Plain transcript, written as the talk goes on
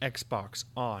Xbox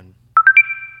On.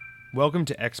 Welcome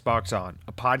to Xbox On,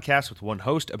 a podcast with one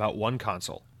host about one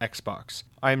console, Xbox.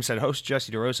 I am said host,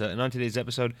 Jesse DeRosa, and on today's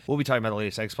episode, we'll be talking about the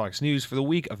latest Xbox news for the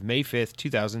week of May 5th,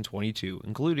 2022,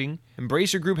 including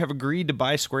Embracer Group have agreed to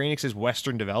buy Square Enix's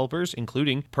Western developers,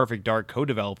 including Perfect Dark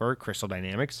co-developer Crystal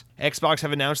Dynamics. Xbox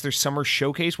have announced their summer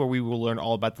showcase where we will learn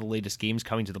all about the latest games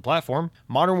coming to the platform.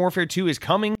 Modern Warfare 2 is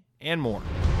coming, and more.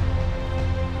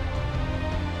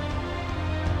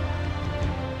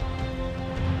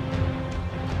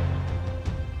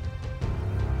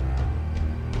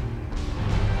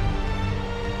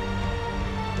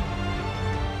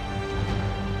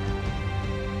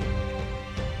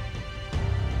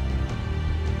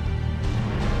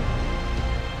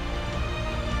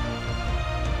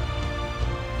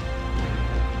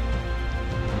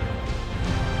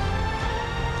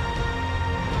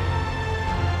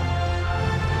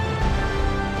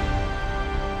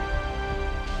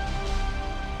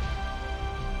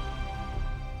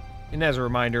 And as a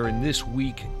reminder, in this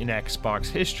week in Xbox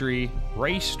history,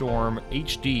 Raystorm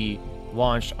HD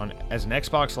launched as an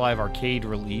Xbox Live Arcade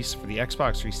release for the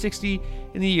Xbox 360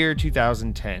 in the year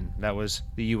 2010. That was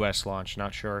the US launch.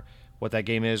 Not sure what that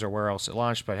game is or where else it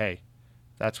launched, but hey,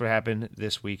 that's what happened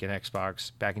this week in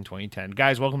Xbox back in 2010.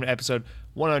 Guys, welcome to episode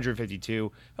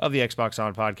 152 of the Xbox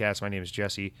On podcast. My name is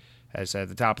Jesse. As at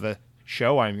the top of the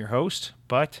show, I'm your host,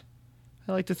 but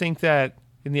I like to think that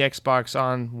in the Xbox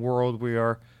On world, we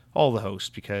are all the hosts,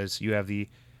 because you have the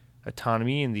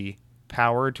autonomy and the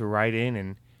power to ride in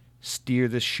and steer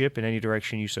this ship in any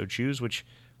direction you so choose, which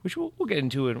we'll get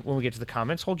into it when we get to the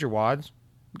comments. Hold your wads.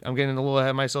 I'm getting a little ahead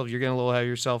of myself. You're getting a little ahead of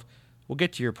yourself. We'll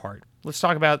get to your part. Let's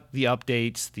talk about the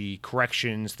updates, the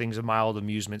corrections, things of mild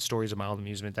amusement, stories of mild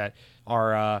amusement that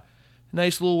are a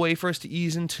nice little way for us to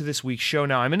ease into this week's show.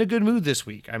 Now, I'm in a good mood this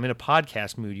week. I'm in a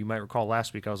podcast mood. You might recall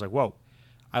last week I was like, whoa,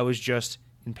 I was just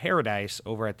in paradise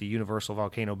over at the Universal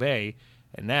Volcano Bay,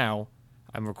 and now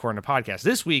I'm recording a podcast.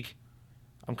 This week,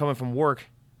 I'm coming from work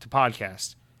to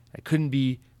podcast. I couldn't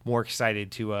be more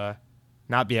excited to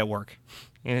not be at work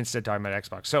and instead talking about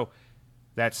Xbox. So,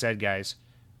 that said, guys,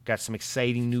 got some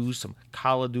exciting news, some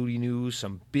Call of Duty news,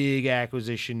 some big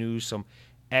acquisition news, some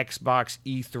Xbox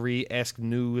E3-esque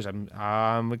news.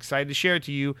 I'm excited to share it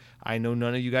to you. I know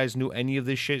none of you guys knew any of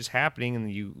this shit is happening,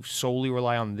 and you solely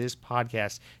rely on this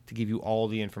podcast to give you all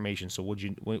the information. So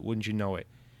wouldn't you know it?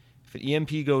 If an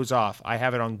EMP goes off, I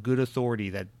have it on good authority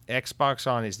that Xbox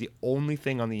On is the only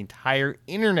thing on the entire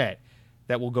internet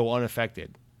that will go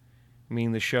unaffected.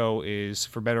 Meaning the show is,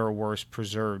 for better or worse,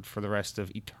 preserved for the rest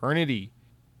of eternity.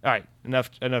 All right, enough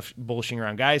bullshitting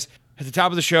around, guys. At the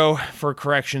top of the show, for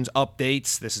corrections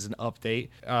updates, this is an update,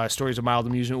 stories of mild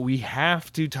amusement, we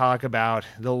have to talk about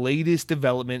the latest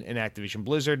development in Activision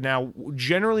Blizzard. Now,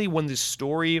 generally, when this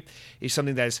story is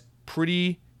something that is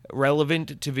pretty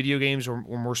relevant to video games, or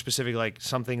more specific, like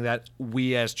something that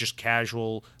we as just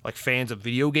casual fans of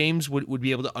video games would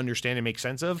be able to understand and make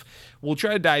sense of, we'll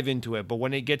try to dive into it. But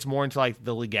when it gets more into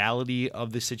the legality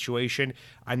of the situation,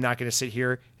 I'm not going to sit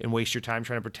here and waste your time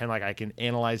trying to pretend like I can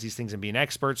analyze these things and be an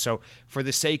expert. So for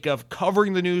the sake of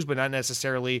covering the news, but not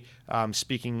necessarily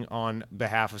speaking on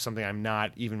behalf of something I'm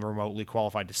not even remotely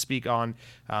qualified to speak on,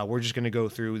 we're just going to go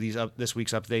through this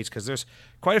week's updates, because there's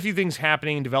quite a few things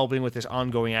happening and developing with this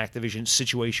ongoing Activision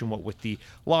situation, what with the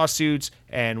lawsuits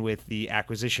and with the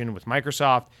acquisition with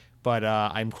Microsoft. But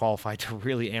I'm qualified to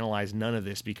really analyze none of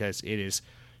this, because it is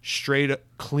straight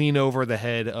clean over the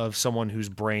head of someone whose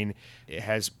brain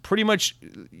has pretty much,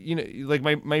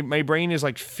 my brain is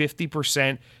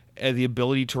 50% the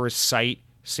ability to recite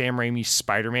Sam Raimi's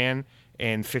Spider-Man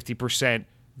and 50%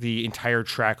 the entire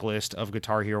track list of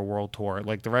Guitar Hero World Tour.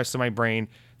 The rest of my brain,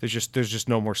 there's just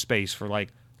no more space for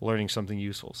learning something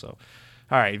useful. So,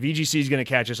 all right, VGC is going to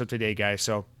catch us up today, guys.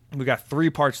 So we got three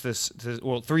parts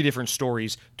three different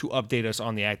stories to update us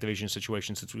on the Activision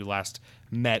situation since we last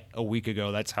met a week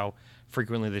ago. That's how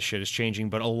frequently this shit is changing.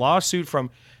 But a lawsuit from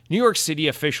New York City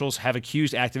officials have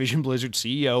accused Activision Blizzard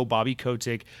CEO Bobby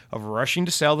Kotick of rushing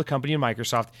to sell the company to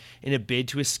Microsoft in a bid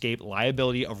to escape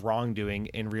liability of wrongdoing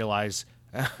and realize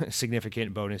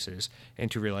significant bonuses.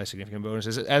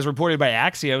 As reported by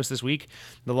Axios this week,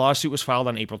 the lawsuit was filed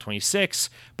on April 26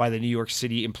 by the New York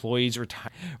City Employees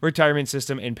Retirement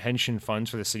System and Pension Funds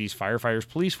for the city's firefighters,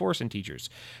 police force, and teachers.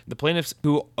 The plaintiffs,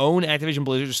 who own Activision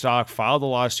Blizzard stock, filed the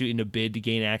lawsuit in a bid to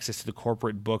gain access to the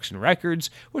corporate books and records,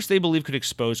 which they believe could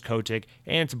expose Kotick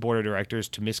and its board of directors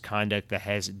to misconduct that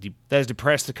has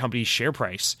depressed the company's share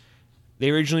price. They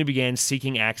originally began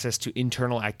seeking access to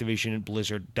internal Activision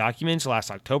Blizzard documents last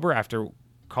October after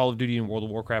Call of Duty and World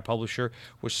of Warcraft publisher,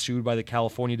 was sued by the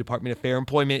California Department of Fair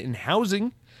Employment and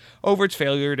Housing over its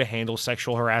failure to handle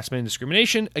sexual harassment and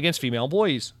discrimination against female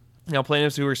employees. Now,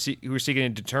 plaintiffs who were seeking to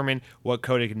determine what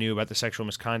Kotick knew about the sexual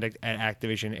misconduct at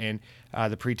Activision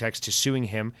and the pretext to suing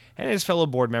him and his fellow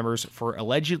board members for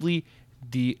allegedly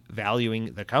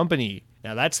devaluing the company.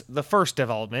 Now, that's the first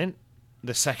development.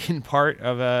 The second part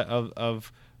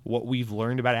of what we've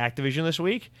learned about Activision this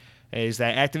week is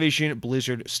that Activision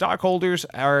Blizzard stockholders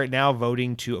are now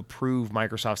voting to approve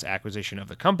Microsoft's acquisition of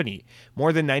the company.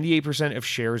 More than 98% of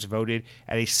shares voted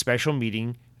at a special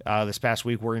meeting this past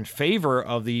week were in favor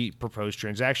of the proposed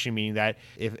transaction, meaning that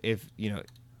if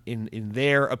in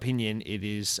their opinion, it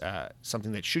is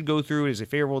something that should go through. It is a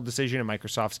favorable decision, and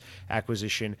Microsoft's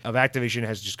acquisition of Activision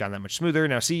has just gone that much smoother.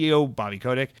 Now, CEO Bobby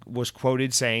Kotick was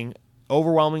quoted saying,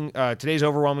 today's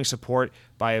overwhelming support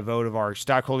by a vote of our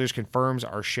stockholders confirms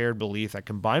our shared belief that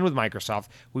combined with Microsoft,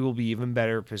 we will be even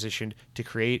better positioned to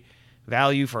create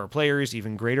value for our players,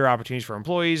 even greater opportunities for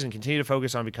employees, and continue to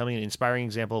focus on becoming an inspiring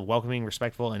example of welcoming,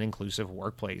 respectful, and inclusive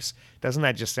workplace. Doesn't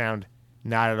that just sound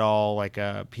not at all like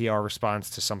a PR response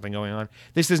to something going on?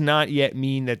 This does not yet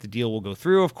mean that the deal will go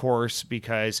through, of course,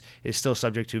 because it's still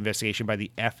subject to investigation by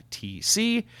the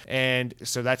FTC. And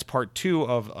so that's part two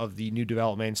of the new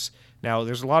developments. Now,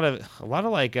 there's a lot of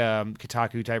like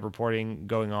Kotaku type reporting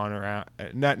going on around.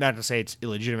 Not to say it's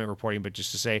illegitimate reporting, but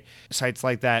just to say sites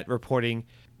like that reporting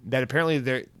that apparently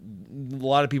a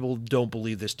lot of people don't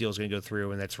believe this deal is going to go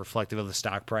through, and that's reflective of the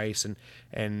stock price.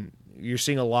 And you're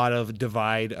seeing a lot of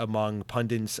divide among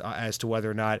pundits as to whether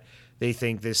or not they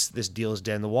think this deal is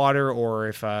dead in the water, or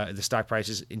if the stock price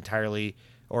is entirely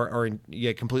or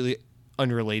completely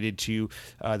unrelated to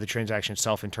the transaction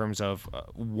itself in terms of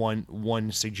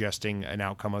one suggesting an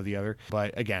outcome of the other.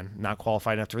 But again, not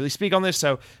qualified enough to really speak on this.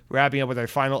 So wrapping up with our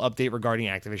final update regarding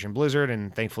Activision Blizzard,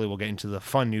 and thankfully we'll get into the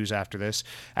fun news after this.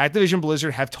 Activision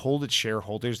Blizzard have told its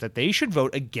shareholders that they should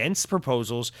vote against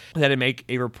proposals that make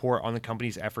a report on the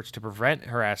company's efforts to prevent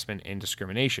harassment and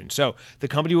discrimination. So the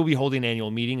company will be holding an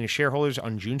annual meeting to shareholders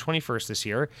on June 21st this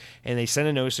year, and they sent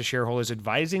a notice to shareholders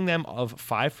advising them of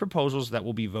 5 proposals that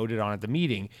will be voted on at the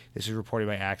meeting. This is reported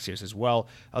by Axios as well.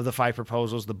 Of the 5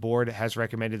 proposals, the board has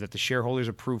recommended that the shareholders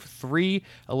approve 3: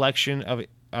 election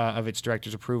of its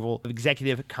directors' approval of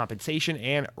executive compensation,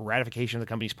 and ratification of the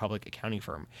company's public accounting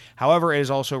firm. However, it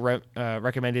is also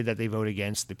recommended that they vote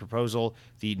against the proposal,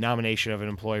 the nomination of an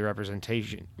employee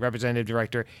representative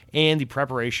director, and the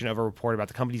preparation of a report about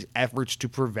the company's efforts to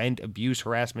prevent abuse,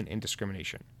 harassment, and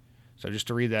discrimination. So just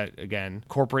to read that again,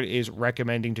 corporate is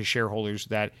recommending to shareholders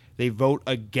that they vote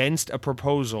against a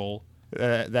proposal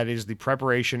that is the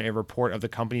preparation and report of the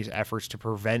company's efforts to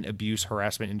prevent abuse,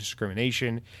 harassment, and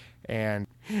discrimination, and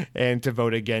to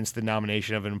vote against the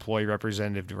nomination of an employee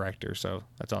representative director. So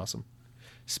that's awesome.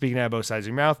 Speaking out of both sides of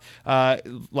your mouth.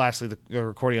 Lastly, the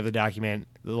recording of the document,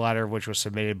 the latter of which was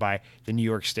submitted by the New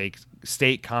York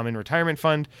State Common Retirement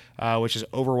Fund, which is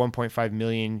over 1.5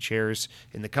 million shares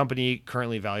in the company,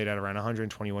 currently valued at around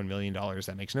 $121 million.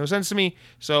 That makes no sense to me.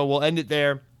 So we'll end it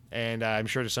there. And I'm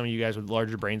sure to some of you guys with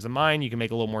larger brains than mine, you can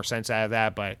make a little more sense out of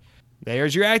that. But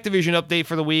there's your Activision update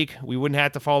for the week. We wouldn't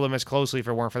have to follow them as closely if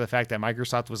it weren't for the fact that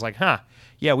Microsoft was like,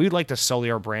 yeah, we'd like to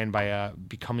sully our brand by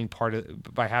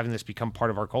having this become part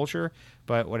of our culture.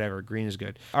 But whatever, green is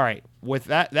good. All right, with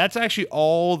that, that's actually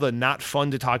all the not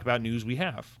fun to talk about news we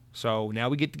have. So now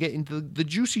we get to get into the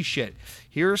juicy shit.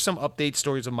 Here are some update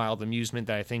stories of mild amusement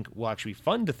that I think will actually be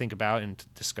fun to think about and to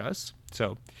discuss.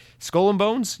 So, Skull and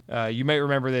Bones, you might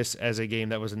remember this as a game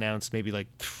that was announced maybe like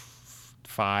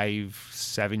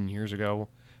 5-7 years ago.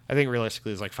 I think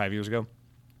realistically it's like 5 years ago.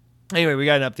 Anyway, we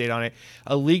got an update on it.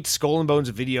 A leaked Skull and Bones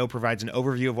video provides an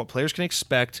overview of what players can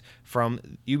expect from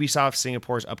Ubisoft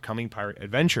Singapore's upcoming pirate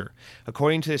adventure.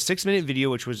 According to a 6-minute video,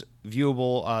 which was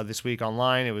viewable this week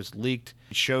online, it was leaked.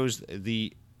 It shows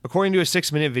according to a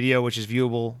 6-minute video, which is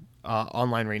viewable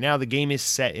online right now, the game is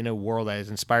set in a world that is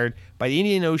inspired by the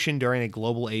Indian Ocean during a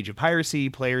global age of piracy.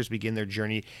 Players begin their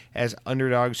journey as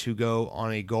underdogs who go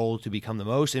on a goal to become the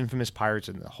most infamous pirates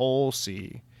in the whole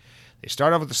sea. They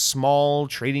start off with a small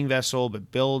trading vessel,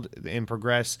 but build and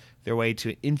progress their way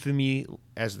to infamy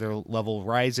as their level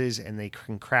rises, and they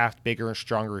can craft bigger and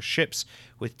stronger ships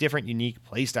with different unique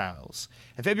playstyles.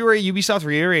 In February, Ubisoft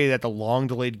reiterated that the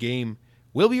long-delayed game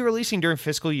will be releasing during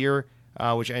fiscal year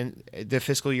which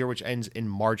ends in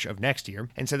March of next year,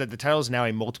 and said that the title is now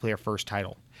a multiplayer-first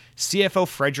title. CFO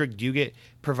Frederick Duguid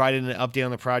provided an update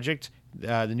on the project,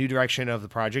 the new direction of the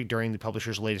project during the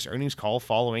publisher's latest earnings call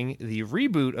following the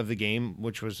reboot of the game,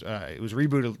 which was it was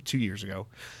rebooted 2 years ago.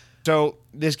 So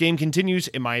this game continues,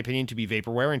 in my opinion, to be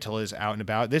vaporware until it is out and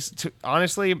about.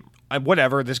 Honestly,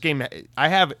 whatever. This game, I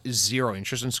have zero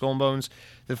interest in Skull and Bones.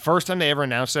 The first time they ever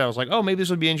announced it, I was like, oh, maybe this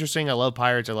would be interesting. I love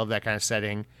pirates. I love that kind of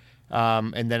setting.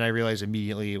 And then I realized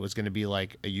immediately it was going to be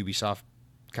like a Ubisoft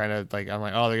kind of like, I'm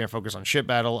like, oh, they're going to focus on ship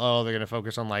battle. Oh, they're going to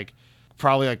focus on like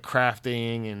probably like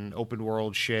crafting and open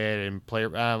world shit and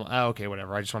player. Okay,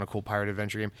 whatever. I just want a cool pirate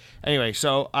adventure game. Anyway,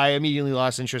 so I immediately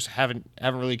lost interest. Haven't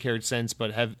really cared since,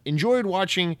 but have enjoyed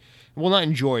watching. Well, not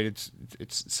enjoyed.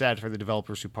 It's sad for the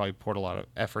developers who probably poured a lot of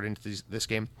effort into this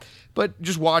game, but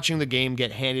just watching the game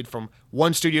get handed from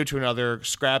one studio to another,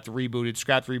 scrapped,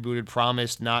 rebooted,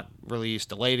 promised, not released,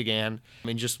 delayed again,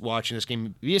 and just watching this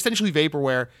game be essentially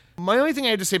vaporware. My only thing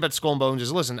I had to say about Skull and Bones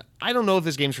is, listen, I don't know if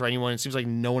this game's for anyone. It seems like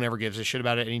no one ever gives a shit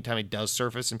about it anytime it does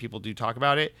surface and people do talk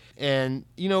about it. And,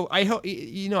 I hope,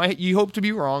 you hope to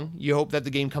be wrong. You hope that the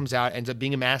game comes out, ends up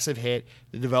being a massive hit.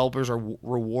 The developers are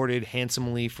rewarded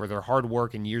handsomely for their hard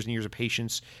work and years of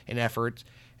patience and effort.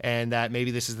 And that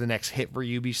maybe this is the next hit for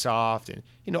Ubisoft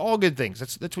and, all good things.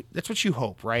 That's what you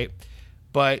hope, right?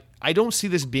 But I don't see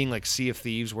this being like Sea of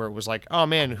Thieves, where it was like, oh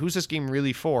man, who's this game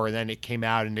really for? And then it came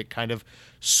out and it kind of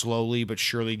slowly but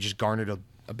surely just garnered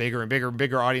a bigger and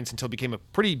bigger audience until it became a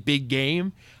pretty big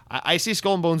game. I see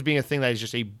Skull and Bones being a thing that is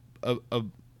just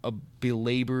a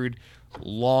belabored,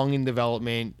 long in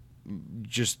development,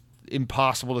 just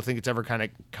impossible to think it's ever kind of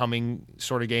coming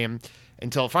sort of game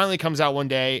until it finally comes out one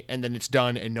day and then it's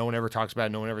done and no one ever talks about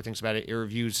it, no one ever thinks about it. It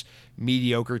reviews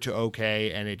mediocre to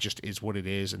okay and it just is what it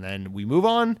is, and then we move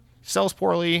on, sells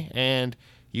poorly, and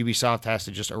Ubisoft has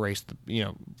to just erase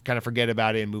kind of forget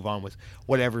about it and move on with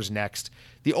whatever's next.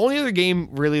 The only other game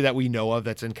really that we know of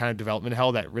that's in kind of development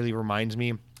hell that really reminds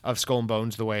me of Skull and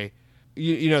Bones the way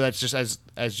that's just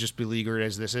as just beleaguered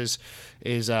as this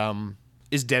is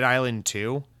Dead Island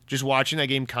 2. Just watching that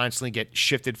game constantly get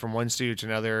shifted from one studio to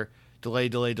another,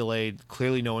 delayed.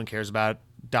 Clearly no one cares about.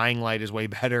 Dying Light is way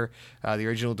better. The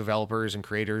original developers and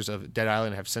creators of Dead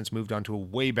Island have since moved on to a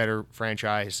way better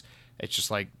franchise. It's just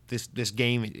like this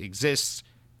game exists.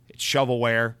 It's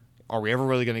shovelware. Are we ever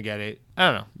really going to get it?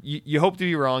 I don't know. You hope to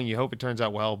be wrong. You hope it turns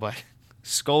out well, but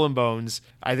Skull and Bones,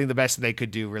 I think the best that they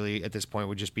could do really at this point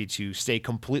would just be to stay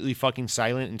completely fucking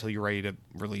silent until you're ready to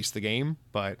release the game,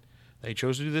 but they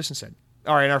chose to do this instead.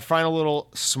 All right, our final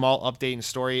little small update and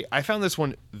story. I found this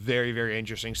one very, very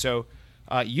interesting. So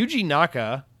Yuji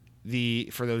Naka,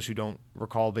 for those who don't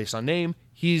recall based on name,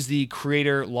 he's the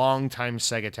creator, longtime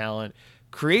Sega talent,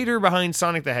 creator behind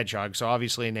Sonic the Hedgehog. So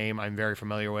obviously a name I'm very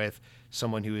familiar with,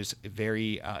 someone who is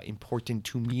very important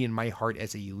to me in my heart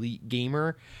as an elite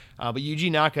gamer. But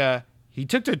Yuji Naka, he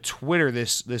took to Twitter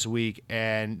this week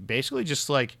and basically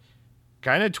just like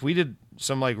kind of tweeted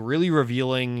some like really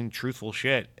revealing, truthful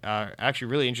shit. Actually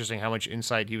really interesting how much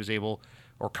insight he was able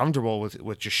or comfortable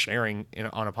with just sharing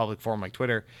on a public forum like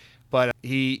Twitter. But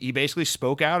he basically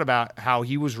spoke out about how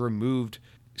he was removed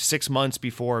 6 months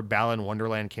before Balan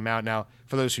Wonderland came out. Now,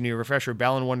 for those who need a refresher,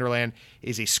 Balan Wonderland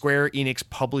is a Square Enix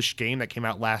published game that came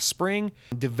out last spring,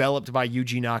 developed by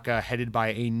Yuji Naka, headed by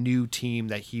a new team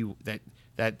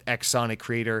that ex-Sonic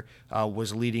creator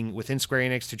was leading within Square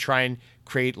Enix to try and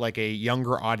create like a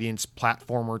younger audience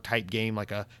platformer type game,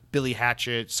 like a Billy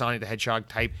Hatchet, Sonic the Hedgehog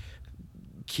type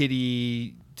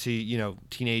kiddie to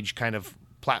teenage kind of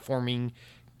platforming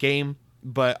game.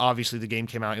 But obviously the game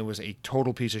came out and was a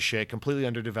total piece of shit, completely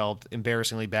underdeveloped,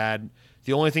 embarrassingly bad.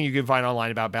 The only thing you can find online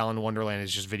about Balan Wonderland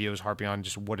is just videos harping on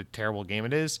just what a terrible game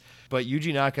it is. But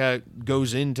Yuji Naka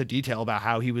goes into detail about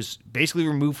how he was basically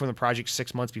removed from the project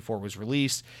 6 months before it was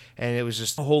released. And it was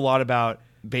just a whole lot about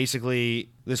basically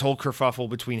this whole kerfuffle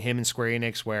between him and Square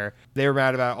Enix, where they were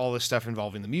mad about all this stuff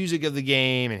involving the music of the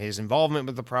game and his involvement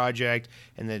with the project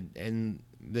and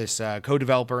this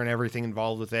co-developer and everything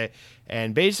involved with it.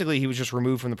 And basically he was just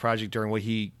removed from the project during what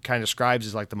he kind of describes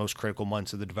as like the most critical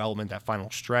months of the development, that final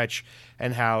stretch,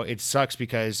 and how it sucks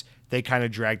because they kind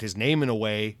of dragged his name in a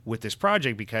way with this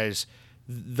project because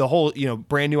the whole,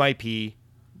 brand new IP,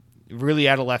 really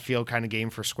out of left field kind of game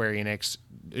for Square Enix,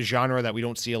 a genre that we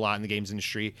don't see a lot in the games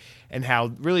industry, and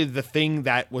how really the thing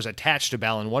that was attached to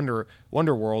Balan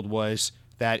Wonderworld was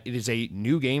that it is a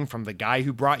new game from the guy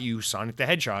who brought you Sonic the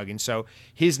Hedgehog. And so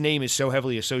his name is so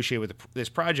heavily associated with this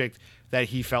project that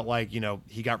he felt like,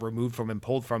 he got removed from and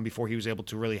pulled from before he was able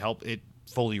to really help it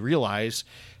fully realize.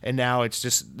 And now it's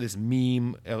just this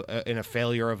meme and a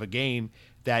failure of a game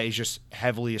that is just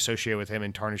heavily associated with him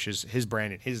and tarnishes his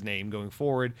brand and his name going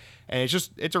forward. And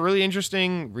it's a really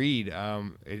interesting read.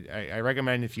 I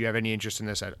recommend, if you have any interest in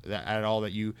this at all,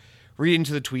 that you read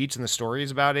into the tweets and the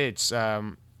stories about it.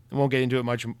 I won't get into it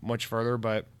much further,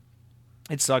 but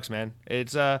It sucks, man.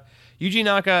 It's Yuji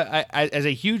Naka. I as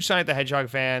a huge Sonic the Hedgehog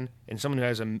fan and someone who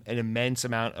has an immense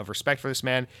amount of respect for this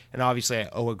man, and obviously I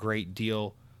owe a great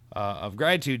deal of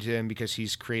gratitude to him because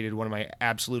he's created one of my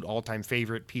absolute all-time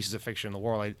favorite pieces of fiction in the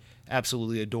world. I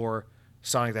absolutely adore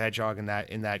Sonic the Hedgehog in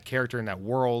that character, in that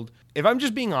world. If I'm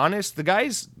just being honest, the guy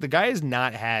has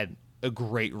not had a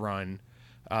great run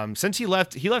since he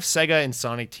left Sega and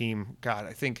Sonic Team. God,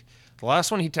 I think the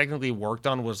last one he technically worked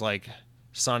on was like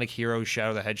Sonic Heroes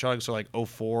Shadow the Hedgehog, so like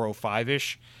 04,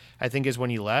 05-ish, I think is when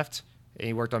he left. And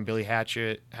he worked on Billy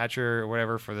Hatcher or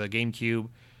whatever for the GameCube.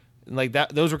 And like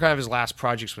that, those were kind of his last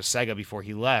projects with Sega before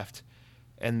he left.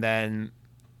 And then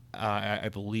I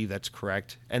believe that's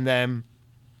correct. And then,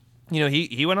 you know,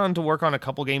 he went on to work on a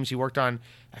couple games. He worked on,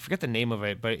 I forget the name of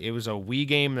it, but it was a Wii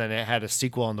game, and then it had a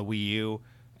sequel on the Wii U.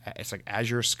 It's like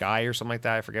Azure Sky or something like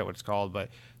that. I forget what it's called, but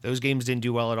those games didn't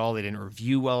do well at all. They didn't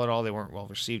review well at all. They weren't well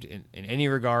received in any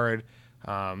regard.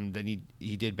 Then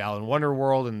he did Balan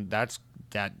Wonderworld, and that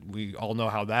we all know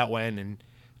how that went. And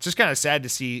it's just kind of sad to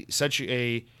see such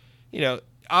a, you know,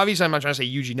 obviously I'm not trying to say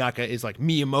Yuji Naka is like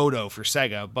Miyamoto for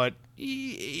Sega, but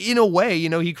in a way, you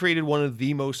know, he created one of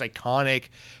the most iconic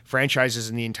franchises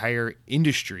in the entire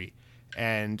industry.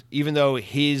 And even though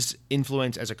his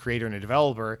influence as a creator and a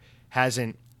developer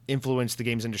hasn't influenced the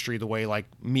games industry the way like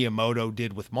Miyamoto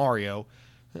did with Mario,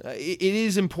 it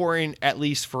is important, at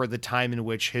least for the time in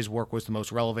which his work was the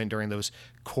most relevant during those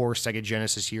core Sega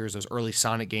Genesis years, those early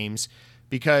Sonic games,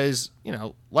 because, you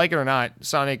know, like it or not,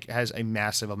 Sonic has a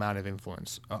massive amount of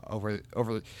influence over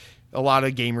a lot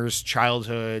of gamers'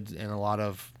 childhood and a lot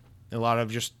of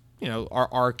just, you know,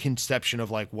 our conception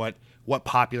of like what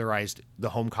popularized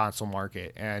the home console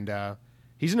market. And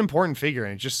he's an important figure,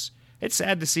 and it's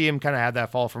sad to see him kind of have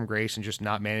that fall from grace and just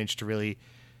not manage to really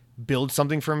build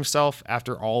something for himself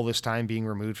after all this time being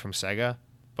removed from Sega.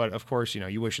 But of course, you know,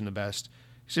 you wish him the best.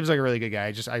 He seems like a really good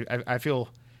guy. I feel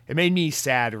it made me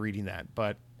sad reading that.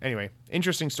 But anyway,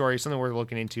 interesting story, something worth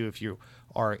looking into if you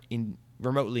are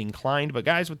remotely inclined. But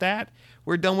guys, with that,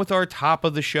 we're done with our top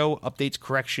of the show updates,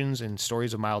 corrections, and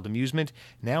stories of mild amusement.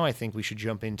 Now I think we should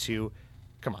jump into,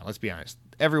 come on, let's be honest,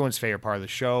 everyone's favorite part of the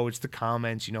show. It's the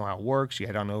comments. You know how it works. You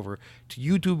head on over to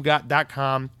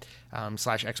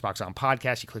youtube.com/Xbox on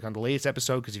podcast. You click on the latest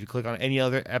episode, because if you click on any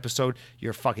other episode,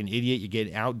 you're a fucking idiot. You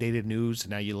get outdated news.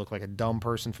 And now you look like a dumb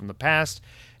person from the past.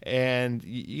 And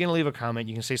you're going to leave a comment.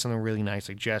 You can say something really nice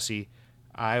like, Jesse,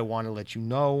 I want to let you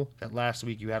know that last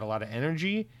week you had a lot of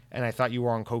energy and I thought you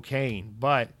were on cocaine,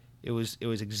 but it was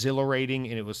exhilarating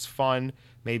and it was fun.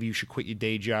 Maybe you should quit your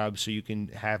day job so you can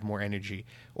have more energy.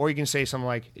 Or you can say something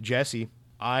like, Jesse,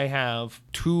 I have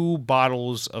 2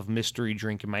 bottles of mystery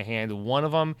drink in my hand. One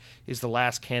of them is the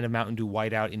last can of Mountain Dew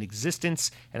Whiteout in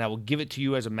existence, and I will give it to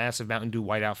you as a massive Mountain Dew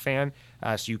Whiteout fan,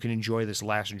 so you can enjoy this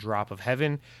last drop of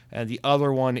heaven. And the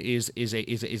other one is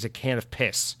a can of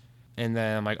piss. And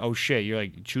then I'm like, oh shit, you're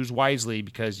like, choose wisely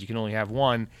because you can only have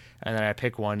one. And then I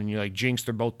pick one and you're like, jinx,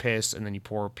 they're both piss. And then you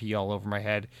pour pee all over my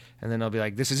head. And then I'll be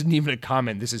like, this isn't even a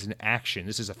comment. This is an action.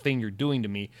 This is a thing you're doing to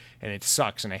me. And it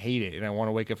sucks and I hate it. And I want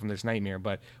to wake up from this nightmare.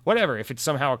 But whatever, if it's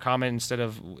somehow a comment instead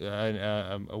of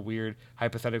a weird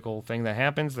hypothetical thing that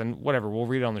happens, then whatever, we'll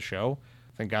read it on the show.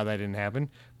 Thank God that didn't happen.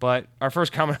 But our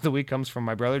first comment of the week comes from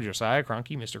my brother, Josiah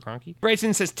Cronky, Mr. Cronky.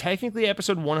 Bryson says, technically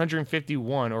episode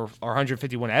 151 or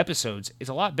 151 episodes is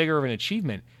a lot bigger of an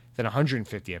achievement than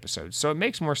 150 episodes. So it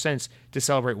makes more sense to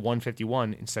celebrate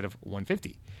 151 instead of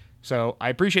 150. So I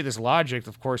appreciate this logic.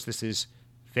 Of course, this is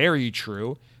very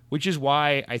true, which is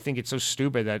why I think it's so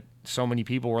stupid that so many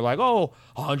people were like, oh,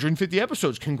 150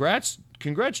 episodes. Congrats,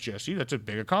 Jesse. That's a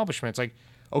big accomplishment. It's like,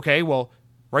 okay, well,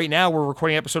 right now, we're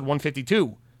recording episode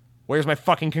 152. Where's my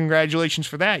fucking congratulations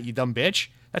for that, you dumb bitch?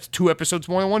 That's 2 episodes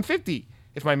more than 150,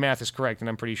 if my math is correct, and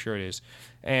I'm pretty sure it is.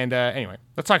 And anyway,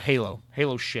 let's talk Halo.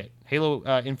 Halo shit. Halo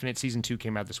Infinite Season 2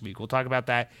 came out this week. We'll talk about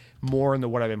that more in the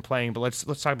what I've been playing, but let's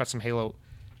talk about some Halo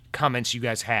comments you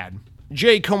guys had.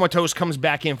 Jay Comatose comes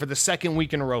back in for the second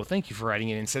week in a row. Thank you for writing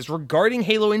in and says, regarding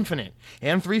Halo Infinite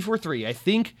and 343, I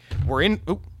think we're in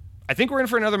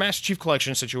for another Master Chief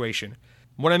Collection situation.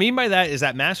 What I mean by that is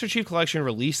that Master Chief Collection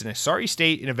released in a sorry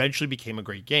state and eventually became a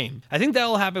great game. I think that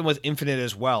will happen with Infinite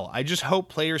as well. I just hope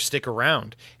players stick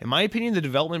around. In my opinion, the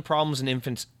development problems in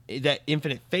Infinite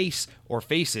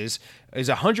faces is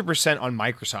 100% on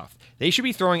Microsoft. They should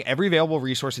be throwing every available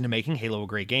resource into making Halo a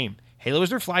great game. Halo is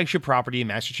their flagship property and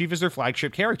Master Chief is their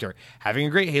flagship character. Having a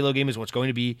great Halo game is what's going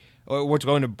to be or what's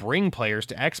going to bring players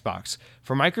to Xbox.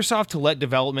 For Microsoft to let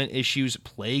development issues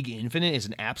plague Infinite is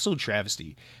an absolute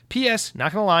travesty. P.S.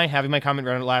 Not gonna lie, having my comment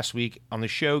read last week on the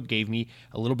show gave me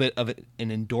a little bit of an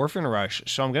endorphin rush,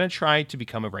 so I'm gonna try to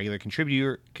become a regular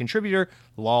contributor.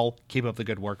 Lol, keep up the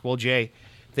good work. Well, Jay,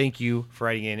 thank you for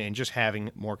writing in, and just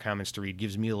having more comments to read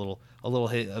gives me a little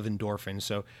hit of endorphin.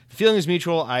 So the feeling is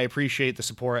mutual. I appreciate the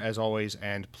support as always,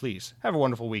 and please have a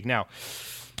wonderful week. Now,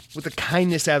 with the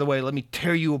kindness out of the way, let me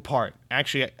tear you apart.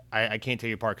 Actually, I can't tear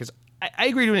you apart because I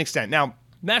agree to an extent. Now,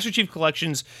 Master Chief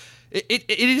Collections, it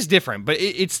is different, but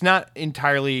it's not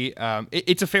entirely.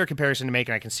 It's a fair comparison to make,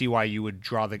 and I can see why you would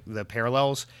draw the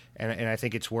parallels, and I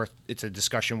think it's a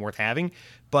discussion worth having.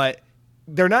 But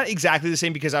they're not exactly the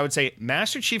same, because I would say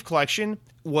Master Chief Collection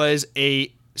was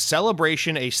a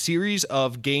celebration, a series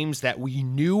of games that we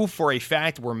knew for a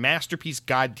fact were masterpiece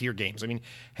god tier games. I mean,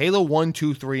 Halo 1,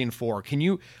 2, 3, and 4.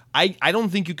 I don't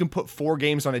think you can put 4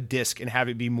 games on a disc and have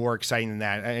it be more exciting than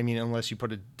that. I mean, unless you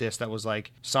put a disc that was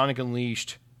like Sonic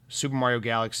Unleashed, Super Mario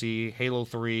Galaxy, Halo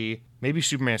 3, maybe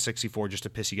Superman 64 just to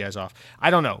piss you guys off. I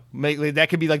don't know. That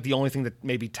could be like the only thing that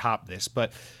maybe topped this.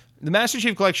 But the Master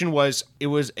Chief Collection was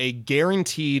a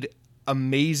guaranteed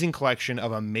amazing collection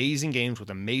of amazing games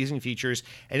with amazing features,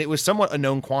 and it was somewhat a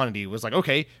known quantity. It was like,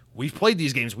 okay, we've played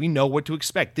these games, we know what to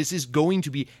expect. This is going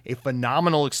to be a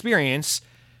phenomenal experience.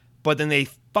 But then they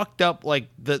fucked up like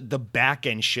the back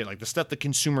end shit, like the stuff the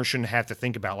consumer shouldn't have to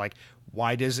think about. Like,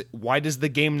 why does the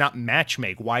game not match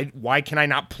make? Why can I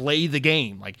not play the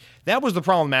game? Like, that was the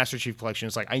problem with Master Chief Collection.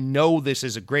 It's like, I know this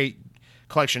is a great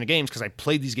collection of games because I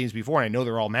played these games before and I know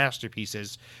they're all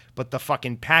masterpieces, but the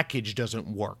fucking package doesn't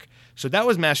work. So that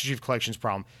was Master Chief Collection's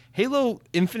problem. Halo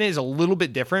Infinite is a little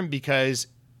bit different because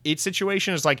its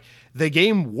situation is like, the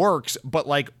game works, but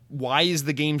like, why is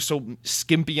the game so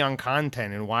skimpy on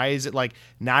content, and why is it like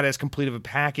not as complete of a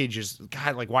package as,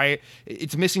 God, like, why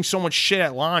it's missing so much shit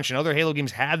at launch, and other Halo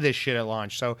games have this shit at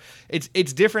launch. So it's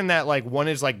different that like one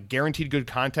is like guaranteed good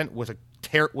content with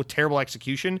terrible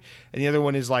execution, and the other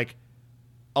one is like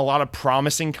a lot of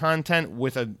promising content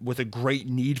with a great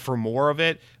need for more of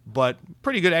it, but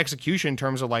pretty good execution in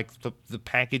terms of like the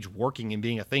package working and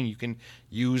being a thing you can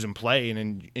use and play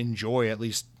and enjoy, at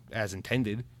least as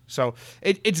intended. So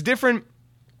it's different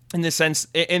in this sense.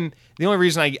 And the only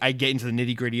reason I get into the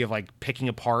nitty gritty of like picking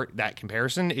apart that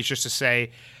comparison is just to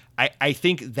say, I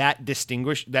think that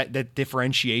that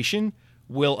differentiation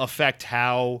will affect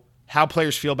how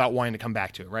players feel about wanting to come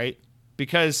back to it, right?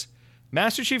 Because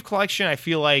Master Chief Collection, I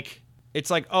feel like it's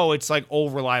like, oh, it's like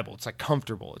old reliable. It's like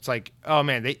comfortable. It's like, oh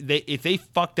man, they if they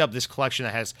fucked up this collection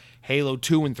that has Halo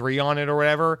 2 and 3 on it or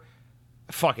whatever,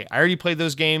 fuck it. I already played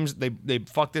those games. They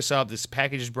fucked this up. This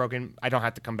package is broken. I don't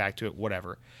have to come back to it,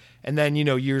 whatever. And then,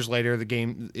 years later, the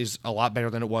game is a lot better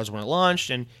than it was when it launched,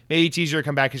 and maybe it's easier to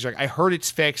come back because you're like, I heard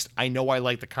it's fixed. I know I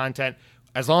like the content.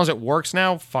 As long as it works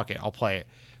now, fuck it, I'll play it.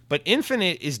 But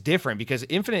Infinite is different because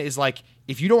Infinite is like,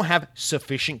 if you don't have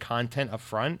sufficient content up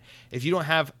front, if you don't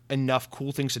have enough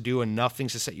cool things to do, enough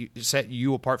things to set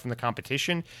you apart from the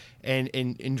competition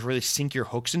and really sink your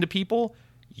hooks into people,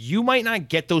 you might not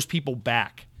get those people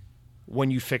back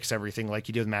when you fix everything like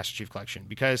you did with Master Chief Collection.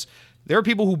 Because there are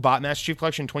people who bought Master Chief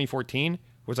Collection in 2014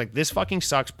 was like, this fucking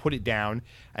sucks, put it down.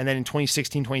 And then in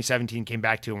 2016, 2017 came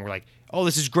back to it and were like, oh,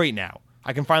 this is great now.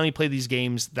 I can finally play these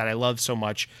games that I love so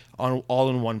much all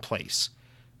in one place.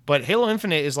 But Halo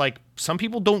Infinite is like, some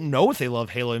people don't know if they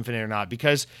love Halo Infinite or not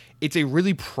because it's a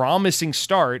really promising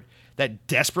start that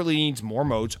desperately needs more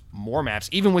modes, more maps.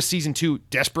 Even with Season 2,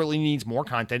 desperately needs more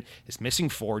content. It's missing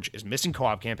Forge, it's missing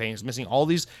co-op campaigns, it's missing all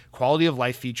these quality of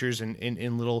life features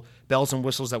and little bells and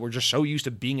whistles that we're just so used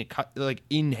to being like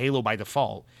in Halo by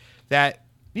default that,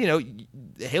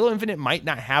 Halo Infinite might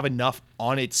not have enough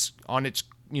on its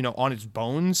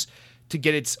bones to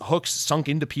get its hooks sunk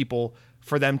into people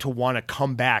for them to want to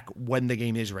come back when the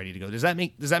game is ready to go. Does that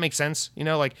make sense?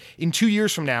 Like in 2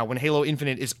 years from now, when Halo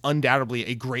Infinite is undoubtedly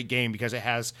a great game because it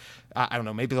has, I don't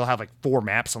know, maybe they'll have like 4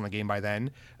 maps on the game by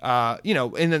then, and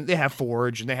then they have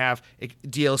Forge and they have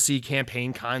DLC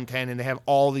campaign content and they have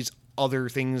all these other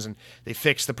things, and they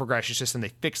fix the progression system,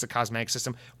 they fix the cosmetic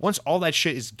system. Once all that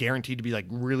shit is guaranteed to be like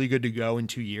really good to go in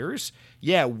 2 years,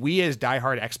 yeah, we as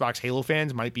diehard Xbox Halo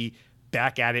fans might be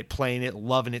back at it, playing it,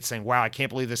 loving it, saying, wow, I can't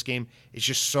believe this game is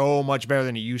just so much better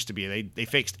than it used to be. They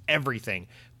fixed everything.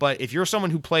 But if you're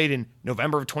someone who played in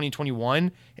November of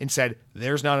 2021 and said,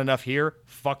 there's not enough here,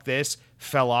 fuck this,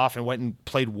 fell off and went and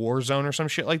played Warzone or some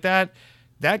shit like that,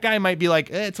 that guy might be like,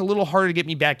 it's a little harder to get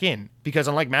me back in. Because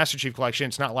unlike Master Chief Collection,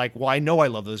 it's not like, well, I know I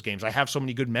love those games. I have so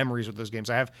many good memories with those games.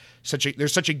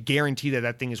 There's such a guarantee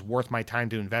that thing is worth my time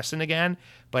to invest in again.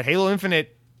 But Halo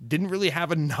Infinite, didn't really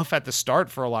have enough at the start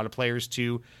for a lot of players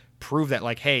to prove that,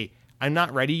 like, hey, I'm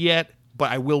not ready yet,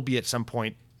 but I will be at some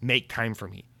point. Make time for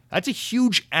me. That's a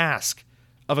huge ask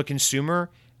of a consumer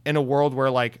in a world where,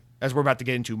 like, as we're about to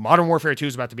get into, Modern Warfare 2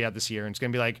 is about to be out this year, and it's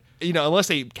going to be like, unless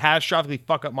they catastrophically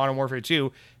fuck up Modern Warfare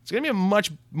 2, it's going to be a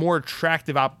much more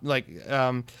attractive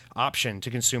option to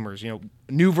consumers.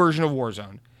 New version of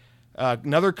Warzone.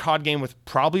 Another COD game with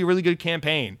probably a really good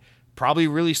campaign, probably a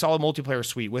really solid multiplayer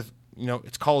suite with,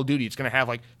 it's Call of Duty. It's going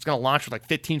to launch with like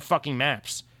 15 fucking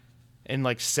maps and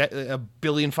like set a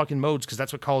billion fucking modes, because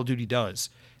that's what Call of Duty does.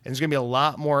 And there's going to be a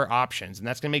lot more options, and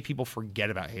that's going to make people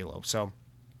forget about Halo. So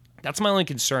that's my only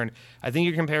concern. I think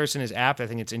your comparison is apt. I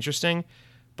think it's interesting,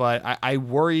 but I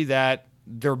worry that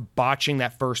they're botching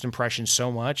that first impression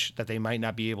so much that they might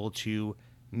not be able to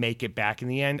make it back in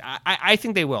the end. I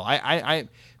think they will. I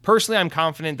personally, I'm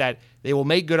confident that they will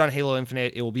make good on Halo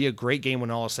Infinite. It will be a great game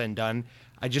when all is said and done.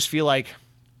 I just feel like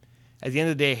at the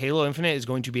end of the day, Halo Infinite is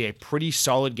going to be a pretty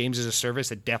solid games as a service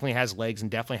that definitely has legs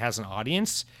and definitely has an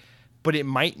audience, but it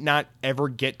might not ever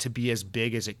get to be as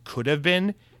big as it could have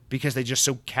been because they just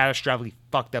so catastrophically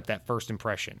fucked up that first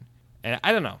impression. And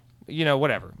I don't know,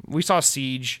 whatever. We saw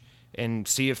Siege and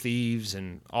Sea of Thieves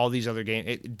and all these other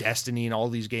games, Destiny and all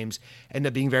these games end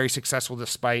up being very successful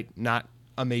despite not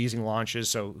amazing launches.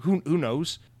 So who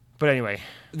knows? But anyway,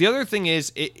 the other thing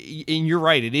is, and you're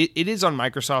right, it is on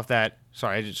Microsoft that,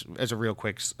 sorry, just as a real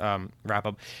quick wrap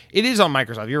up, it is on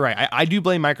Microsoft. You're right. I do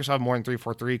blame Microsoft more than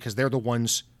 343 because they're the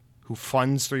ones who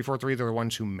funds 343. They're the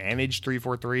ones who manage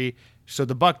 343. So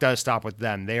the buck does stop with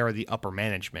them. They are the upper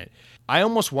management. I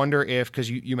almost wonder if, because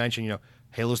you mentioned,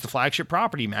 Halo's the flagship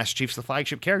property, Master Chief's the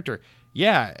flagship character.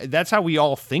 Yeah, that's how we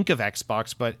all think of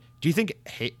Xbox. But do you think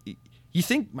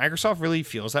Microsoft really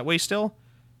feels that way still?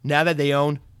 Now that they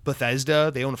own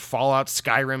Bethesda, they own Fallout,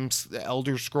 Skyrim,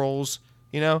 Elder Scrolls,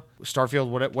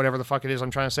 Starfield, whatever the fuck it is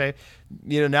I'm trying to say.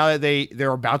 Now that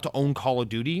they're about to own Call of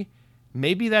Duty,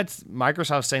 maybe that's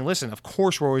Microsoft saying, listen, of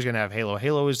course we're always going to have Halo.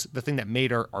 Halo is the thing that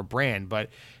made our brand, but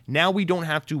now we don't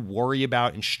have to worry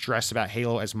about and stress about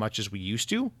Halo as much as we used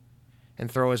to and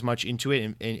throw as much into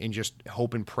it and just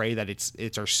hope and pray that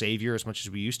it's our savior as much as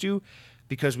we used to,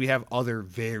 because we have other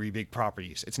very big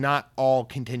properties. It's not all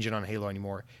contingent on Halo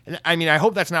anymore. And I mean, I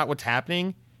hope that's not what's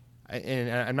happening. And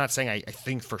I'm not saying I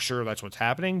think for sure that's what's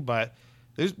happening, but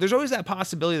there's always that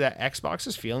possibility that Xbox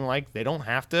is feeling like they don't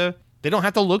have to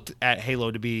look at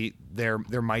Halo to be their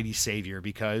mighty savior,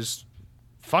 because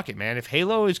fuck it, man. If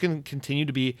Halo is going to continue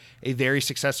to be a very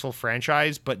successful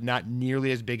franchise, but not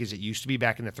nearly as big as it used to be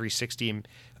back in the 360 and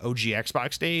OG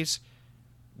Xbox days,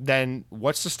 then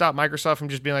what's to stop Microsoft from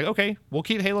just being like, okay, we'll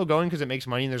keep Halo going because it makes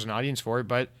money and there's an audience for it,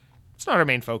 but it's not our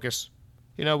main focus.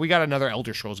 We got another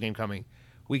Elder Scrolls game coming.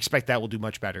 We expect that will do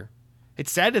much better.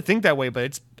 It's sad to think that way,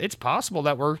 but it's possible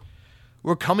that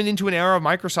we're coming into an era of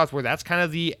Microsoft where that's kind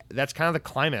of the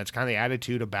climate, that's kind of the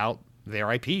attitude about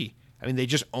their IP. I mean, they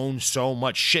just own so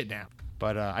much shit now.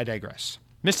 But I digress.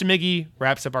 Mr. Miggy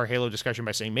wraps up our Halo discussion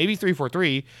by saying maybe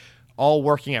 343 all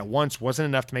working at once wasn't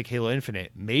enough to make Halo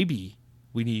Infinite. Maybe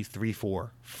we need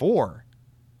 344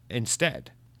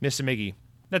 instead. Mr. Miggy,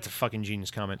 that's a fucking genius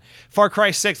comment. Far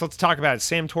Cry 6, let's talk about it.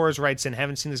 Sam Torres writes in,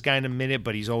 haven't seen this guy in a minute,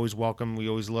 but he's always welcome. We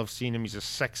always love seeing him. He's a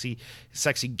sexy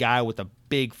guy with a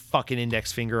big fucking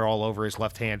index finger all over his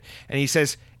left hand. And he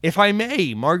says, if I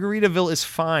may, Margaritaville is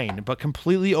fine, but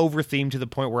completely over-themed to the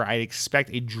point where I'd expect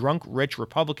a drunk, rich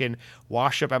Republican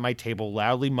washed up at my table,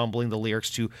 loudly mumbling the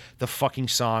lyrics to the fucking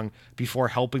song before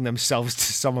helping themselves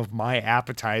to some of my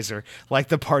appetizer, like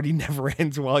the party never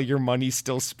ends while your money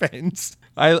still spends.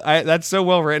 I that's so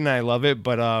well written. I love it,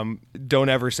 but don't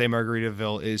ever say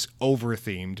Margaritaville is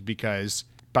over-themed, because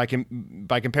by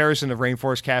comparison of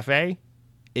Rainforest Cafe,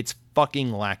 it's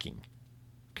fucking lacking.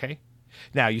 Okay?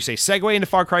 Now, you say, segue into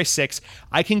Far Cry 6.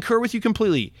 I concur with you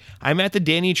completely. I'm at the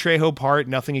Danny Trejo part,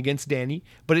 nothing against Danny,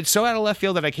 but it's so out of left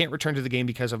field that I can't return to the game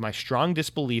because of my strong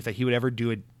disbelief that he would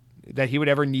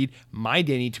ever need my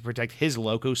Danny to protect his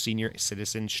loco senior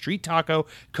citizen street taco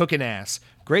cooking ass.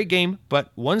 Great game,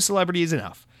 but one celebrity is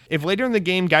enough. If later in the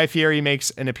game Guy Fieri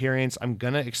makes an appearance, I'm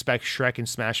gonna expect Shrek and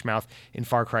Smash Mouth in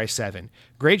Far Cry 7.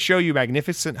 Great show, you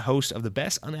magnificent host of the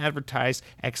best unadvertised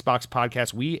Xbox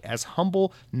podcast we, as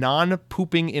humble,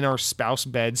 non-pooping in our spouse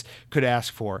beds, could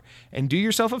ask for. And do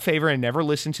yourself a favor and never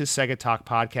listen to Sega Talk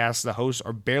podcasts. The hosts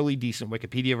are barely decent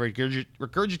Wikipedia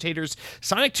regurgitators.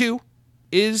 Sonic 2,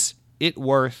 is it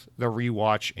worth the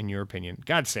rewatch in your opinion?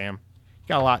 God, Sam.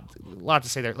 Got a lot to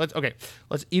say there.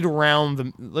 Let's eat around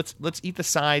the let's eat the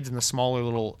sides and the smaller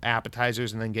little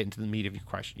appetizers, and then get into the meat of your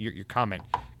question, your comment,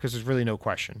 because there's really no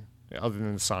question other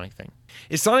than the Sonic thing.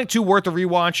 Is Sonic 2 worth a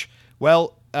rewatch?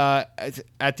 Well,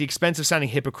 at the expense of sounding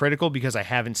hypocritical because I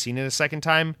haven't seen it a second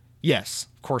time, yes,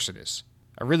 of course it is.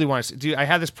 I really want to see, dude, I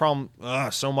had this problem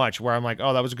so much where I'm like,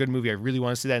 oh, that was a good movie. I really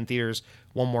want to see that in theaters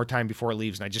one more time before it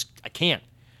leaves, and I can't.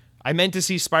 I meant to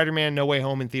see Spider-Man No Way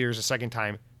Home in theaters a second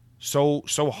time so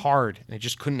hard, and it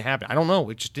just couldn't happen. I don't know.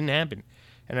 It just didn't happen.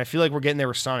 And I feel like we're getting there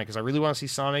with Sonic because I really want to see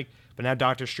Sonic, but now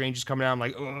Doctor Strange is coming out. I'm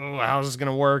like, oh, how's this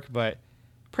going to work? But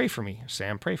pray for me,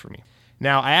 Sam. Pray for me.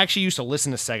 Now, I actually used to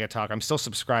listen to Sega Talk. I'm still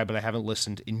subscribed, but I haven't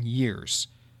listened in years.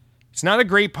 It's not a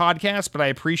great podcast, but I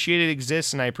appreciate it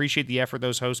exists, and I appreciate the effort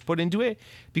those hosts put into it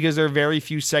because there are very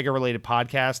few Sega-related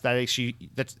podcasts.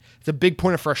 That's a big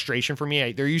point of frustration for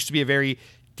me. There used to be a very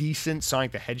decent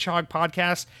Sonic the Hedgehog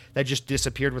podcast that just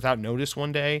disappeared without notice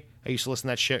one day. I used to listen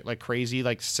to that shit like crazy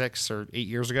like 6 or 8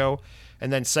 years ago.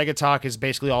 And then Sega Talk is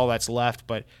basically all that's left,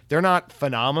 but they're not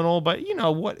phenomenal, but you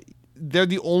know what? They're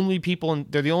the only people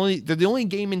and they're the only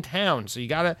game in town. So you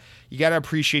got to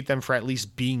appreciate them for at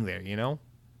least being there, you know?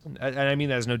 And I mean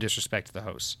that as no disrespect to the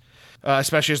hosts.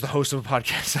 Especially as the host of a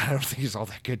podcast I don't think is all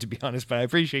that good, to be honest, but I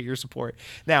appreciate your support.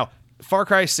 Now, Far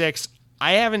Cry 6,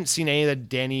 I haven't seen any of the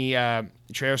Danny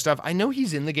Trejo stuff. I know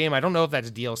he's in the game. I don't know if that's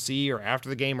DLC or after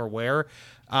the game or where.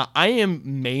 I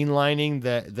am mainlining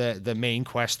the main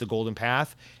quest, the Golden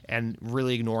Path, and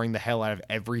really ignoring the hell out of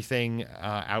everything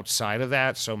outside of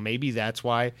that. So maybe that's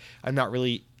why I'm not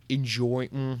really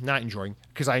not enjoying,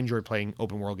 because I enjoy playing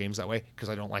open world games that way, because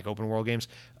I don't like open world games.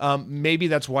 Maybe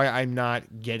that's why I'm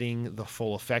not getting the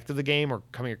full effect of the game or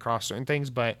coming across certain things,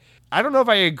 but I don't know if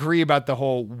I agree about the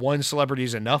whole one celebrity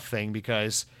is enough thing,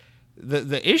 because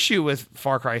the issue with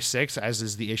Far Cry 6, as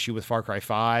is the issue with Far Cry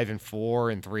 5 and 4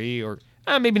 and 3, or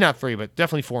maybe not 3, but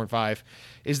definitely 4 and 5,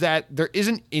 is that there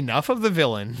isn't enough of the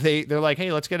villain. They're like,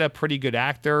 hey, let's get a pretty good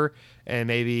actor and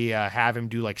maybe have him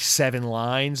do like 7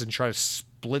 lines and try to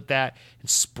split that and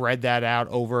spread that out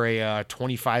over a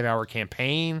 25-hour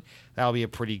campaign. That'll be a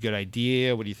pretty good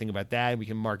idea. What do you think about that? We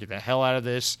can market the hell out of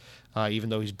this, even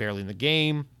though he's barely in the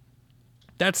game.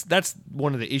 That's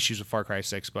one of the issues with Far Cry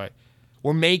 6, but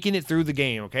we're making it through the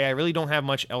game, okay? I really don't have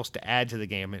much else to add to the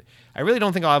game. I really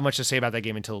don't think I'll have much to say about that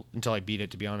game until I beat it,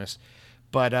 to be honest.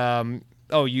 But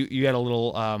you had a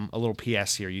little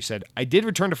PS here. You said, I did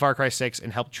return to Far Cry 6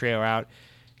 and help Trejo out.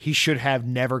 He should have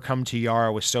never come to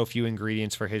Yara with so few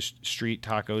ingredients for his street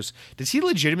tacos. Does he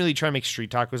legitimately try to make street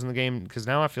tacos in the game? Because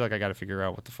now I feel like I got to figure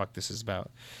out what the fuck this is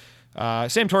about.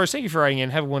 Sam Torres, thank you for writing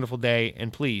in. Have a wonderful day.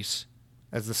 And please,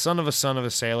 as the son of a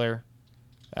sailor,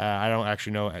 I don't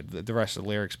actually know the rest of the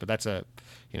lyrics, but that's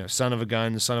son of a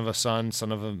gun, son of a son,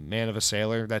 son of a man of a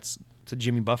sailor. It's a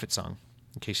Jimmy Buffett song,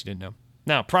 in case you didn't know.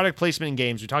 Now, product placement in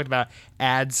games. We talked about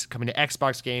ads coming to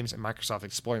Xbox games and Microsoft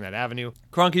exploring that avenue.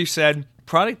 Cronky said,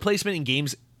 product placement in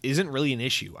games isn't really an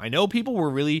issue. I know people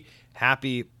were really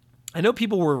happy. I know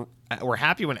people were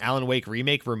happy when Alan Wake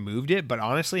Remake removed it, but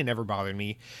honestly, it never bothered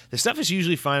me. The stuff is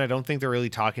usually fine. I don't think they're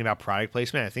really talking about product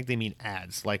placement. I think they mean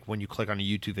ads, like when you click on a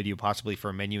YouTube video, possibly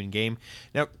for a menu in game.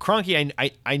 Now, Cronky,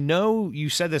 I know you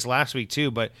said this last week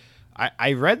too, but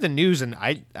I read the news and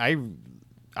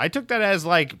I took that as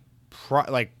like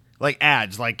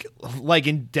ads, like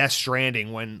in Death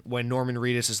Stranding when Norman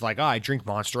Reedus is like, I drink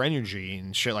Monster Energy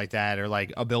and shit like that, or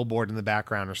like a billboard in the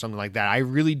background or something like that. I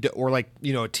really do, or like, a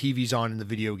TV's on in the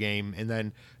video game and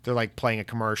then they're like playing a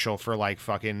commercial for like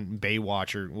fucking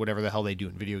Baywatch or whatever the hell they do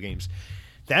in video games.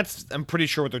 I'm pretty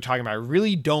sure what they're talking about. I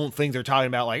really don't think they're talking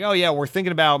about like, oh yeah, we're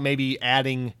thinking about maybe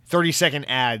adding 30-second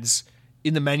ads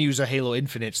in the menus of Halo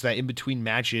Infinite so that in between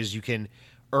matches you can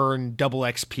earn double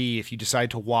XP if you decide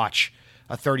to watch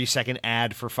a 30-second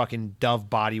ad for fucking Dove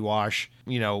body wash,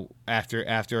 after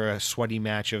a sweaty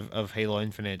match of Halo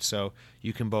Infinite, so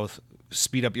you can both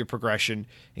speed up your progression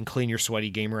and clean your sweaty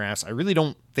gamer ass. I really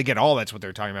don't think at all that's what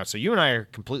they're talking about. So you and I are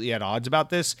completely at odds about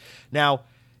this. Now,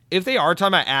 if they are talking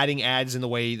about adding ads in the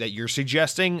way that you're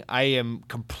suggesting, I am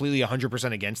completely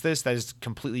 100% against this. That is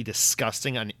completely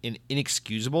disgusting and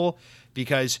inexcusable,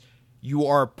 because you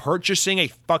are purchasing a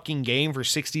fucking game for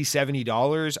 $60,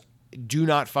 $70. Do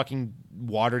not fucking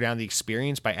water down the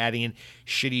experience by adding in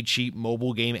shitty, cheap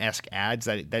mobile game-esque ads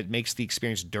that makes the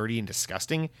experience dirty and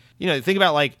disgusting. Think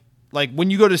about like when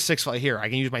you go to Six Flags. Here, I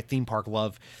can use my theme park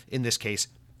love in this case.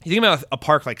 You think about a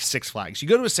park like Six Flags. You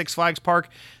go to a Six Flags park,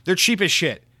 they're cheap as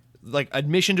shit. Like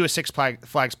admission to a Six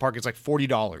Flags park is like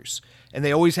 $40. And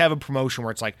they always have a promotion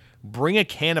where it's like, bring a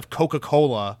can of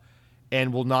Coca-Cola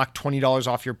and we'll knock $20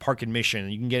 off your park admission.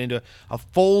 And you can get into a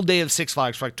full day of Six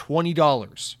Flags for like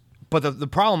 $20. But the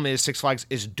problem is Six Flags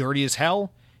is dirty as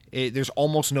hell. There's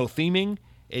almost no theming.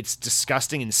 It's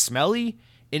disgusting and smelly.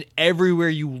 And everywhere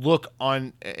you look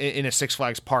in a Six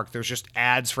Flags park, there's just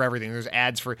ads for everything. There's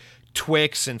ads for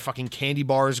Twix and fucking candy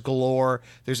bars galore.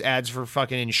 There's ads for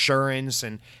fucking insurance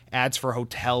and ads for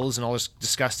hotels and all this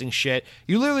disgusting shit.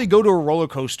 You literally go to a roller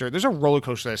coaster. There's a roller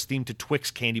coaster that's themed to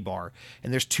Twix candy bar,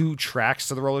 and there's 2 tracks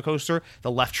to the roller coaster.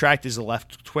 The left track is the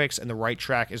left Twix, and the right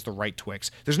track is the right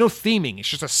Twix. There's no theming. It's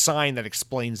just a sign that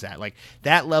explains that. Like,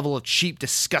 that level of cheap,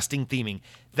 disgusting theming.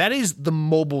 That is the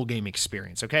mobile game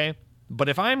experience, okay? But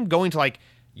if I'm going to, like,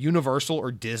 Universal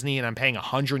or Disney and I'm paying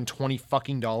 $120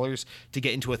 fucking dollars to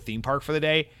get into a theme park for the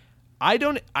day, I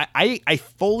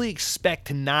fully expect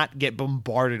to not get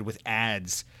bombarded with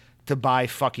ads to buy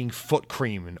fucking foot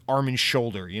cream and Arm &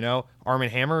 Shoulder, you know? Arm &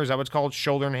 Hammer, is that what it's called?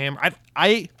 Shoulder and Hammer?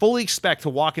 I fully expect to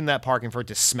walk in that park and for it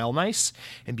to smell nice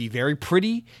and be very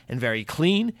pretty and very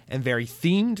clean and very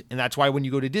themed. And that's why when you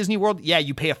go to Disney World, yeah,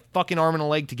 you pay a fucking arm and a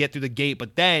leg to get through the gate,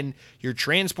 but then you're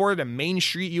transported to Main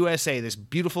Street, USA, this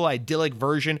beautiful, idyllic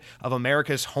version of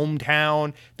America's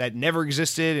hometown that never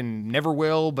existed and never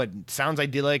will, but sounds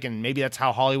idyllic, and maybe that's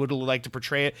how Hollywood would like to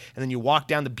portray it. And then you walk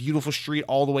down the beautiful street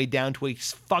all the way down to a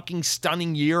fucking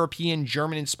stunning European,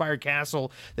 German-inspired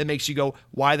castle that makes you go,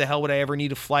 why the hell would I ever need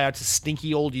to fly out to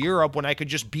stinky old Europe when I could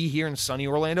just be here in sunny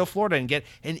Orlando, Florida and get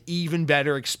an even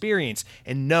better experience?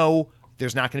 And no,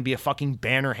 there's not going to be a fucfucking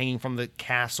banner hanging from the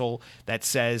castle that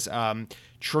says,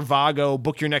 Trivago,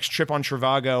 book your next trip on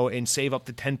Trivago and save up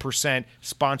to 10%,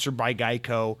 sponsored by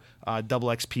Geico, Double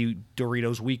XP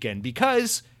Doritos weekend,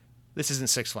 because this isn't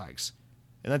Six Flags.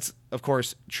 And that's, of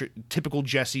course, typical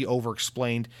Jesse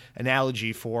over-explained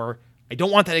analogy for, I don't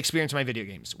want that experience in my video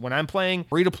games. When I'm playing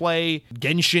free-to-play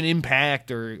Genshin Impact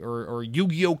or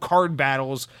Yu-Gi-Oh! Card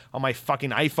battles on my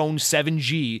fucking iPhone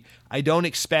 7G, I don't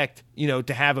expect,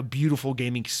 to have a beautiful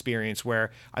gaming experience where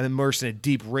I'm immersed in a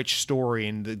deep, rich story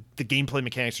and the gameplay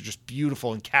mechanics are just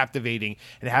beautiful and captivating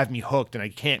and have me hooked and I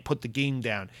can't put the game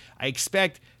down. I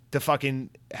expect to fucking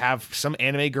have some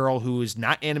anime girl who is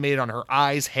not animated on her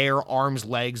eyes, hair, arms,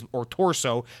 legs, or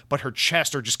torso, but her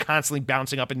chest are just constantly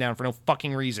bouncing up and down for no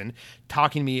fucking reason,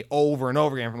 talking to me over and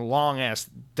over again from long-ass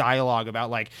dialogue about,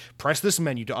 like, press this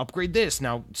menu to upgrade this,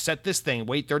 now set this thing,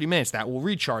 wait 30 minutes, that will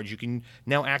recharge, you can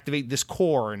now activate this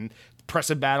core, and press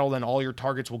a battle, then all your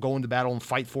targets will go into battle and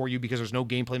fight for you because there's no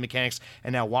gameplay mechanics,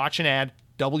 and now watch an ad,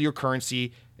 double your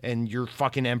currency, and you're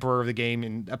fucking emperor of the game,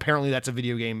 and apparently that's a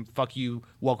video game. Fuck you.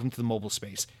 Welcome to the mobile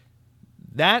space.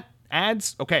 That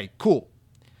ads, okay, cool.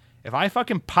 If I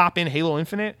fucking pop in Halo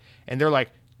Infinite and they're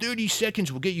like, 30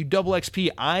 seconds will get you double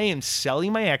XP, I am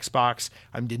selling my Xbox.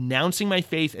 I'm denouncing my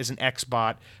faith as an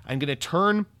Xbot. I'm going to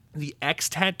turn the X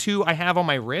tattoo I have on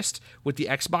my wrist with the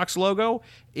Xbox logo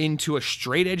into a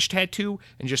straight edge tattoo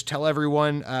and just tell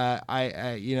everyone I'm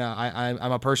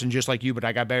a person just like you, but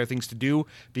I got better things to do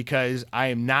because I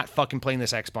am not fucking playing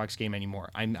this Xbox game anymore.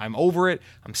 I'm over it.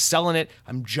 I'm selling it.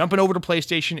 I'm jumping over to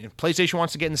PlayStation. If PlayStation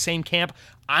wants to get in the same camp,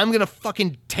 I'm going to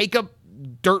fucking take up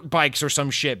dirt bikes or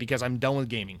some shit because I'm done with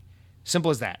gaming.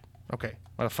 Simple as that. Okay.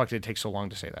 Why the fuck did it take so long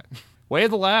to say that? Way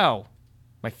of the Lao.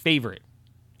 My favorite.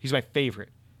 He's my favorite.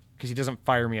 Because he doesn't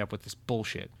fire me up with this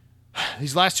bullshit.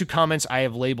 These last 2 comments I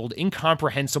have labeled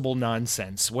incomprehensible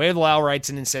nonsense. Way of the Lao writes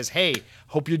in and says, hey,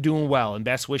 hope you're doing well, and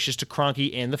best wishes to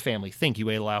Cronky and the family. Thank you,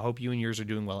 Way of the Lao. Hope you and yours are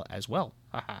doing well as well.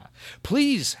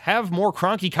 Please have more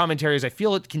Cronky commentaries. I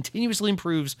feel it continuously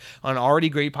improves on already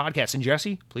great podcasts. And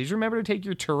Jesse, please remember to take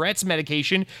your Tourette's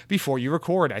medication before you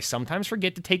record. I sometimes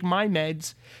forget to take my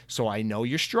meds, so I know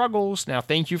your struggles. Now,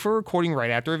 thank you for recording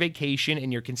right after a vacation,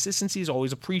 and your consistency is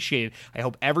always appreciated. I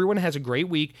hope everyone has a great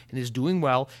week and is doing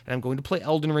well, and I'm going to play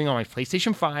Elden Ring on my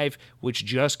PlayStation 5, which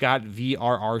just got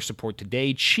VRR support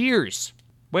today. Cheers!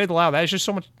 Way of the Lao, that is just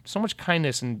so much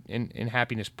kindness and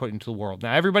happiness put into the world.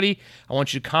 Now, everybody, I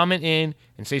want you to comment in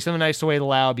and say something nice to Way of the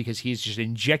Lao because he's just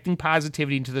injecting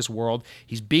positivity into this world.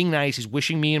 He's being nice. He's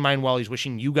wishing me and mine well. He's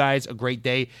wishing you guys a great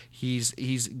day. He's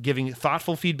giving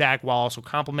thoughtful feedback while also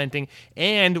complimenting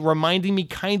and reminding me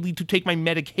kindly to take my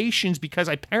medications because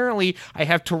apparently I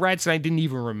have Tourette's and I didn't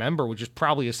even remember, which is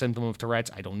probably a symptom of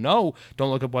Tourette's. I don't know.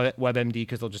 Don't look up WebMD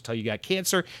because they'll just tell you got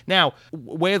cancer. Now,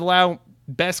 Way of the Lao,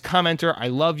 best commenter, I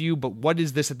love you, but what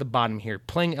is this at the bottom here?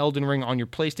 Playing Elden Ring on your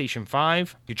PlayStation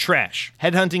 5? You're trash.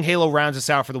 Headhunting Halo rounds us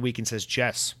out for the week and says,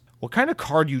 Jess, what kind of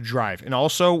car do you drive? And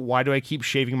also, why do I keep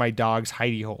shaving my dog's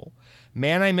hidey hole?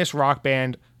 Man, I miss Rock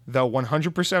Band, though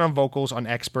 100% on vocals on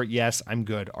Expert, yes, I'm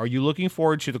good. Are you looking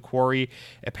forward to The Quarry?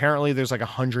 Apparently, there's like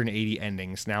 180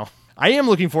 endings. Now, I am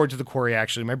looking forward to The Quarry,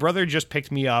 actually. My brother just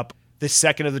picked me up the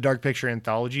second of the Dark Picture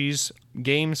Anthologies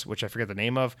games, which I forget the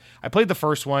name of. I played the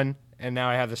first one, and now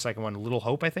I have the second one, Little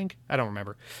Hope, I think. I don't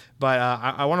remember. But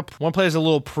I want to play as a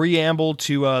little preamble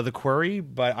to The Quarry,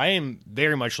 but I am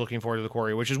very much looking forward to The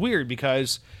Quarry, which is weird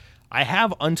because I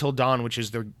have Until Dawn, which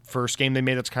is their first game they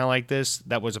made that's kind of like this.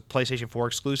 That was a PlayStation 4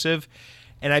 exclusive.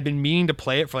 And I've been meaning to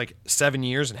play it for like 7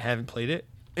 years and haven't played it.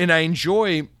 And I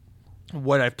enjoy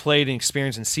what I've played and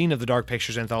experienced and seen of the Dark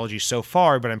Pictures anthology so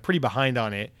far, but I'm pretty behind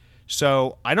on it.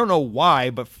 So I don't know why,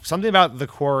 but something about The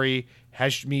Quarry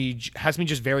has me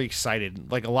just very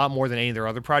excited, like a lot more than any of their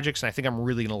other projects. And I think I'm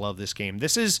really going to love this game.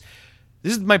 This is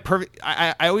my perfect.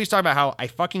 I always talk about how I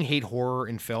fucking hate horror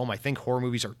in film. I think horror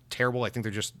movies are terrible. I think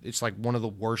it's like one of the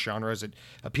worst genres. It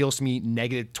appeals to me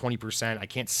negative 20%. I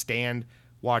can't stand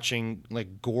watching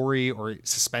like gory or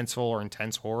suspenseful or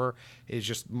intense horror. It's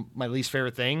just my least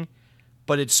favorite thing.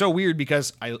 But it's so weird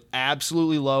because I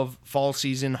absolutely love fall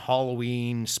season,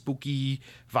 Halloween, spooky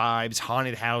vibes,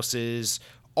 haunted houses,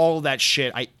 all of that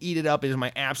shit. I eat it up. It is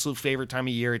my absolute favorite time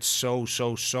of year. It's so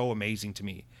amazing to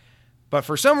me. But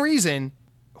for some reason,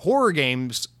 horror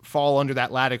games fall under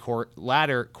that latter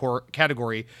core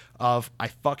category of I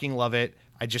fucking love it.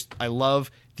 I love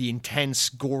the intense,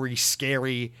 gory,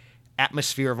 scary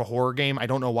atmosphere of a horror game. I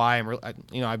don't know why.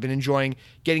 I've been enjoying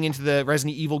getting into the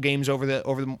Resident Evil games over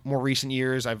the more recent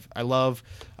years. I love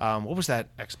what was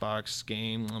that Xbox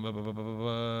game?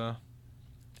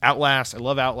 Outlast. I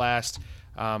love Outlast.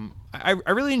 I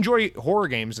really enjoy horror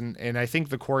games, and I think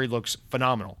The Quarry looks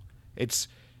phenomenal.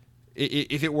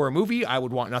 If it were a movie, I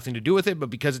would want nothing to do with it, but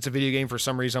because it's a video game, for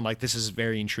some reason, I'm like, this is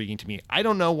very intriguing to me. I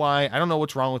don't know why. I don't know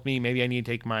what's wrong with me. Maybe I need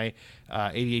to take my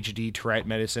ADHD, Tourette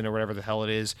medicine, or whatever the hell it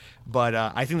is. But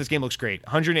I think this game looks great.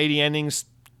 180 endings.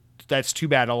 That's too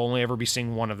bad. I'll only ever be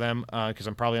seeing one of them because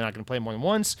I'm probably not going to play more than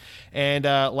once. And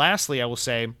lastly, I will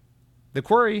say, The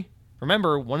Quarry,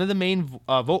 remember, one of the main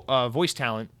voice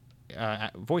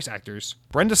actors,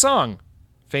 Brenda Song,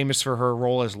 famous for her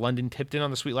role as London Tipton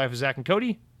on The Suite Life of Zack and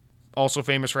Cody. Also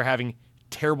famous for having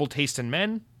terrible taste in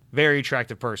men. Very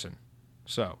attractive person.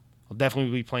 So I'll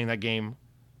definitely be playing that game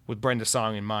with Brenda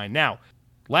Song in mind. Now,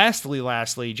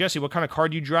 lastly, Jesse, what kind of car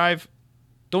do you drive?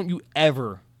 Don't you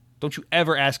ever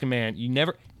ask a man. You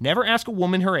never ask a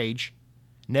woman her age.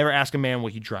 Never ask a man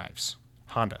what he drives.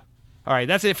 Honda. All right,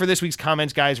 that's it for this week's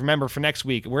comments, guys. Remember, for next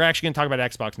week, we're actually going to talk about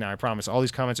Xbox now, I promise. All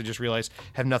these comments I just realized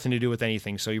have nothing to do with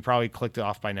anything, so you probably clicked it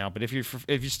off by now. But if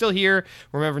you're still here,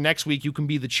 remember, next week you can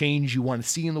be the change you want to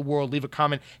see in the world. Leave a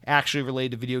comment actually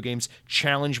related to video games.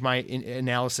 Challenge my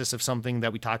analysis of something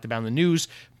that we talked about in the news.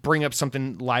 Bring up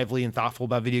something lively and thoughtful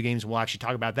about video games, and we'll actually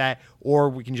talk about that. Or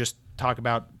we can just talk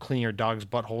about cleaning your dog's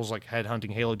buttholes like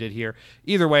Headhunting Halo did here.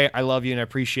 Either way, I love you and I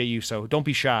appreciate you, so don't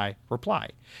be shy. Reply.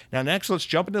 Now, next, let's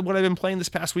jump into what I've been playing this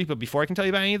past week, but before I can tell you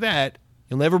about any of that,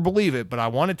 you'll never believe it, but I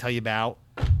want to tell you about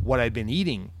what I've been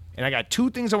eating. And I got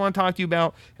two things I want to talk to you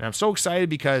about, and I'm so excited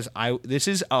because this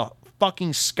is a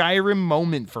fucking Skyrim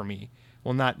moment for me.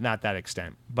 Well, not that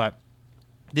extent, but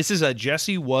this is a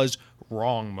Jesse was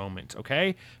wrong moment,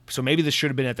 okay? So maybe this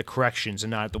should have been at the corrections and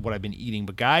not at what I've been eating.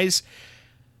 But guys,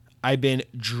 I've been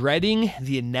dreading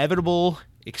the inevitable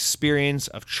experience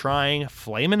of trying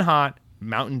Flamin' Hot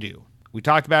Mountain Dew. We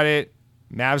talked about it.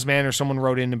 Mavsman or someone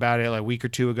wrote in about it like a week or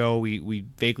two ago. We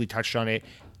vaguely touched on it.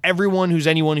 Anyone who's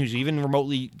even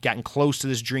remotely gotten close to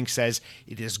this drink says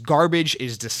it is garbage, it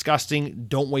is disgusting,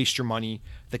 don't waste your money.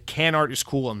 The can art is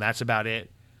cool, and that's about it.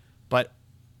 But,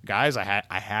 guys, I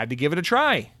had to give it a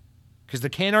try because the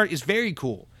can art is very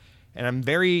cool. And I'm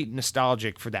very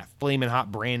nostalgic for that Flamin'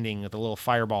 Hot branding with the little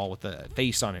fireball with the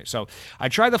face on it. So I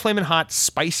tried the Flamin' Hot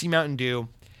Spicy Mountain Dew,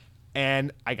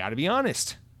 and I got to be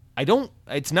honest,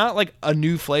 it's not like a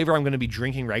new flavor I'm going to be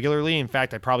drinking regularly. In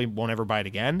fact, I probably won't ever buy it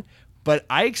again. But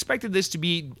I expected this to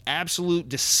be absolute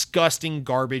disgusting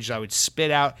garbage that I would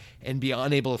spit out and be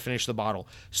unable to finish the bottle.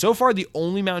 So far, the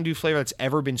only Mountain Dew flavor that's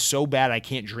ever been so bad I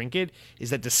can't drink it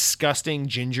is that disgusting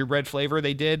gingerbread flavor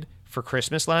they did for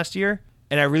Christmas last year.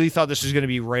 And I really thought this was going to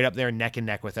be right up there neck and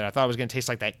neck with it. I thought it was going to taste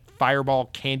like that Fireball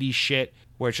candy shit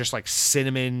where it's just like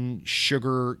cinnamon,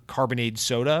 sugar, carbonated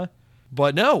soda.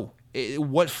 But no,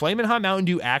 what Flamin' Hot Mountain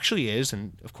Dew actually is,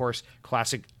 and of course,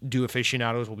 classic Dew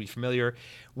aficionados will be familiar,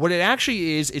 what it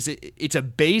actually is it's a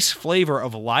base flavor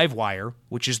of Livewire,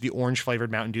 which is the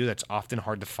orange-flavored Mountain Dew that's often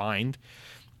hard to find.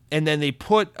 And then they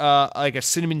put like a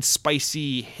cinnamon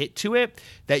spicy hit to it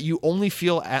that you only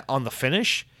feel on the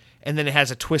finish. And then it has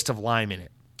a twist of lime in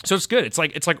it. So it's good. It's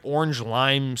like orange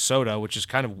lime soda, which is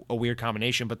kind of a weird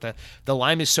combination, but the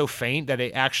lime is so faint that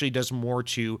it actually does more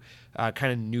to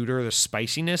kind of neuter the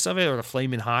spiciness of it or the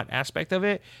flamin' hot aspect of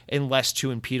it, and less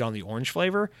to impede on the orange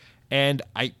flavor. And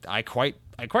I quite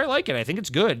like it. I think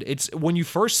it's good. It's when you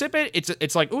first sip it,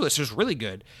 it's like, oh, this is really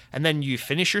good. And then you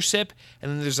finish your sip, and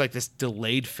then there's like this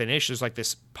delayed finish. There's like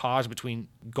this pause between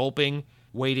gulping,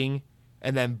 waiting,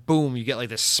 and then boom, you get like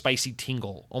this spicy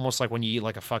tingle, almost like when you eat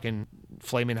like a fucking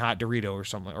Flamin' Hot Dorito or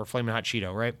something, or Flamin' Hot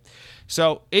Cheeto, right?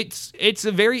 So it's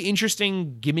a very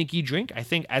interesting gimmicky drink. I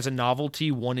think as a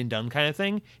novelty, one and done kind of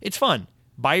thing, it's fun.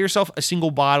 Buy yourself a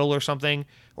single bottle or something,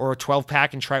 or a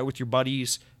 12-pack and try it with your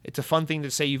buddies. It's a fun thing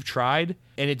to say you've tried,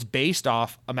 and it's based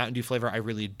off a Mountain Dew flavor I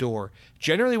really adore.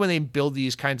 Generally, when they build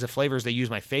these kinds of flavors, they use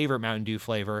my favorite Mountain Dew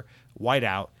flavor,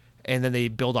 Whiteout, and then they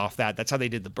build off that. That's how they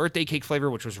did the birthday cake flavor,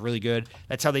 which was really good.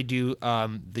 That's how they do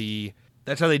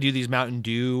these Mountain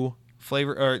Dew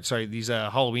these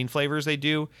Halloween flavors they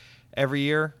do every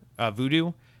year,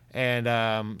 Voodoo,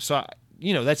 and so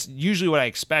that's usually what I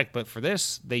expect. But for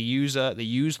this, they used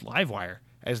Livewire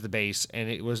as the base, and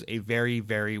it was a very,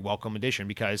 very welcome addition,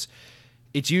 because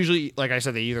it's usually, like I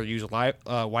said, they either use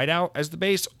Whiteout as the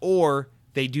base, or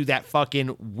they do that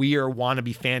fucking weird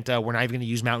wannabe Fanta. We're not even going to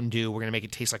use Mountain Dew. We're going to make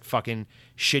it taste like fucking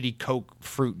shitty Coke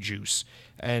fruit juice.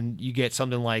 And you get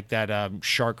something like that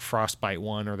Shark Frostbite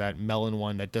one, or that melon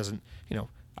one that doesn't,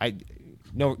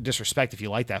 no disrespect if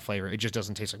you like that flavor, it just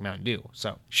doesn't taste like Mountain Dew.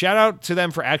 So shout out to them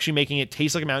for actually making it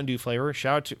taste like a Mountain Dew flavor.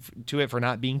 Shout out to it for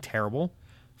not being terrible.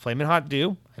 Flamin' Hot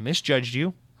Dew, I misjudged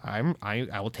you. I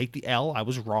will take the L. I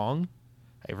was wrong.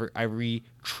 I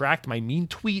retract my mean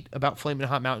tweet about Flamin'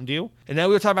 Hot Mountain Dew. And now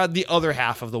we'll talk about the other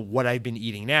half of the what I've been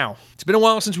eating now. It's been a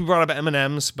while since we brought up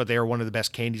M&Ms, but they are one of the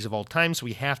best candies of all time, so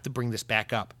we have to bring this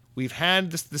back up. We've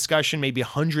had this discussion maybe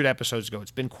 100 episodes ago.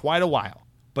 It's been quite a while.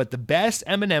 But the best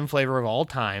M&M flavor of all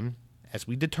time, as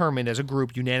we determined as a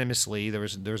group unanimously,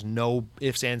 there's no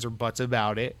ifs, ands, or buts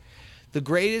about it. The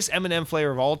greatest M&M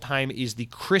flavor of all time is the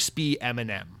crispy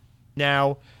M&M.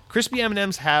 Now, crispy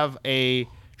M&Ms have a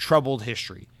troubled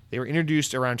history. They were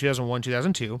introduced around 2001,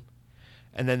 2002,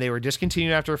 and then they were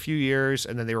discontinued after a few years,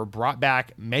 and then they were brought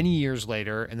back many years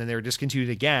later, and then they were discontinued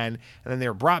again, and then they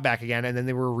were brought back again, and then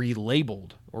they were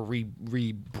relabeled or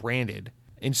rebranded.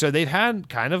 And so they've had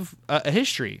kind of a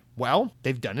history. Well,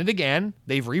 they've done it again.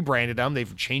 They've rebranded them.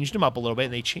 They've changed them up a little bit,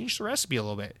 and they changed the recipe a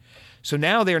little bit. So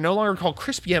now they are no longer called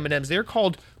crispy M&Ms. They're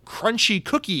called crunchy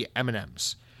cookie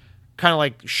M&Ms, kind of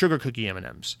like sugar cookie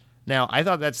M&Ms. Now, I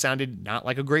thought that sounded not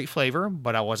like a great flavor,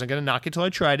 but I wasn't going to knock it till I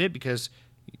tried it, because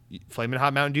Flamin'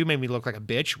 Hot Mountain Dew made me look like a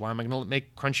bitch. Why am I going to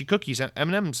make crunchy cookies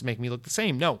M&Ms make me look the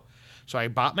same? No. So I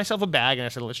bought myself a bag, and I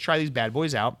said, let's try these bad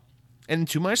boys out. And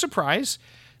to my surprise,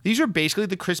 these are basically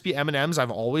the crispy M&Ms I've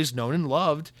always known and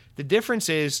loved. The difference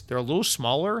is they're a little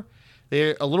smaller.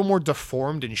 They're a little more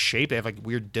deformed in shape. They have like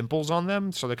weird dimples on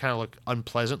them, so they kind of look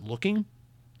unpleasant looking.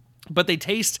 But they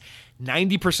taste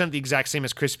 90% the exact same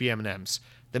as crispy M&Ms.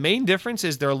 The main difference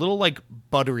is they're a little like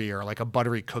butterier, like a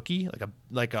buttery cookie,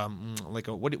 like a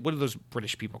what do those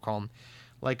British people call them?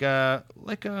 Like a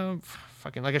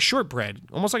shortbread,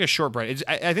 almost like a shortbread.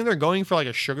 I think they're going for like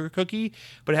a sugar cookie,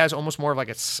 but it has almost more of like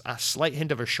a slight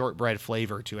hint of a shortbread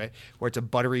flavor to it, where it's a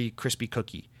buttery, crispy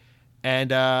cookie.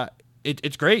 And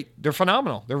it's great. They're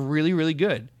phenomenal. They're really, really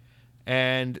good.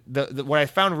 And the what I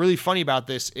found really funny about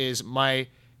this is my,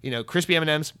 crispy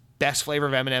M&Ms, best flavor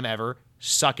of M&M ever.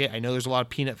 Suck it. I know there's a lot of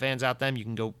peanut fans out there. You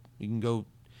can go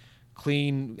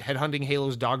clean headhunting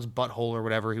Halo's dog's butthole or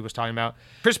whatever he was talking about.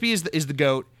 Crispy is the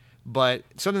GOAT, but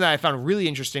something that I found really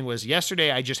interesting was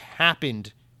yesterday I just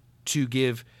happened to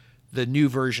give the new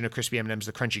version of crispy M&Ms,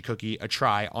 the crunchy cookie, a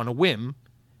try on a whim.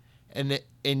 And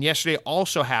yesterday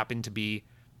also happened to be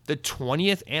the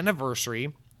 20th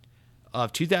anniversary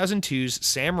of 2002's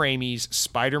Sam Raimi's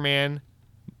Spider-Man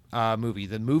movie,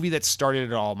 the movie that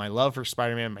started it all. My love for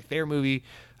Spider-Man, my favorite movie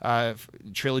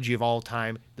trilogy of all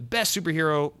time, the best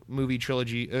superhero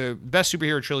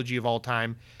trilogy of all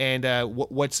time. And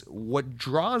what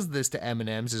draws this to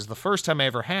M&Ms is the first time I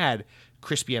ever had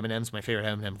crispy M&Ms, my favorite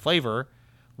M&M flavor,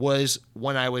 was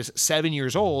when I was 7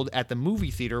 years old at the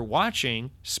movie theater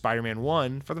watching Spider-Man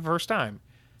 1 for the first time.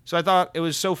 So I thought it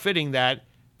was so fitting that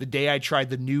the day I tried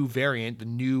the new variant, the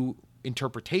new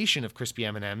interpretation of crispy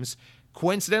M&Ms,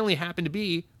 coincidentally happened to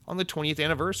be on the 20th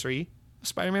anniversary of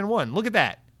Spider-Man 1. Look at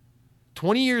that.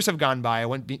 20 years have gone by. I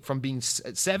went from being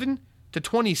 7 to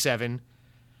 27,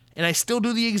 and I still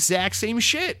do the exact same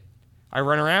shit. I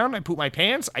run around, I poop my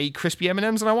pants, I eat crispy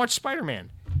M&Ms, and I watch Spider-Man.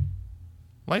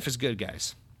 Life is good,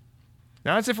 guys.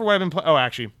 Now that's it for what I've been playing. Oh,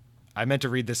 actually, I meant to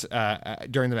read this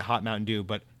during the Hot Mountain Dew,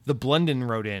 but the Blundin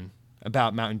wrote in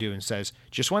about Mountain Dew and says,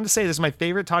 just wanted to say this is my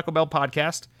favorite Taco Bell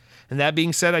podcast. And that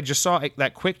being said, I just saw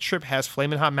that Quick Trip has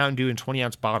Flamin' Hot Mountain Dew in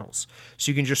 20-ounce bottles.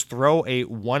 So you can just throw a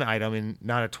one item in,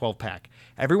 not a 12-pack.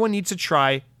 Everyone needs to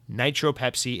try Nitro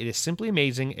Pepsi. It is simply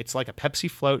amazing. It's like a Pepsi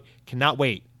float. Cannot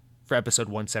wait for episode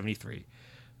 173.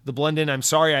 The Blendin, I'm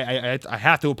sorry, I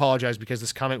have to apologize because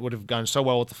this comment would have gone so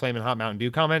well with the Flamin' Hot Mountain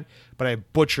Dew comment, but I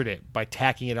butchered it by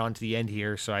tacking it onto the end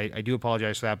here, so I do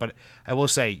apologize for that. But I will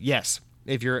say, yes,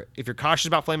 if you're cautious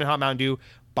about Flamin' Hot Mountain Dew,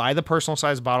 buy the personal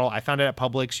size bottle. I found it at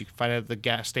Publix. You can find it at the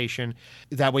gas station.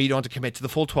 That way you don't have to commit to the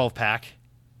full 12-pack.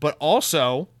 But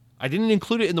also, I didn't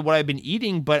include it in what I've been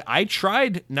eating, but I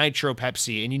tried Nitro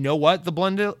Pepsi, and you know what? The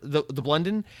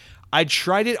Blendin, I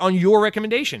tried it on your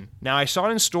recommendation. Now, I saw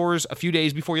it in stores a few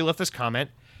days before you left this comment,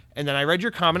 and then I read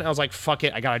your comment, and I was like, fuck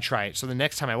it, I gotta try it. So the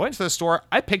next time I went to the store,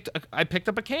 I picked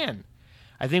up a can.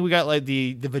 I think we got like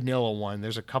the vanilla one.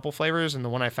 There's a couple flavors, and the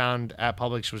one I found at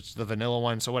Publix was the vanilla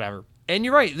one, so whatever. And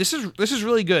you're right, this is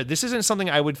really good. This isn't something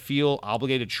I would feel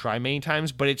obligated to try many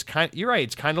times, but you're right,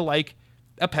 it's kind of like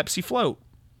a Pepsi float.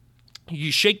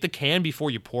 You shake the can before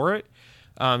you pour it,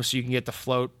 so you can get the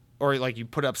float, or like you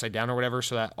put it upside down or whatever,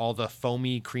 so that all the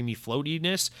foamy, creamy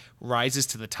floatiness rises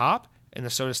to the top and the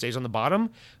soda stays on the bottom.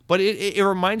 But it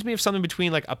reminds me of something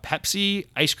between like a Pepsi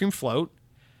ice cream float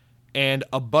and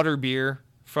a butterbeer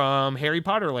from Harry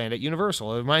Potter Land at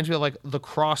Universal. It reminds me of like the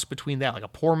cross between that, like a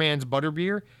poor man's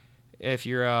butterbeer, if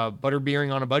you're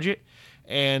butterbeering on a budget,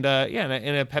 and a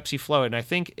Pepsi float. And I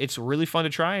think it's really fun to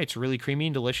try. It's really creamy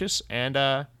and delicious. And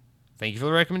thank you for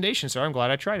the recommendation, sir. I'm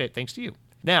glad I tried it. Thanks to you.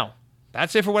 Now,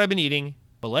 that's it for what I've been eating,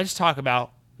 but let's talk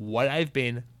about what I've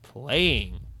been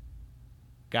playing.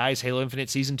 Guys, Halo Infinite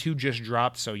Season 2 just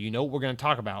dropped, so you know what we're going to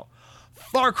talk about.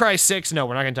 Far Cry 6. No,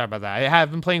 we're not going to talk about that. I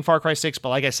have been playing Far Cry 6, but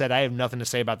like I said, I have nothing to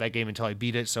say about that game until I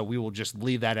beat it, so we will just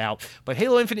leave that out. But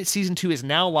Halo Infinite Season 2 is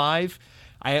now live.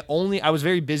 I was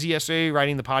very busy yesterday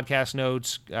writing the podcast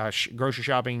notes, grocery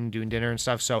shopping, doing dinner and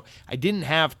stuff, so I didn't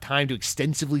have time to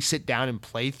extensively sit down and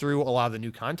play through a lot of the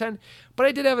new content, but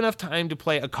I did have enough time to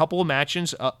play a couple of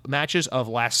matches of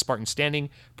Last Spartan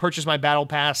Standing, purchase my battle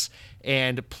pass,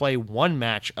 and play one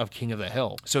match of King of the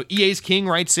Hill. So EA's King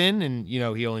writes in, and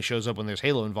he only shows up when there's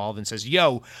Halo involved, and says,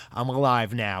 "Yo, I'm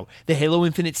alive now. The Halo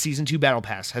Infinite Season 2 Battle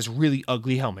Pass has really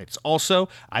ugly helmets. Also,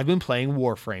 I've been playing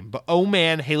Warframe, but oh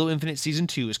man, Halo Infinite Season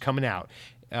 2 is coming out."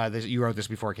 You wrote this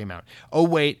before it came out. Oh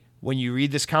wait, when you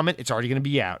read this comment, it's already going to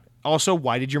be out. Also,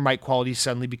 why did your mic quality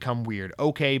suddenly become weird?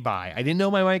 Okay, bye. I didn't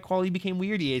know my mic quality became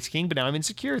weird, EA's King, but now I'm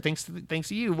insecure. Thanks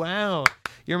to you. Wow,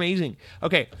 you're amazing.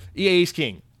 Okay, EA's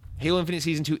King. Halo Infinite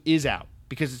Season 2 is out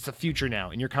because it's the future now,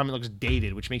 and your comment looks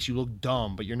dated, which makes you look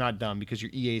dumb, but you're not dumb because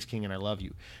you're EA's King and I love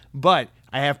you. But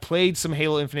I have played some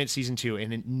Halo Infinite Season 2,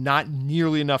 and not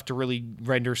nearly enough to really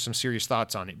render some serious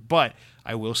thoughts on it. But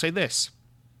I will say this.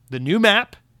 The new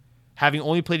map, having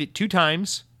only played it 2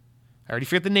 times, I already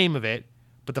forget the name of it,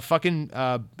 but the fucking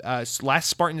Last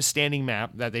Spartan Standing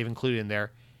map that they've included in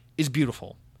there is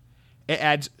beautiful. It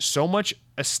adds so much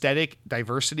aesthetic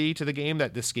diversity to the game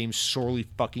that this game sorely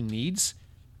fucking needs,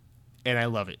 and I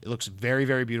love it. It looks very,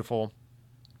 very beautiful,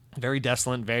 very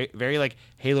desolate, very, very like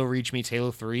Halo Reach meets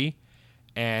Halo 3,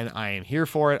 and I am here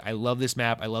for it. I love this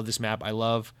map. I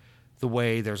love the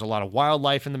way there's a lot of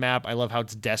wildlife in the map. I love how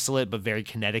it's desolate but very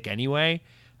kinetic anyway.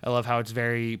 I love how it's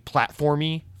very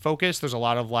platformy focused. There's a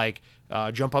lot of like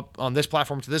jump up on this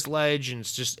platform to this ledge, and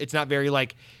it's not very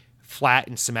like flat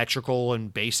and symmetrical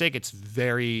and basic. It's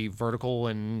very vertical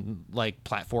and like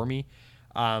platformy.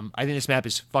 I think this map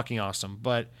is fucking awesome.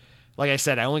 But like I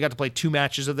said, I only got to play 2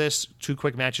 matches of this, 2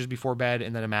 quick matches before bed,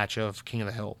 and then a match of King of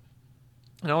the Hill.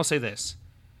 And I will say this.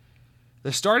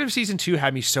 The start of Season 2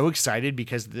 had me so excited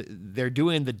because they're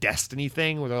doing the Destiny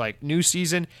thing where they're like, new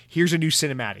season, here's a new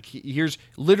cinematic. Here's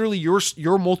literally your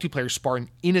multiplayer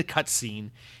Spartan in a cutscene,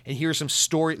 and here's some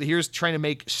story. Here's trying to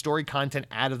make story content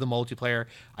out of the multiplayer.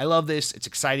 I love this. It's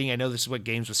exciting. I know this is what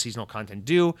games with seasonal content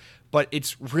do, but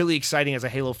it's really exciting as a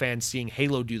Halo fan seeing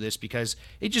Halo do this because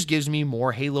it just gives me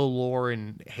more Halo lore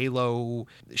and Halo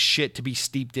shit to be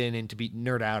steeped in and to be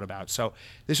nerd out about. So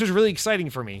this was really exciting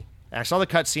for me. And I saw the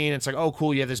cutscene, and it's like, oh,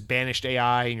 cool, you have this banished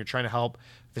AI, and you're trying to help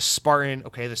this Spartan.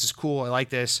 Okay, this is cool. I like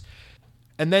this.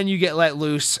 And then you get let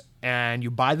loose, and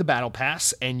you buy the Battle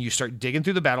Pass, and you start digging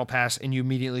through the Battle Pass, and you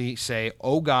immediately say,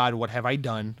 oh, God, what have I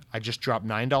done? I just dropped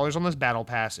 $9 on this Battle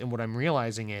Pass, and what I'm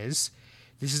realizing is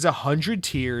this is 100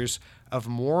 tiers of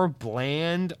more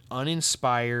bland,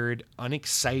 uninspired,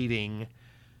 unexciting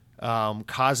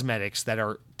cosmetics that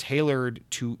are tailored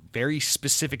to very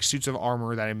specific suits of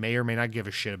armor that I may or may not give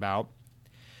a shit about,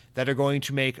 that are going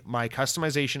to make my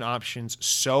customization options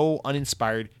so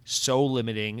uninspired, so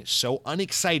limiting, so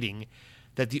unexciting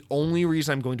that the only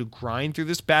reason I'm going to grind through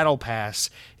this battle pass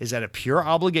is out of pure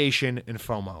obligation and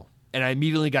FOMO. And I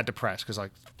immediately got depressed because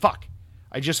like, fuck,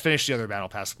 I just finished the other battle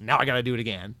pass. Now I got to do it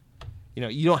again.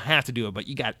 You don't have to do it, but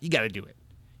you got to do it.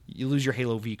 You lose your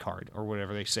Halo V card or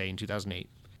whatever they say in 2008.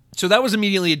 So that was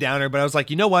immediately a downer, but I was like,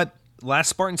 you know what? Last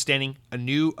Spartan Standing, a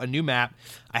new map.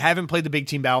 I haven't played the big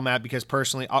team battle map because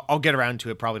personally, I'll get around to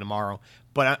it probably tomorrow.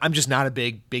 But I'm just not a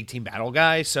big team battle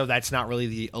guy, so that's not really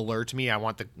the allure to me. I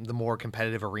want the more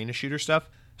competitive arena shooter stuff.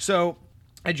 So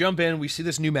I jump in, we see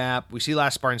this new map, we see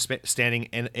Last Spartan Standing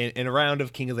in a round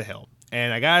of King of the Hill.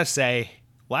 And I gotta say,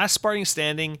 Last Spartan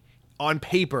Standing on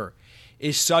paper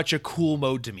is such a cool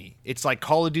mode to me. It's like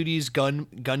Call of Duty's gun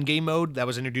game mode that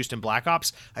was introduced in Black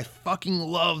Ops. I fucking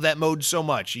love that mode so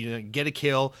much. You get a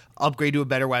kill, upgrade to a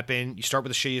better weapon. You start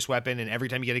with the shittiest weapon, and every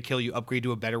time you get a kill, you upgrade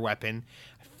to a better weapon.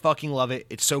 I fucking love it.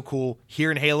 It's so cool.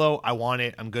 Here in Halo, I want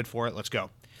it. I'm good for it. Let's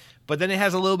go. But then it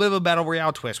has a little bit of a battle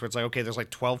royale twist where it's like, okay, there's like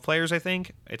 12 players, I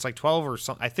think. It's like 12 or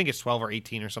something. I think it's 12 or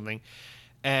 18 or something.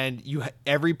 And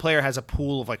every player has a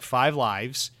pool of like 5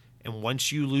 lives, and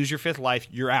once you lose your 5th life,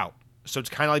 you're out. So it's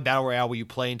kind of like Battle Royale where you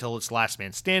play until it's last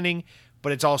man standing,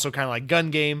 but it's also kind of like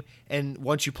gun game. And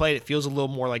once you play it, it feels a little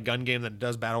more like gun game than it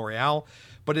does Battle Royale.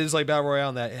 But it is like Battle Royale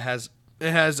in that it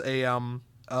has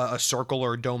a circle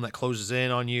or a dome that closes in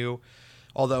on you,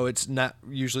 although it's not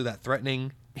usually that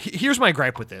threatening. Here's my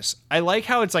gripe with this. I like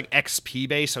how it's like XP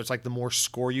based, so it's like the more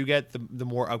score you get, the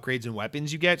more upgrades and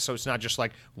weapons you get. So it's not just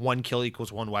like 1 kill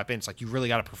equals 1 weapon. It's like you really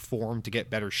got to perform to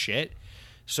get better shit.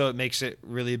 So it makes it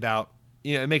really about,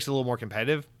 it makes it a little more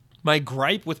competitive. My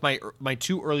gripe with my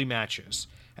 2 early matches,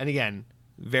 and again,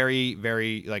 very,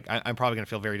 very, like, I'm probably going to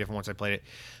feel very different once I played it.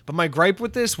 But my gripe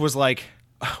with this was like,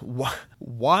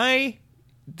 why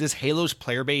does Halo's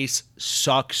player base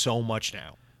suck so much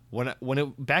now?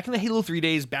 Back in the Halo 3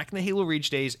 days, back in the Halo Reach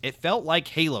days, it felt like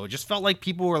Halo. It just felt like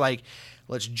people were like,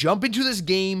 let's jump into this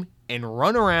game and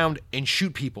run around and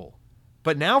shoot people.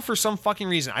 But now for some fucking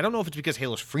reason, I don't know if it's because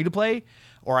Halo's free to play,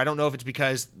 or I don't know if it's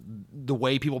because the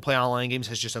way people play online games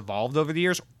has just evolved over the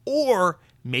years, or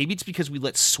maybe it's because we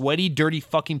let sweaty, dirty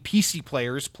fucking PC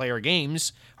players play our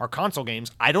games, our console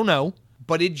games. I don't know.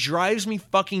 But it drives me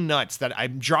fucking nuts that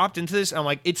I'm dropped into this and I'm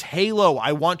like, it's Halo.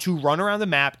 I want to run around the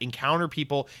map, encounter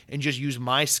people, and just use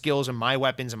my skills and my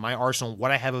weapons and my arsenal,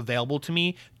 what I have available to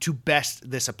me to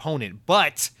best this opponent.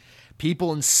 But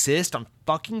people insist on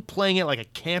fucking playing it like a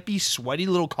campy, sweaty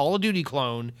little Call of Duty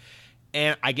clone.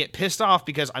 And I get pissed off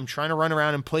because I'm trying to run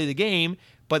around and play the game,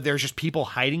 but there's just people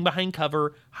hiding behind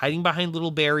cover, hiding behind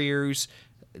little barriers,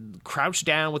 crouched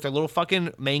down with their little fucking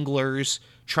manglers,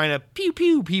 trying to pew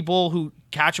pew people who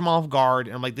catch them off guard.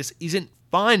 And I'm like, this isn't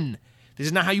fun. This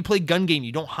is not how you play gun game.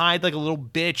 You don't hide like a little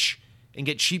bitch and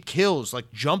get cheap kills.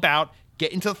 Like, jump out,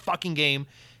 get into the fucking game.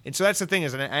 And so that's the thing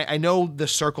is, and I know the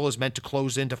circle is meant to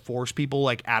close in to force people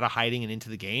like out of hiding and into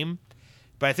the game,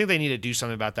 but I think they need to do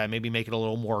something about that. Maybe make it a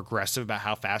little more aggressive about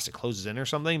how fast it closes in or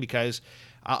something, because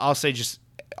I'll say just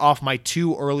off my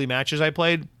 2 early matches I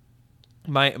played,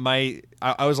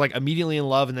 I was like immediately in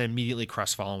love and then immediately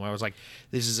crestfallen. I was like,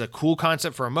 this is a cool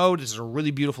concept for a mode. This is a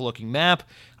really beautiful looking map.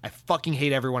 I fucking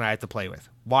hate everyone I have to play with.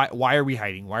 Why are we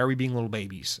hiding? Why are we being little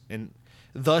babies? And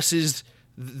thus is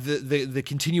the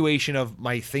continuation of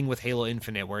my thing with Halo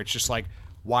Infinite, where it's just like,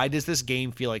 why does this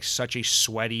game feel like such a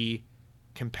sweaty,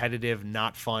 competitive,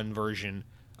 not fun version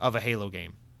of a Halo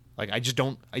game? Like, I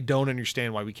don't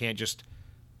understand why we can't just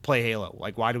play Halo.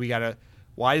 Like, why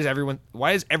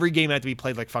does every game have to be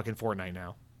played like fucking Fortnite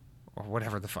now? Or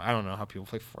whatever I don't know how people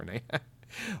play Fortnite.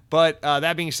 But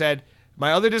that being said,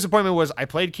 my other disappointment was I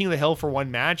played King of the Hill for 1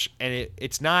 match, and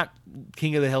it's not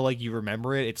King of the Hill like you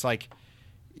remember it. It's like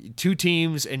 2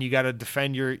 teams, and you got to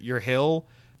defend your hill,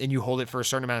 and you hold it for a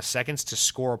certain amount of seconds to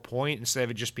score a point, instead of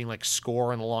it just being like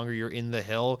score, and the longer you're in the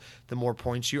hill, the more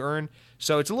points you earn.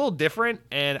 So it's a little different,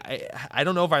 and I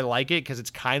don't know if I like it, because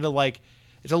it's kind of like,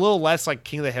 it's a little less like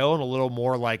King of the Hill and a little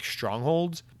more like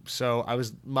Strongholds. So I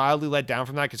was mildly let down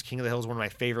from that, because King of the Hill is one of my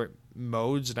favorite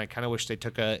modes, and I kind of wish they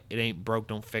took a it ain't broke,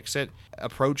 don't fix it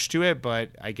approach to it. But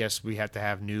I guess we have to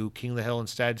have new King of the Hill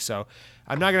instead. So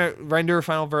I'm not going to render a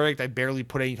final verdict. I barely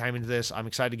put any time into this. I'm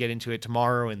excited to get into it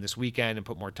tomorrow and this weekend and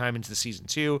put more time into the Season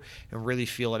 2 and really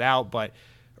feel it out. But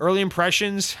early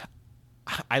impressions,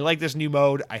 I like this new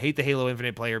mode. I hate the Halo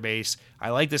Infinite player base. I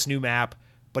like this new map,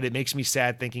 but it makes me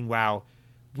sad thinking, wow,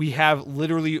 we have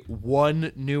literally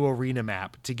 1 new arena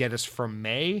map to get us from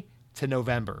May to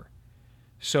November.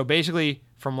 So basically,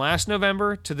 from last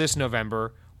November to this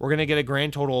November, we're going to get a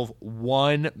grand total of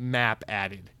 1 map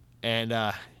added. And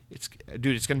it's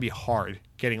going to be hard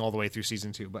getting all the way through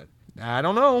Season 2. But I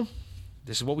don't know.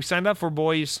 This is what we signed up for,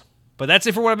 boys. But that's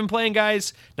it for what I've been playing,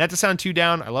 guys. Not to sound too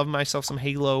down. I love myself some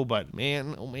Halo, but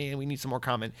man, oh man, we need some more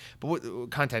content. We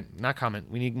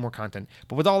need more content.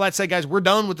 But with all that said, guys, we're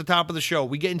done with the top of the show.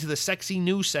 We get into the sexy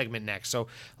news segment next. So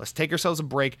let's take ourselves a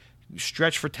break,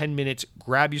 stretch for 10 minutes,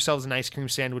 grab yourselves an ice cream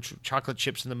sandwich with chocolate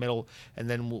chips in the middle, and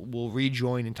then we'll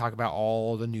rejoin and talk about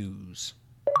all the news.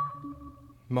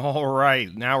 All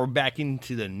right, now we're back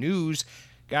into the news.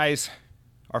 Guys,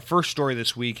 our first story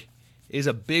this week is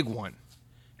a big one.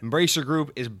 Embracer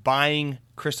Group is buying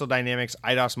Crystal Dynamics,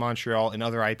 Eidos Montreal, and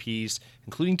other IPs,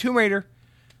 including Tomb Raider,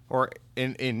 or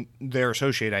in their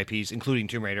associate IPs, including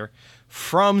Tomb Raider,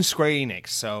 from Square Enix.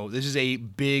 So this is a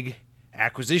big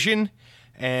acquisition,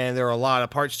 and there are a lot of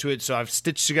parts to it. So I've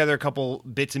stitched together a couple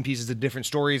bits and pieces of different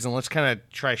stories, and let's kind of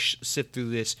try sift through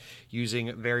this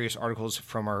using various articles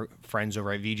from our friends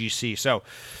over at VGC. So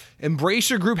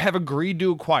Embracer Group have agreed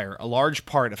to acquire a large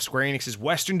part of Square Enix's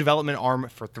Western development arm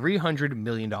for $300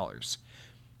 million.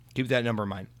 Keep that number in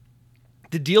mind.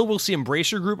 The deal will see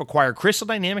Embracer Group acquire Crystal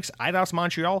Dynamics, Eidos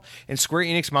Montreal, and Square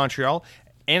Enix Montreal,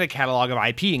 and a catalog of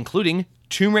IP including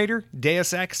Tomb Raider,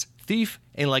 Deus Ex, Thief,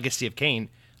 and Legacy of Kain,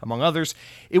 among others.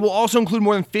 It will also include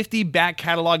more than 50 back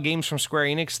catalog games from Square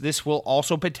Enix. This will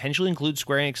also potentially include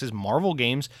Square Enix's Marvel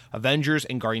games, Avengers,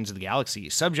 and Guardians of the Galaxy,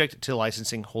 subject to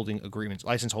license holders agreements,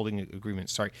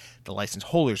 the license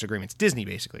holders agreements, Disney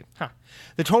basically.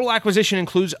 The total acquisition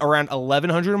includes around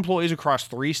 1,100 employees across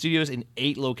 3 studios in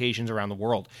 8 locations around the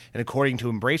world. And according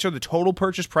to Embracer, the total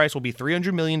purchase price will be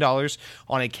 $300 million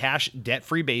on a cash,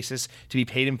 debt-free basis to be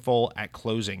paid in full at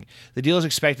closing. The deal is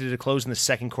expected to close in the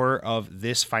second quarter of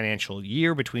this financial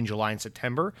year, between July and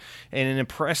September. And in a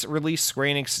press release,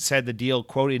 Square Enix said the deal,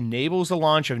 quote, enables the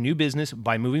launch of new business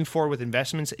by moving forward with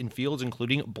investments in fields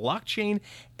including blockchain,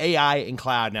 AI, and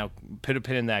cloud. Now, put a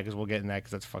pin in that because we'll get in that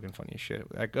because that's fucking funny as shit.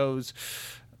 That goes.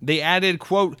 They added,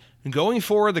 quote, going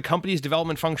forward, the company's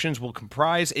development functions will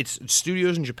comprise its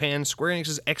studios in Japan, Square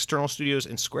Enix's external studios,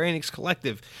 and Square Enix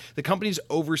Collective. The company's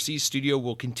overseas studio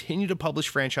will continue to publish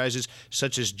franchises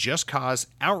such as Just Cause,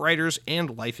 Outriders,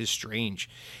 and Life is Strange.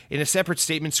 In a separate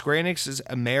statement, Square Enix's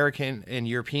American and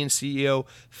European CEO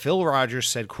Phil Rogers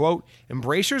said, quote,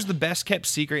 Embracer is the best kept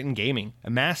secret in gaming,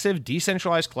 a massive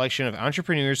decentralized collection of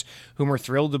entrepreneurs whom we're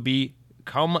thrilled to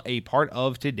become a part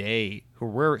of today.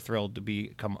 We're thrilled to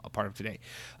become a part of today.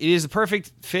 It is the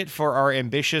perfect fit for our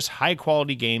ambitious,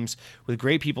 high-quality games with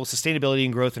great people, sustainability,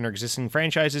 and growth in our existing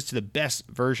franchises to the best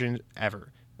version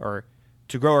ever, or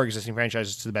to grow our existing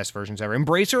franchises to the best versions ever.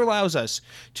 Embracer allows us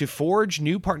to forge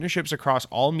new partnerships across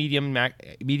all media and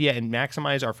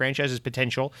maximize our franchise's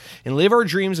potential and live our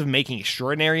dreams of making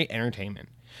extraordinary entertainment.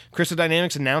 Crystal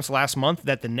Dynamics announced last month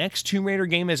that the next Tomb Raider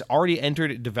game has already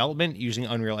entered development using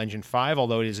Unreal Engine 5,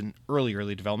 although it is in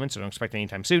early development, so don't expect it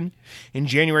anytime soon. In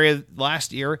January of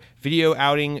last year,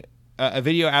 a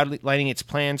video outlining its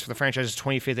plans for the franchise's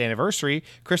 25th anniversary,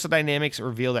 Crystal Dynamics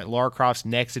revealed that Lara Croft's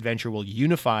next adventure will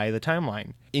unify the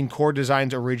timeline in Core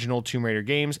Design's original Tomb Raider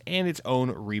games and its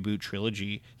own reboot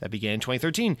trilogy that began in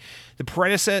 2013. The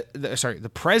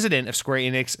president of Square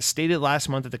Enix stated last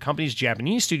month that the company's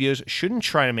Japanese studios shouldn't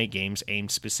try to make games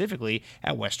aimed specifically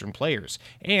at Western players.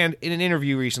 And in an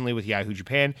interview recently with Yahoo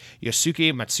Japan,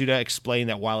 Yosuke Matsuda explained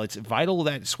that while it's vital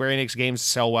that Square Enix games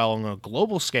sell well on a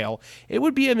global scale, it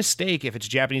would be a mistake if its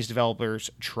Japanese developers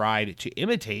tried to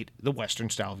imitate the Western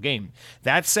style of game.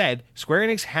 That said, Square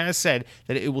Enix has said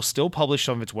that it will still publish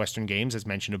some of its Western games, as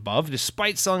mentioned above,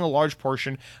 despite selling a large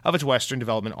portion of its Western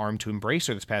development arm to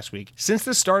Embracer this past week. Since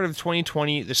the start of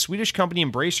 2020, the Swedish company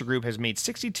Embracer Group has made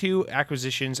 62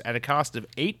 acquisitions at a cost of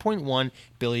 $8.1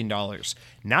 billion,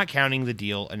 not counting the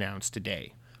deal announced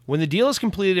today. When the deal is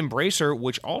completed, Embracer,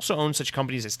 which also owns such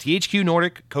companies as THQ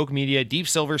Nordic, Koch Media, Deep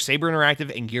Silver, Saber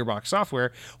Interactive, and Gearbox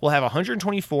Software, will have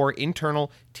 124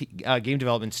 internal game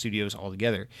development studios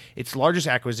altogether. Its largest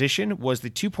acquisition was the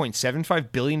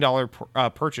 $2.75 billion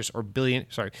purchase, or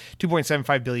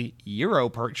 €2.75 billion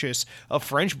purchase of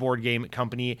French board game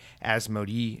company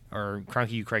Asmodee, or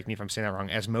Cronky, you correct me if I'm saying that wrong,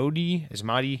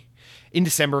 Asmodee, in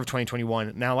December of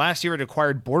 2021. Now, last year, it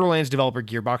acquired Borderlands developer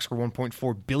Gearbox for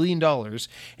 $1.4 billion. And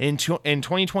in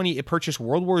 2020, it purchased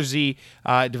World War Z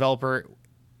developer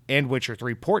and Witcher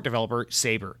 3 port developer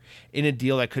Saber in a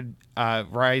deal that could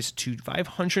rise to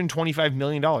 $525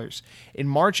 million. In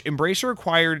March, Embracer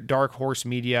acquired Dark Horse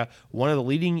Media, one of the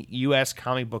leading U.S.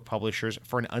 comic book publishers,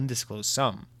 for an undisclosed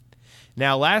sum.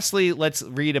 Now, lastly, let's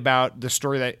read about the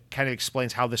story that kind of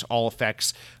explains how this all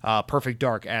affects Perfect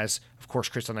Dark, as Of course,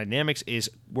 Crystal Dynamics is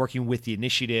working with the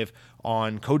Initiative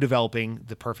on co-developing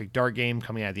the Perfect Dark game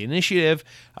coming out of the Initiative,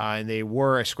 and they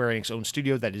were a Square Enix-owned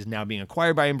studio that is now being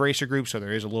acquired by Embracer Group, so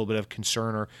there is a little bit of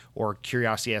concern or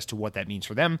curiosity as to what that means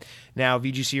for them. Now,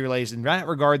 VGC relays in that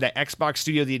regard that Xbox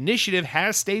studio The Initiative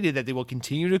has stated that they will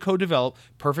continue to co-develop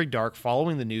Perfect Dark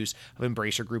following the news of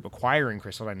Embracer Group acquiring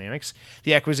Crystal Dynamics.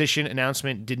 The acquisition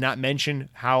announcement did not mention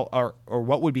how or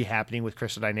what would be happening with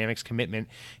Crystal Dynamics' commitment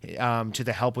to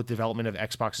the help with development of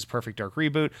Xbox's Perfect Dark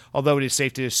reboot, although it is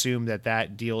safe to assume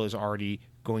that deal is already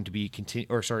going to be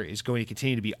is going to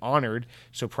continue to be honored,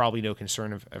 so probably no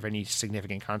concern of any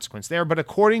significant consequence there. But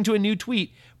according to a new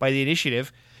tweet by The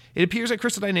Initiative, it appears that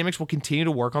Crystal Dynamics will continue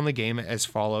to work on the game as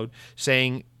followed,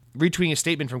 retweeting a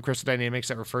statement from Crystal Dynamics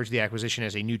that refers to the acquisition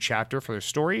as a new chapter for their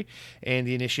story, and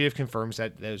The Initiative confirms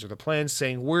that those are the plans,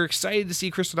 saying, "We're excited to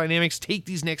see Crystal Dynamics take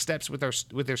these next steps with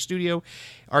their studio.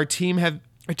 Our teams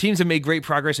have made great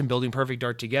progress in building Perfect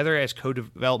Dark together as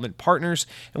co-development partners,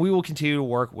 and we will continue to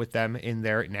work with them in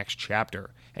their next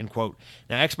chapter." End quote.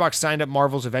 Now, Xbox signed up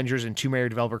Marvel's Avengers and Tomb Raider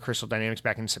developer Crystal Dynamics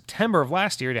back in September of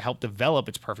last year to help develop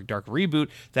its Perfect Dark reboot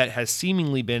that has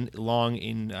seemingly been long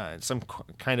in some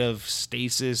kind of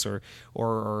stasis or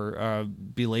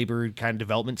belabored kind of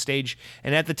development stage.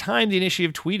 And at the time, the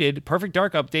Initiative tweeted, "Perfect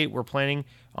Dark update, we're planning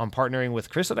on partnering with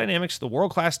Crystal Dynamics, the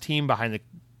world-class team behind the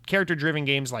character-driven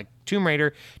games like Tomb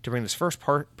Raider, to bring this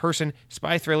first-person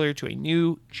spy thriller to a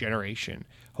new generation."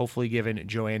 Hopefully giving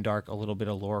Joanne Dark a little bit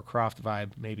of Lara Croft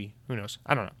vibe, maybe. Who knows?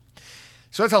 I don't know.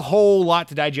 So that's a whole lot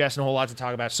to digest and a whole lot to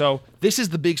talk about. So this is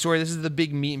the big story. This is the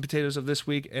big meat and potatoes of this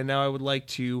week. And now I would like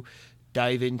to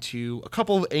dive into a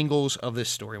couple of angles of this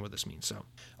story and what this means. So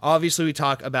obviously we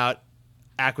talk about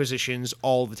acquisitions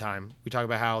all the time. We talk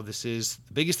about how this is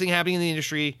the biggest thing happening in the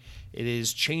industry. It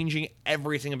is changing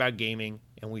everything about gaming.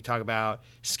 And we talk about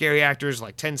scary actors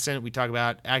like Tencent. We talk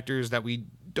about actors that we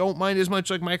don't mind as much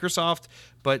like Microsoft,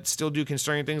 but still do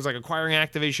concerning things like acquiring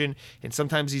Activision. And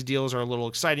sometimes these deals are a little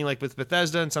exciting, like with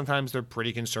Bethesda, and sometimes they're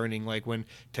pretty concerning, like when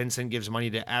Tencent gives money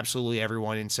to absolutely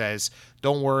everyone and says,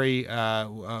 "Don't worry,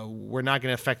 we're not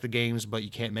going to affect the games, but you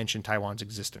can't mention Taiwan's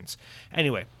existence."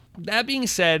 Anyway, that being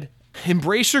said,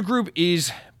 Embracer Group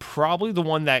is probably the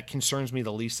one that concerns me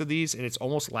the least of these, and it's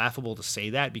almost laughable to say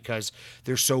that because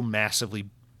they're so massively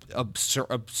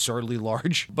absurdly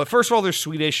large. But first of all, they're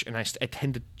Swedish, and I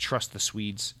tend to trust the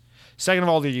Swedes. Second of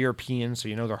all, they're European, so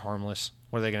you know they're harmless.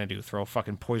 What are they going to do? Throw a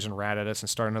fucking poison rat at us and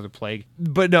start another plague?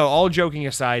 But no, all joking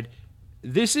aside,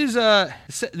 this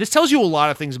tells you a lot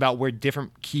of things about where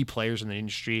different key players in the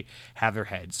industry have their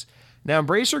heads. Now,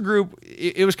 Embracer Group,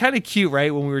 it was kind of cute,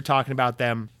 right, when we were talking about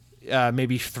them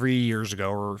maybe 3 years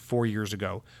ago or 4 years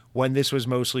ago, when this was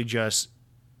mostly just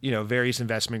various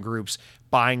investment groups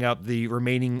buying up the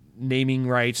remaining naming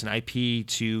rights and IP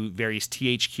to various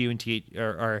THQ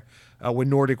and when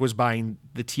Nordic was buying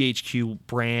the THQ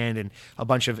brand and a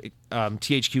bunch of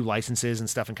THQ licenses and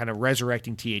stuff and kind of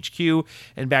resurrecting THQ.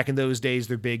 And back in those days,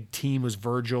 their big team was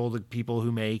Virgil, the people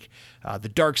who make the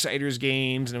Darksiders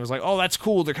games. And it was like, oh, that's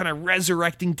cool. They're kind of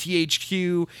resurrecting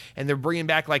THQ and they're bringing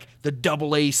back like the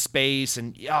AA space.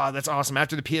 And yeah, that's awesome.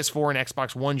 After the PS4 and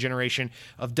Xbox One generation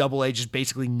of AA just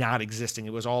basically not existing.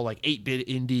 It was all like 8-bit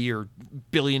indie or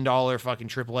billion-dollar fucking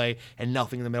AAA and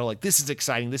nothing in the middle. Like, this is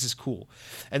exciting. This is cool.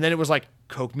 And then it was like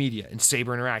Koch Media and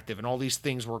Saber Interactive and all these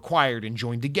things were acquired and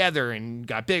joined together and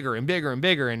got bigger and bigger and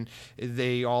bigger, and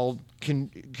they all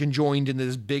conjoined in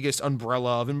this biggest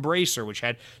umbrella of Embracer, which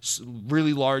had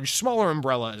really large smaller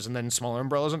umbrellas and then smaller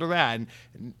umbrellas under that,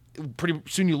 and pretty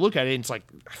soon you look at it and it's like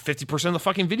 50% of the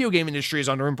fucking video game industry is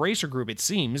under Embracer Group, it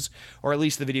seems, or at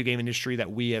least the video game industry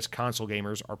that we as console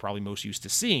gamers are probably most used to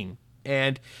seeing.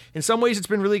 And in some ways, it's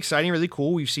been really exciting, really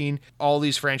cool. We've seen all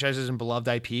these franchises and beloved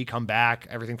IP come back,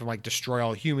 everything from like Destroy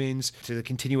All Humans to the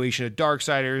continuation of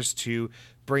Darksiders to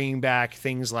bringing back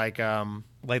things like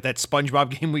that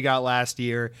SpongeBob game we got last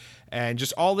year, and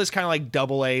just all this kind of like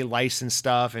AA licensed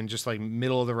stuff and just like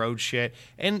middle of the road shit.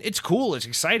 And it's cool. It's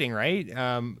exciting, right?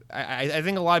 I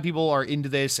think a lot of people are into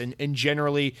this, and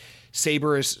generally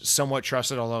Saber is somewhat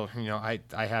trusted, although,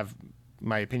 I have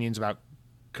my opinions about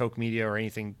Koch Media or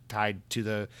anything tied to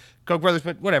the Koch brothers,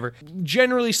 but whatever.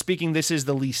 Generally speaking, this is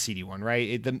the least seedy one,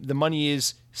 right? The money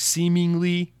is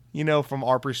seemingly, from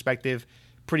our perspective,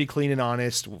 pretty clean and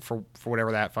honest for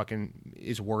whatever that fucking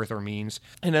is worth or means.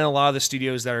 And then a lot of the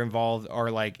studios that are involved are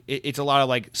like, it's a lot of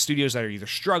like studios that are either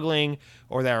struggling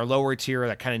or that are lower tier or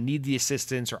that kind of need the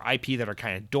assistance, or IP that are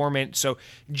kind of dormant. So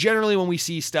generally when we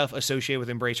see stuff associated with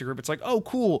Embracer Group, it's like, oh,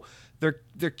 cool.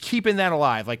 They're keeping that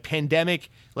alive. Like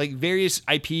Pandemic, like various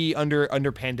IP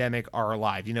under Pandemic are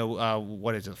alive.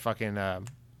 What is it? Fucking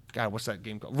God, what's that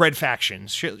game called? Red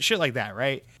Factions, shit like that,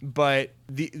 right? But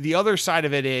the other side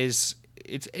of it is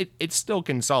it's still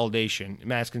consolidation,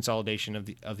 mass consolidation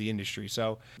of the industry.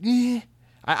 So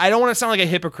I don't want to sound like a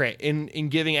hypocrite in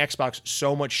giving Xbox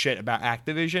so much shit about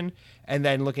Activision and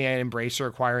then looking at Embracer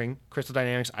acquiring Crystal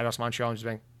Dynamics, Eidos Montreal, and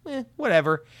just being,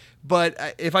 whatever.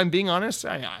 But if I'm being honest,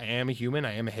 I am a human.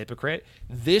 I am a hypocrite.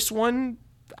 This one,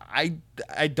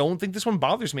 I don't think this one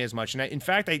bothers me as much. And in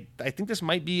fact, I think this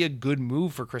might be a good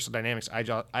move for Crystal Dynamics,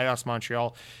 Eidos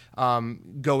Montreal,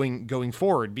 going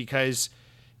forward, because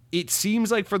it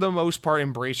seems like for the most part,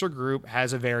 Embracer Group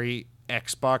has a very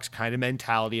Xbox kind of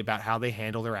mentality about how they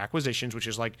handle their acquisitions, which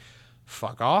is like,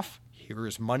 fuck off, here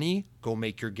is money, go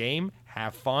make your game,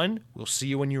 have fun, we'll see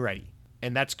you when you're ready.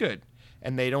 And that's good.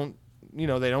 And they don't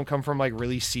come from like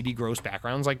really seedy, gross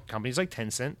backgrounds like companies like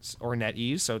Tencent or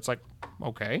NetEase. So it's like,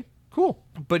 okay, cool.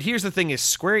 But here's the thing is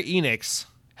Square Enix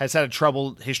has had a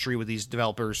troubled history with these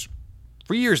developers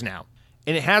for years now.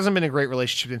 And it hasn't been a great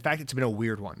relationship. In fact, it's been a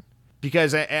weird one.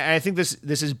 Because I think this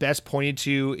is best pointed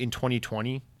to in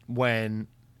 2020 when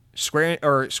Square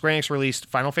Enix released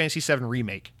Final Fantasy VII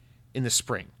Remake in the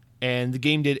spring. And the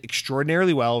game did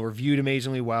extraordinarily well, reviewed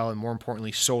amazingly well, and more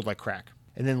importantly, sold like crack.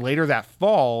 And then later that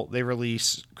fall, they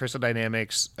released Crystal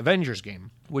Dynamics Avengers game,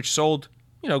 which sold,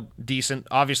 decent,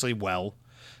 obviously well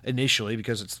initially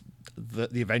because it's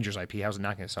the Avengers IP. How's it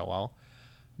not going to sell well?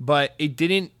 But it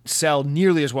didn't sell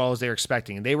nearly as well as they were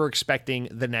expecting. And they were expecting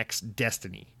the next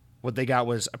Destiny. What they got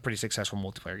was a pretty successful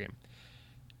multiplayer game.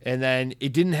 And then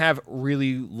it didn't have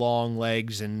really long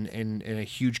legs and a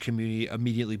huge community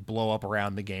immediately blow up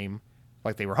around the game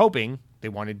like they were hoping. They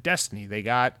wanted Destiny. They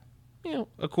got,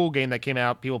 a cool game that came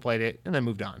out, people played it, and then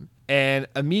moved on. And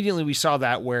immediately we saw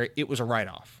that where it was a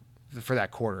write-off for that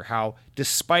quarter. How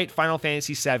despite Final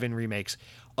Fantasy VII Remake's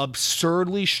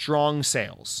absurdly strong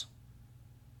sales,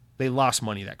 they lost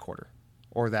money that quarter.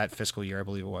 Or that fiscal year, I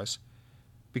believe it was.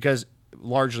 Because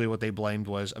largely what they blamed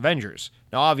was Avengers.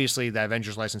 Now, obviously, the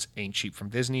Avengers license ain't cheap from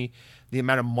Disney. The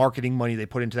amount of marketing money they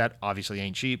put into that obviously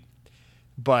ain't cheap.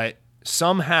 But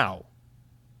somehow,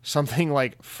 something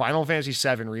like Final Fantasy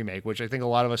VII Remake, which I think a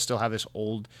lot of us still have this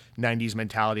old 90s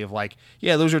mentality of like,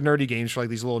 yeah, those are nerdy games for like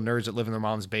these little nerds that live in their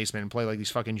mom's basement and play like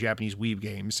these fucking Japanese weeb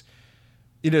games.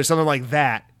 Something like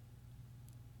that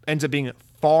ends up being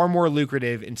far more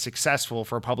lucrative and successful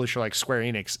for a publisher like Square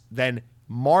Enix than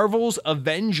Marvel's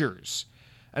Avengers,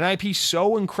 an IP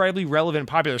so incredibly relevant and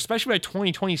popular, especially by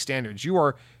 2020 standards. You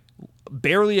are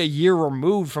barely a year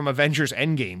removed from Avengers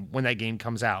Endgame when that game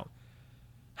comes out.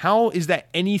 How is that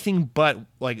anything but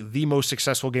like the most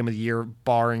successful game of the year,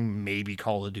 barring maybe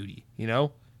Call of Duty,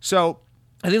 So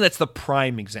I think that's the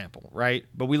prime example, right?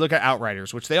 But we look at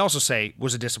Outriders, which they also say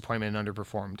was a disappointment and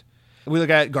underperformed. We look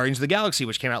at Guardians of the Galaxy,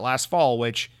 which came out last fall,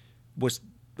 which was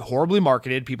horribly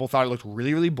marketed. People thought it looked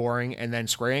really, really boring. And then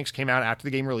Square Enix came out after the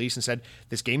game release and said,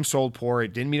 this game sold poor.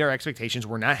 It didn't meet our expectations.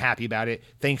 We're not happy about it.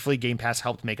 Thankfully, Game Pass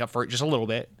helped make up for it just a little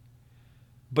bit.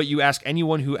 But you ask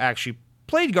anyone who actually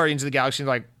played Guardians of the Galaxy,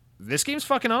 like, this game's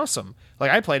fucking awesome.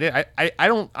 Like, I played it.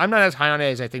 I'm not as high on it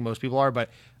as I think most people are, but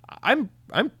I'm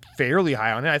fairly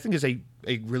high on it. I think it's a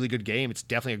really good game. It's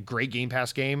definitely a great Game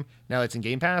Pass game now that it's in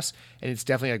Game Pass, and it's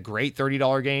definitely a great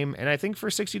 $30 game. And I think for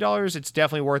 $60, it's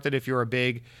definitely worth it if you're a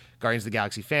big Guardians of the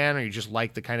Galaxy fan or you just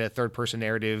like the kind of third-person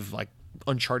narrative, like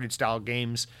Uncharted-style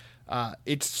games.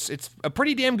 It's a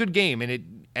pretty damn good game, and it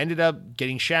ended up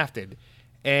getting shafted.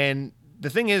 And the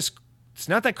thing is, it's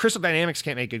not that Crystal Dynamics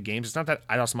can't make good games. It's not that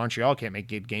Eidos Montreal can't make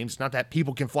good games. It's not that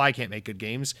People Can Fly can't make good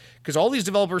games, because all these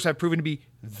developers have proven to be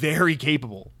very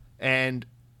capable. And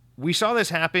we saw this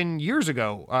happen years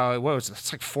ago.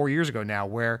 It's like 4 years ago now,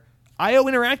 where IO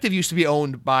Interactive used to be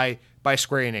owned by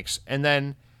Square Enix, and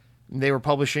then they were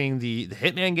publishing the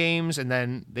Hitman games, and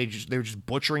then they were just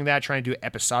butchering that, trying to do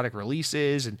episodic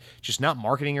releases and just not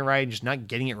marketing it right, and just not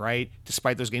getting it right,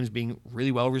 despite those games being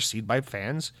really well received by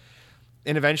fans.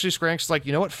 And eventually Square Enix is like,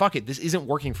 you know what, fuck it, this isn't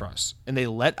working for us. And they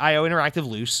let IO Interactive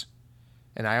loose,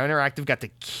 and IO Interactive got to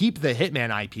keep the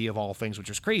Hitman IP of all things, which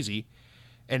was crazy.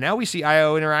 And now we see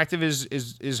IO Interactive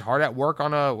is hard at work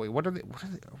on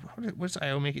what's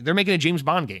IO making? They're making a James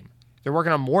Bond game. They're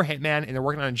working on more Hitman, and they're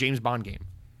working on a James Bond game.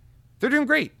 They're doing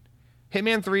great.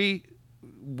 Hitman 3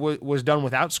 was done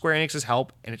without Square Enix's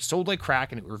help, and it sold like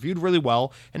crack, and it reviewed really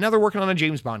well, and now they're working on a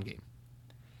James Bond game.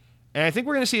 And I think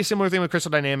we're going to see a similar thing with Crystal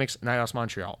Dynamics and Eidos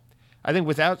Montreal. I think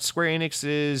without Square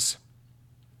Enix's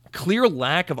clear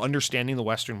lack of understanding the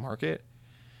Western market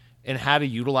and how to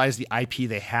utilize the IP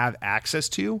they have access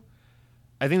to,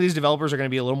 I think these developers are going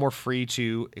to be a little more free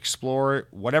to explore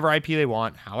whatever IP they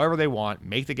want, however they want,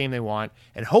 make the game they want,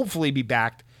 and hopefully be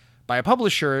backed by a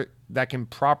publisher that can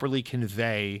properly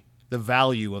convey the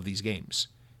value of these games.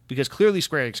 Because clearly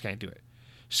Square Enix can't do it.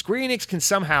 Square Enix can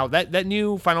somehow, that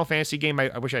new Final Fantasy game,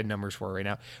 I wish I had numbers for it right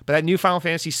now, but that new Final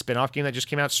Fantasy spin-off game that just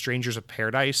came out, Strangers of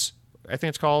Paradise, I think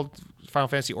it's called, Final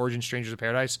Fantasy Origins Strangers of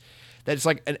Paradise, that's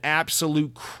like an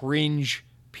absolute cringe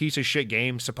piece of shit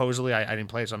game. Supposedly, I didn't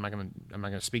play it, so I'm not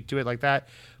gonna speak to it like that.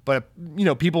 But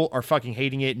people are fucking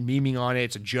hating it and memeing on it.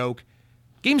 It's a joke.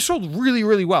 Game sold really,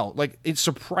 really well. Like, it's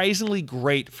surprisingly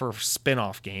great for a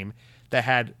spin-off game that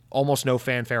had almost no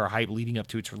fanfare or hype leading up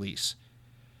to its release.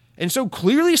 And so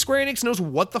clearly Square Enix knows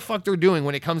what the fuck they're doing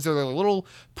when it comes to their little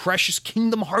precious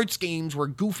Kingdom Hearts games where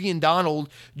Goofy and Donald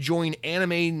join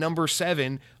anime number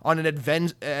 7 on an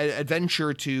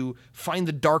adventure to find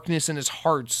the darkness in his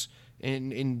hearts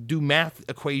and do math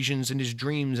equations in his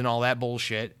dreams and all that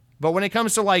bullshit. But when it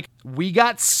comes to, like, we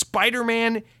got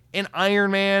Spider-Man and Iron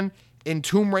Man and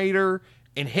Tomb Raider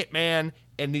and Hitman,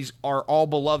 and these are all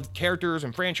beloved characters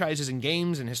and franchises and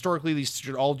games, and historically these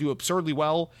should all do absurdly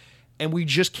well, and we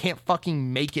just can't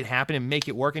fucking make it happen and make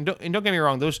it work. And don't get me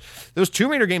wrong, those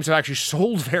Tomb Raider games have actually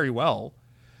sold very well.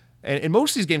 And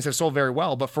most of these games have sold very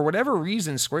well, but for whatever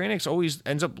reason, Square Enix always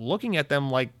ends up looking at them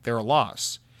like they're a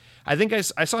loss. I think I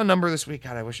saw a number this week.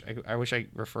 God, I wish I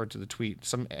referred to the tweet.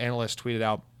 Some analyst tweeted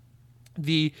out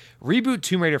the reboot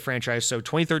Tomb Raider franchise. So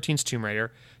 2013's Tomb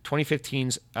Raider,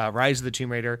 2015's Rise of the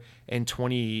Tomb Raider, and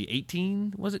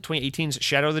 2018's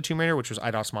Shadow of the Tomb Raider, which was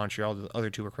Eidos Montreal. The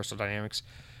other two were Crystal Dynamics.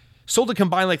 Sold a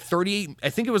combined like 38. I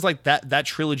think it was like that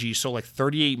trilogy sold like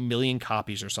 38 million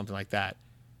copies or something like that.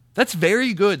 That's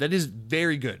very good. That is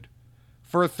very good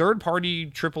for a third-party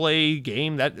AAA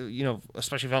game. That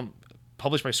especially if I'm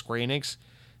published by Square Enix,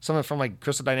 something from like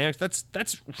Crystal Dynamics. That's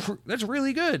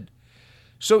really good.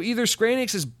 So either Square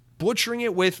Enix is butchering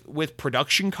it with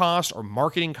production costs or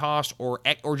marketing costs or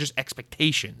just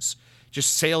expectations,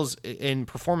 just sales and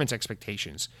performance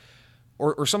expectations,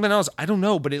 or something else. I don't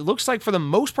know, but it looks like for the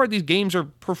most part these games are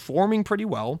performing pretty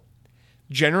well,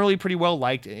 generally pretty well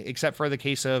liked, except for the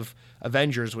case of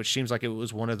Avengers, which seems like it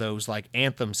was one of those like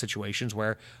Anthem situations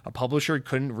where a publisher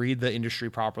couldn't read the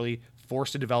industry properly,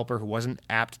 forced a developer who wasn't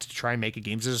apt to try and make a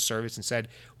games as a service and said,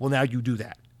 well, now you do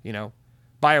that.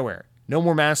 BioWare, no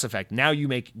more Mass Effect. Now you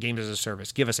make games as a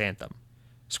service. Give us Anthem.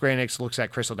 Square Enix looks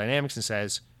at Crystal Dynamics and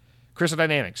says, Crystal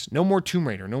Dynamics, no more Tomb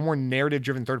Raider, no more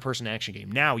narrative-driven third-person action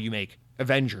game. Now you make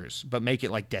Avengers, but make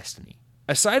it like Destiny.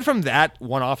 Aside from that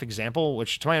one-off example,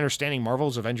 which to my understanding,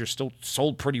 Marvel's Avengers still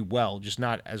sold pretty well, just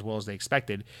not as well as they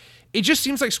expected, it just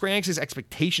seems like Square Enix's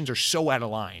expectations are so out of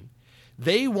line.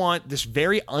 They want this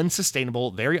very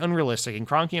unsustainable, very unrealistic, and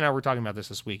Cronky and I were talking about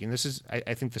this week, and this is,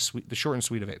 I think, the short and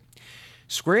sweet of it.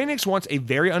 Square Enix wants a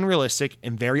very unrealistic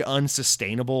and very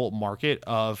unsustainable market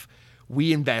of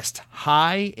we invest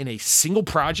high in a single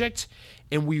project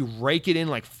and we rake it in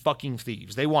like fucking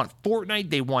thieves. They want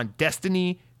Fortnite, they want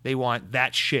Destiny, they want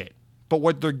that shit. But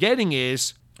what they're getting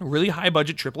is really high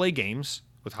budget AAA games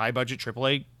with high budget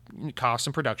AAA costs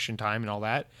and production time and all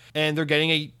that. And they're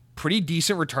getting a pretty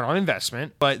decent return on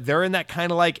investment, but they're in that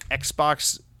kind of like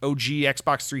Xbox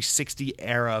 360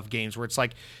 era of games where it's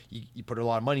like you put a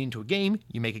lot of money into a game,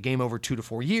 you make a game over 2 to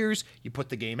 4 years, you put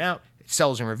the game out, it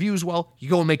sells and reviews well, you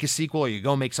go and make a sequel or you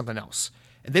go and make something else.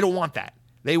 And they don't want that.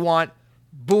 They want,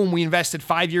 boom, we invested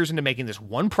 5 years into making this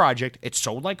one project, it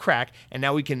sold like crack, and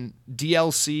now we can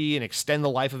DLC and extend the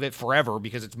life of it forever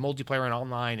because it's multiplayer and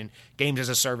online and games as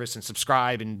a service and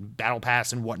subscribe and battle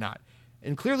pass and whatnot.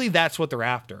 And clearly that's what they're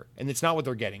after, and it's not what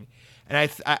they're getting. And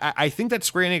I think that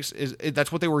Square Enix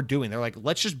that's what they were doing. They're like,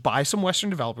 let's just buy some Western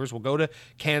developers. We'll go to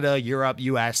Canada, Europe,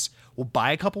 US. We'll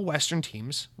buy a couple Western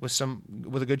teams with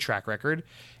a good track record,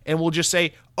 and we'll just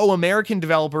say, oh, American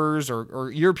developers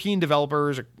or European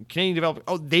developers or Canadian developers,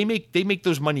 oh, they make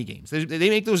those money games. They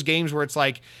make those games where it's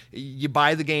like you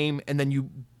buy the game and then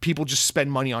people just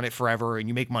spend money on it forever and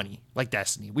you make money like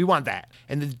Destiny. We want that.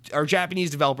 And our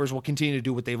Japanese developers will continue to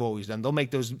do what they've always done. They'll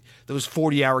make those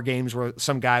 40-hour games where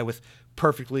some guy with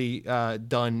perfectly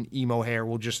done emo hair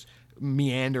will just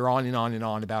meander on and on and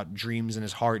on about dreams in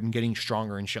his heart and getting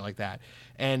stronger and shit like that.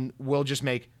 And we'll just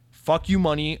make fuck you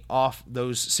money off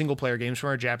those single player games from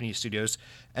our Japanese studios,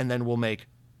 and then we'll make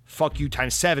fuck you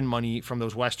times 7 money from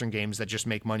those Western games that just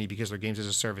make money because they're games as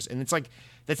a service. And it's like,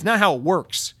 that's not how it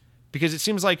works, because it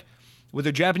seems like with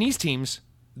the Japanese teams,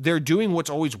 they're doing what's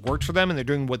always worked for them and they're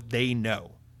doing what they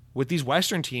know. With these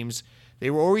Western teams,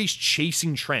 they were always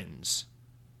chasing trends.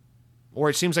 Or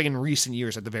it seems like in recent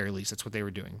years, at the very least, that's what they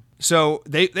were doing. So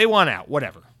they want out,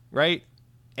 whatever, right?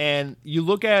 And you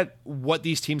look at what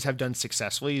these teams have done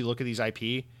successfully. You look at these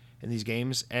IP and these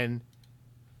games, and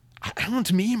I don't know,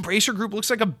 to me, Embracer Group looks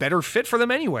like a better fit for them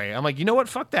anyway. I'm like, you know what?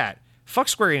 Fuck that. Fuck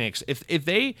Square Enix.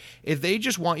 If they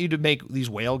just want you to make these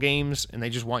whale games and they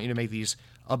just want you to make these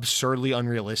absurdly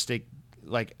unrealistic,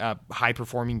 like high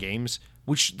performing games,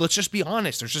 which, let's just be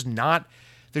honest, there's just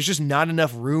not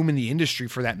enough room in the industry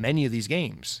for that many of these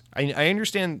games. I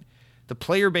understand the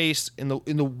player base in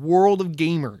the world of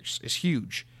gamers is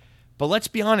huge, but let's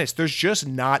be honest, there's just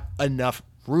not enough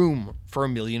room for a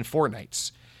million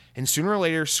Fortnites. And sooner or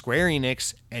later, Square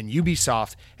Enix and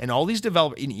Ubisoft and all these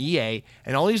developers in EA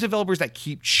and all these developers that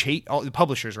keep all the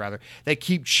publishers rather, that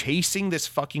keep chasing this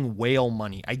fucking whale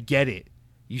money. I get it.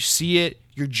 You see it.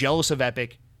 You're jealous of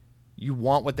Epic. You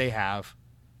want what they have.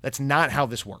 That's not how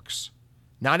this works.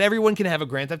 Not everyone can have a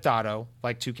Grand Theft Auto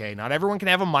like 2K. Not everyone can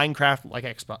have a Minecraft like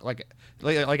Xbox. Like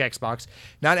Xbox.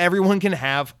 Not everyone can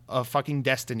have a fucking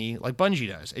Destiny like Bungie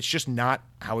does. It's just not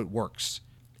how it works.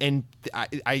 And I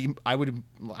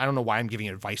don't know why I'm giving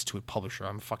advice to a publisher.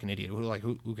 I'm a fucking idiot.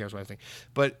 Who cares what I think?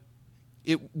 But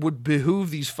it would behoove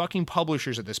these fucking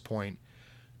publishers at this point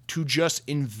to just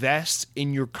invest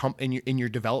in your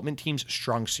development team's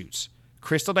strong suits.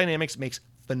 Crystal Dynamics makes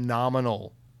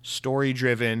phenomenal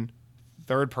story-driven,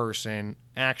 third-person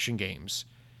action games.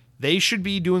 They should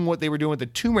be doing what they were doing with the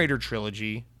Tomb Raider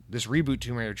trilogy, this reboot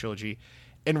Tomb Raider trilogy,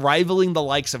 and rivaling the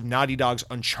likes of Naughty Dog's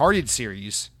Uncharted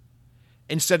series,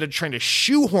 instead of trying to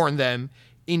shoehorn them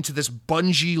into this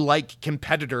Bungie-like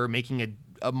competitor making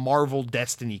a Marvel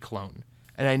Destiny clone.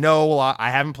 And I know I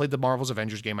haven't played the Marvel's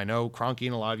Avengers game. I know Cronky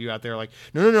and a lot of you out there are like,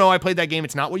 no, I played that game.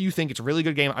 It's not what you think. It's a really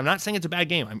good game. I'm not saying it's a bad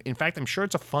game. In fact, I'm sure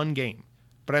it's a fun game.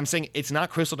 But I'm saying it's not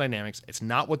Crystal Dynamics. It's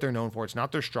not what they're known for. It's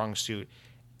not their strong suit.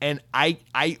 And I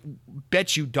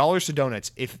bet you dollars to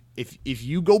donuts, if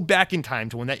you go back in time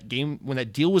to when that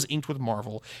deal was inked with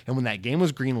Marvel and when that game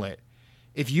was greenlit,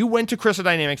 if you went to Crystal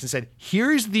Dynamics and said,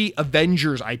 here's the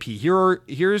Avengers IP,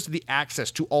 here's the access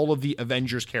to all of the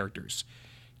Avengers characters,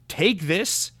 take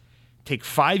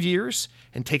 5 years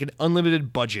and take an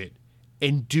unlimited budget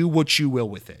and do what you will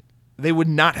with it. They would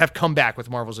not have come back with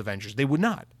Marvel's Avengers. They would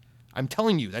not. I'm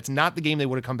telling you, that's not the game they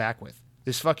would have come back with.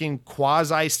 This fucking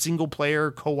quasi single player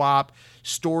co-op,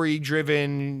 story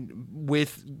driven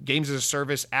with games as a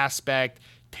service aspect,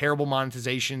 terrible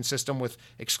monetization system with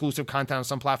exclusive content on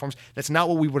some platforms. That's not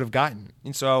what we would have gotten.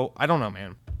 And so I don't know,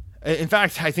 man. In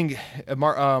fact, I think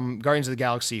Guardians of the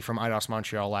Galaxy from Eidos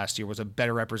Montreal last year was a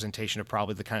better representation of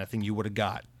probably the kind of thing you would have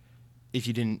got if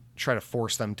you didn't try to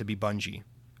force them to be Bungie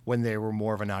when they were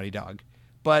more of a Naughty Dog.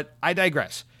 But I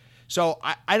digress. So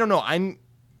I don't know.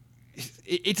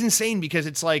 It's insane because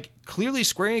it's like clearly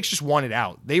Square Enix just wanted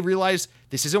out. They realized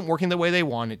this isn't working the way they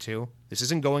want it to. This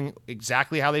isn't going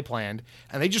exactly how they planned.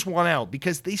 And they just want out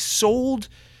because they sold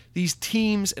these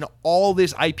teams and all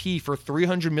this IP for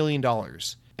 $300 million.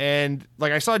 And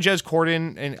like I saw Jez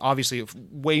Corden, and obviously a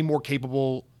way more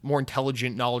capable, more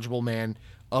intelligent, knowledgeable man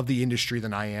of the industry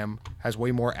than I am, has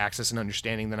way more access and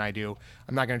understanding than I do.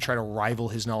 I'm not going to try to rival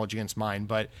his knowledge against mine,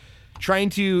 but trying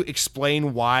to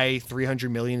explain why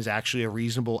 $300 million is actually a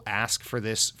reasonable ask for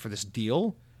this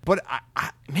deal. But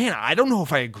I don't know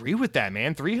if I agree with that,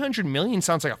 man. $300 million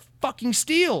sounds like a fucking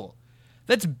steal.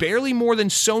 That's barely more than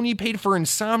Sony paid for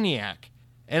Insomniac.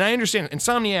 And I understand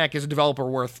Insomniac is a developer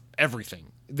worth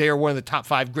everything. They are one of the top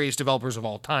 5 greatest developers of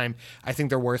all time. I think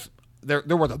they're worth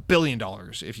 $1 billion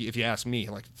if you ask me.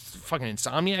 Like fucking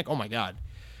Insomniac, oh my god.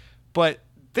 But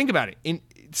think about it.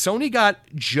 Sony got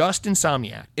just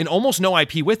Insomniac and almost no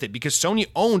IP with it because Sony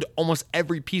owned almost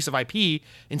every piece of IP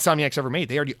Insomniac's ever made.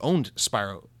 They already owned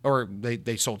Spyro, or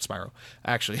they sold Spyro.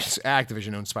 Actually,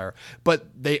 Activision owned Spyro.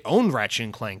 But they owned Ratchet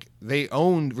and Clank. They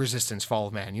owned Resistance, Fall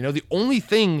of Man. You know, the only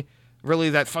thing really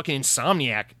that fucking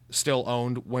Insomniac still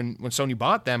owned when Sony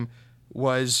bought them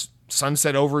was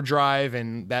Sunset Overdrive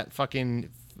and that fucking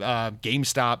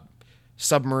GameStop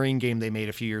submarine game they made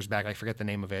a few years back. I forget the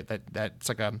name of it. That's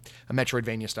like a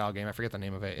Metroidvania style game. I forget the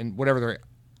name of it. And whatever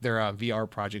their VR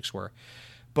projects were.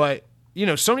 But, you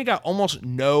know, Sony got almost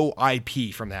no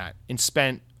IP from that and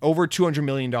spent over $200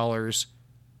 million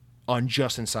on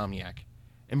just Insomniac.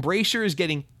 Embracer is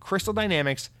getting Crystal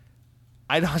Dynamics,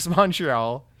 Eidos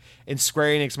Montreal, and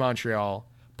Square Enix Montreal,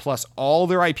 plus all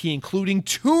their IP, including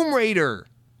Tomb Raider,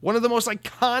 one of the most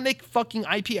iconic fucking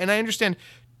IP. And I understand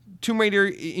Tomb Raider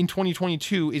in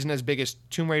 2022 isn't as big as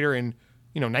Tomb Raider in,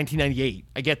 1998.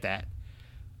 I get that.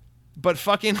 But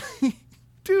fucking,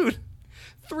 dude,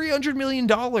 $300 million.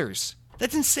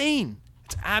 That's insane.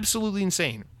 It's absolutely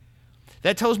insane.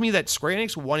 That tells me that Square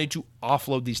Enix wanted to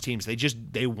offload these teams.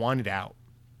 They wanted out.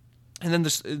 And then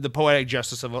the poetic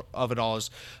justice of it all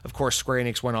is, of course, Square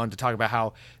Enix went on to talk about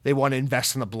how they want to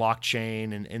invest in the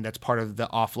blockchain, and that's part of the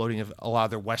offloading of a lot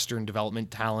of their Western development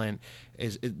talent.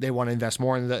 Is they want to invest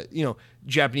more in the,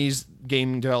 Japanese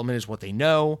game development is what they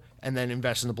know, and then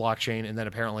invest in the blockchain, and then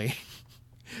apparently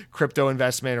crypto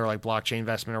investment or like blockchain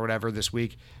investment or whatever this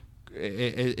week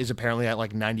is apparently at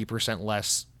like 90%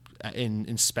 less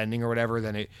in spending or whatever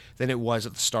than it was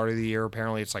at the start of the year.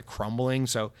 Apparently, it's like crumbling.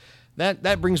 So.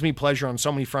 That brings me pleasure on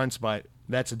so many fronts, but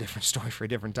that's a different story for a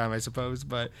different time, I suppose.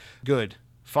 But good.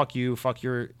 Fuck you. Fuck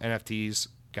your NFTs.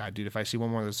 God, dude, if I see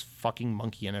one more of those fucking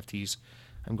monkey NFTs,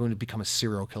 I'm going to become a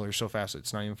serial killer so fast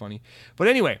it's not even funny. But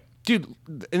anyway, dude,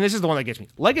 and this is the one that gets me.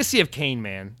 Legacy of Kain,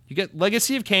 man. You get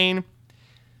Legacy of Kain.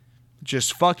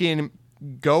 Just fucking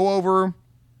go over,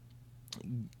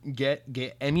 get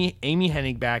Amy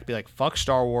Hennig back, be like, fuck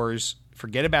Star Wars.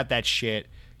 Forget about that shit.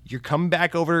 You're coming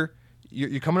back over...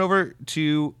 You're coming over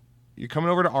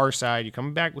to our side. You're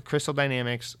coming back with Crystal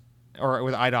Dynamics or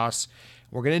with Eidos.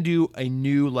 We're gonna do a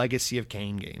new Legacy of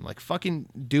Kain game. Like, fucking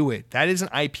do it. That is an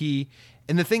IP.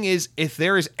 And the thing is, if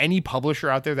there is any publisher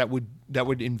out there that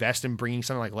would invest in bringing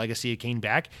something like Legacy of Kain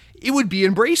back, it would be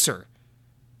Embracer.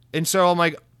 And so I'm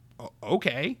like,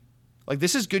 okay, like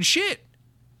this is good shit.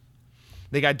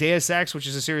 They got Deus Ex, which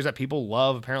is a series that people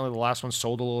love. Apparently, the last one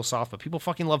sold a little soft, but people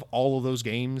fucking love all of those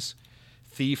games.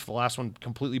 Thief, the last one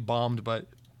completely bombed, but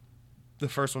the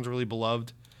first one's really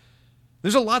beloved.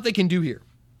 There's a lot they can do here.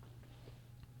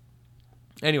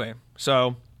 Anyway,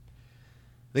 so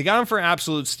they got him for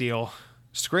absolute steal.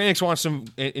 Square Enix wants to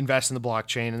invest in the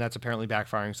blockchain, and that's apparently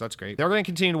backfiring, so that's great. They're going to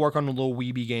continue to work on the little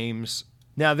weeby games.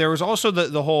 Now, there was also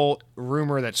the whole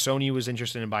rumor that Sony was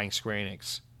interested in buying Square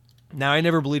Enix. Now, I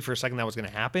never believed for a second that was going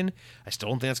to happen. I still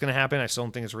don't think that's going to happen. I still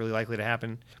don't think it's really likely to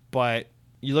happen. But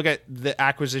you look at the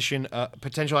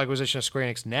potential acquisition of Square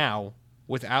Enix now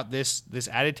without this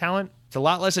added talent, it's a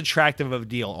lot less attractive of a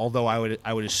deal. Although I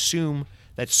would assume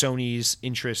that Sony's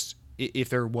interest, if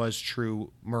there was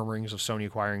true murmurings of Sony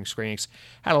acquiring Square Enix,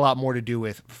 had a lot more to do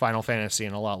with Final Fantasy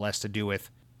and a lot less to do with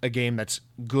a game that's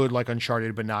good like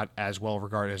Uncharted, but not as well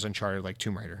regarded as Uncharted like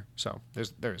Tomb Raider. So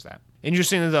there's that.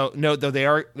 Interesting though, note though they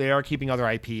are keeping other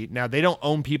IP. Now they don't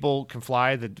own People Can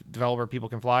Fly, the developer People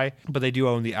Can Fly, but they do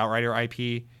own the Outrider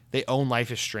IP. They own Life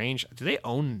is Strange. Do they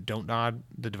own Don't Nod,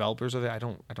 the developers of it? I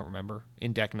don't remember.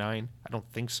 In Deck 9? I don't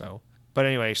think so. But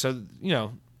anyway, so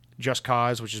Just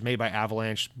Cause, which is made by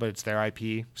Avalanche, but it's their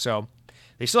IP. So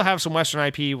they still have some Western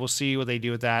IP. We'll see what they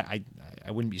do with that. I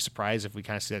wouldn't be surprised if we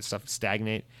kind of see that stuff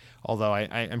stagnate, although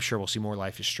I'm sure we'll see more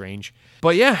Life is Strange.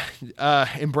 But yeah,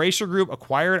 Embracer Group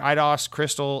acquired Eidos,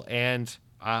 Crystal, and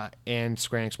Square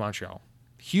Enix Montreal.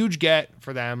 Huge get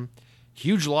for them.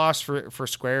 Huge loss for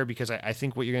Square, because I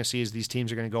think what you're going to see is these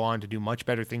teams are going to go on to do much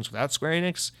better things without Square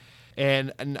Enix.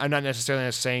 And I'm not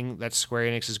necessarily saying that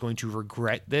Square Enix is going to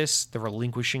regret the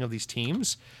relinquishing of these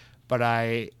teams, but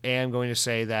I am going to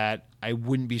say that I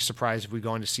wouldn't be surprised if we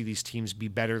go on to see these teams be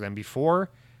better than before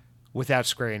without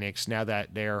Square Enix, now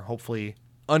that they're hopefully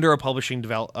under a publishing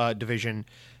division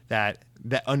that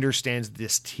understands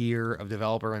this tier of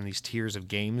developer and these tiers of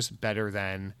games better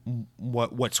than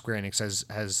what Square Enix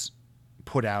has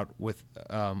put out with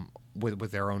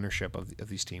their ownership of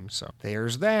these teams. So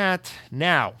there's that.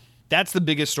 Now, that's the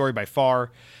biggest story by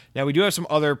far. Now, we do have some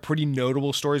other pretty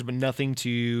notable stories, but nothing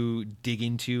to dig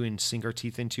into and sink our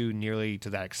teeth into nearly to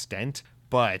that extent.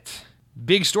 But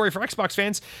big story for Xbox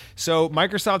fans. So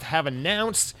Microsoft have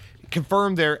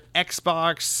confirmed their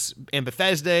Xbox and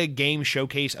Bethesda Game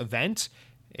Showcase event.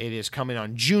 It is coming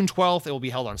on June 12th. It will be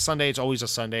held on Sunday. It's always a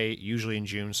Sunday, usually in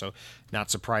June, so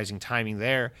not surprising timing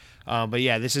there. But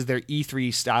yeah, this is their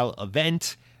E3 style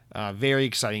event. Very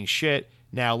exciting shit.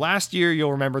 Now, last year,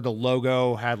 you'll remember the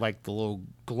logo had like the little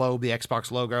globe, the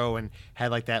Xbox logo, and had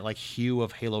like that like hue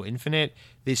of Halo Infinite.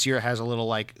 This year it has a little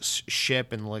like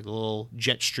ship and like a little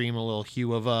jet stream, a little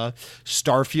hue of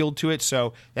Starfield to it.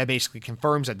 So that basically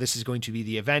confirms that this is going to be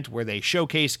the event where they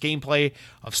showcase gameplay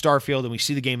of Starfield, and we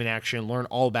see the game in action, learn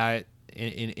all about it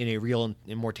in a real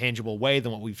and more tangible way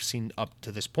than what we've seen up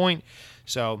to this point.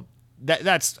 So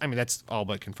that's all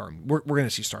but confirmed. We're going to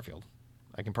see Starfield.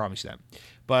 I can promise you that.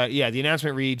 But yeah, the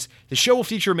announcement reads, the show will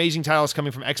feature amazing titles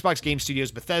coming from Xbox Game Studios,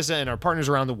 Bethesda, and our partners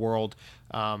around the world.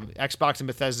 Xbox and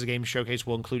Bethesda's Game Showcase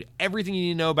will include everything you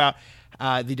need to know about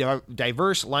the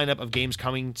diverse lineup of games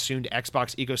coming soon to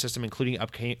Xbox ecosystem, including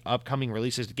upcoming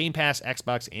releases to Game Pass,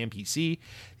 Xbox, and PC.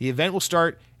 The event will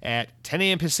start at 10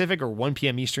 a.m. Pacific or 1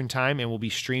 p.m. Eastern Time and will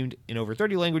be streamed in over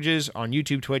 30 languages on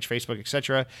YouTube, Twitch, Facebook,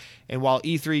 etc. And while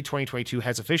E3 2022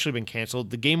 has officially been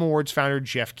canceled, the Game Awards founder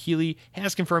Jeff Keighley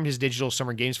has confirmed his digital summer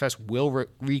Summer Games Fest will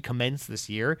recommence this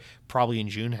year, probably in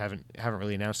June. Haven't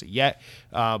really announced it yet,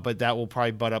 but that will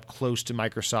probably butt up close to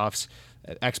Microsoft's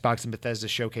Xbox and Bethesda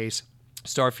showcase.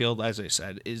 Starfield, as I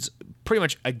said, is pretty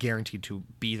much a guarantee to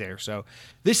be there. So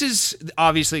this is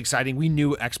obviously exciting. We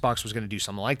knew Xbox was going to do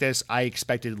something like this. I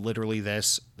expected literally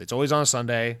this. It's always on a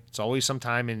Sunday. It's always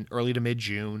sometime in early to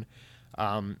mid-June.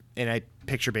 And I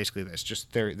picture basically this,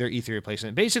 just their E3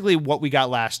 replacement. Basically what we got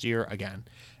last year again.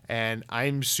 And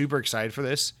I'm super excited for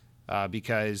this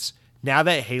because now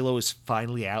that Halo is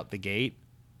finally out the gate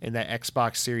and that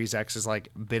Xbox Series X has like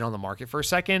been on the market for a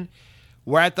second,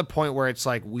 we're at the point where it's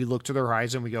like we look to the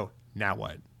horizon, we go, now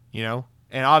what? You know?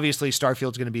 And obviously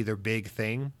Starfield's going to be their big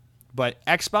thing. But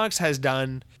Xbox has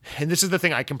done, and this is the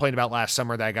thing I complained about last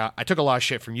summer that I took a lot of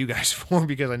shit from you guys for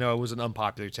because I know it was an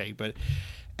unpopular take, but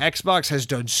Xbox has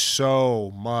done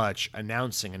so much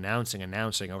announcing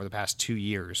over the past 2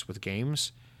 years with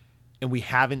games, and we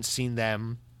haven't seen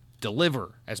them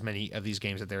deliver as many of these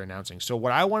games that they're announcing. So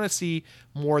what I want to see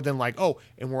more than like, oh,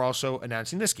 and we're also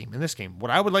announcing this game and this game. What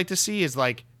I would like to see is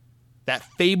like that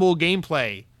Fable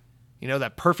gameplay, you know,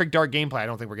 that Perfect Dark gameplay. I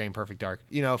don't think we're getting Perfect Dark.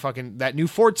 You know, fucking that new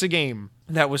Forza game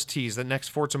that was teased, the next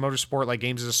Forza Motorsport, like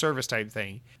games as a service type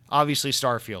thing. Obviously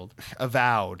Starfield,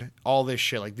 Avowed, all this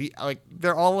shit. Like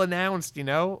they're all announced, you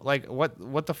know? Like what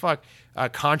the fuck?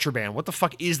 Contraband. What the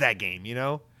fuck is that game, you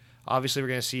know? Obviously we're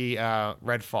going to see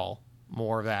Redfall,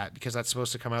 more of that because that's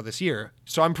supposed to come out this year.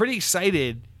 So I'm pretty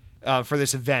excited for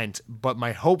this event, but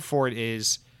my hope for it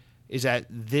is that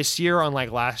this year, unlike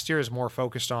last year, is more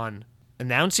focused on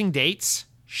announcing dates,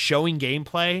 showing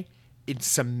gameplay, and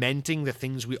cementing the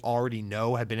things we already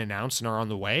know have been announced and are on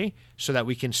the way so that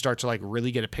we can start to like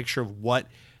really get a picture of what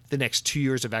the next 2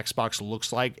 years of Xbox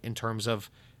looks like in terms of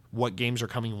what games are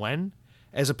coming when,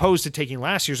 as opposed to taking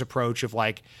last year's approach of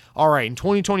like, all right, in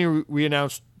 2020 we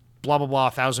announced blah, blah, blah,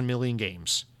 1,000 million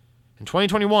games. In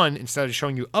 2021, instead of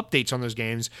showing you updates on those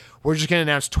games, we're just going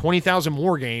to announce 20,000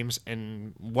 more games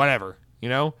and whatever, you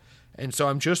know? And so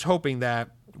I'm just hoping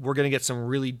that we're going to get some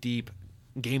really deep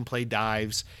gameplay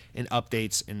dives and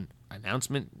updates and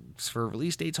announcements for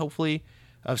release dates, hopefully,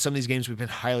 of some of these games we've been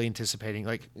highly anticipating.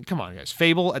 Like, come on, guys.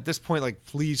 Fable, at this point, like,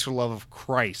 please, for the love of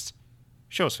Christ,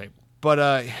 show us Fable.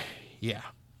 But, yeah.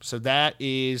 So that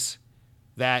is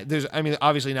that. There's, I mean,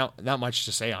 obviously not much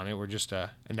to say on it. We're just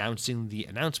announcing the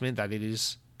announcement that it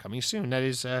is coming soon. That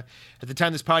is, at the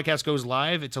time this podcast goes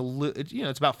live, it's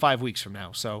about 5 weeks from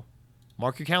now. So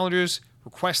mark your calendars,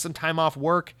 request some time off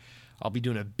work. I'll be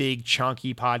doing a big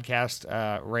chunky podcast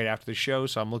right after the show,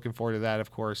 so I'm looking forward to that,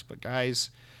 of course. But guys,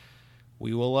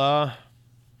 we will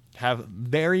have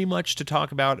very much to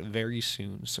talk about very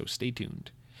soon, so stay tuned.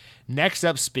 Next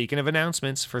up, speaking of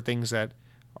announcements for things that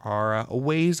are a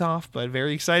ways off but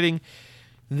very exciting,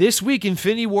 this week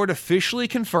Infinity Ward officially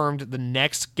confirmed the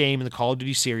next game in the Call of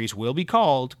Duty series will be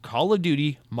called Call of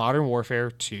Duty Modern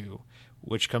Warfare 2.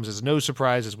 Which comes as no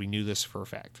surprise as we knew this for a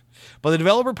fact. But the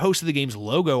developer posted the game's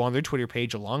logo on their Twitter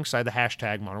page alongside the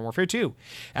hashtag Modern Warfare 2.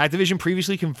 Activision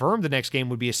previously confirmed the next game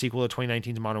would be a sequel to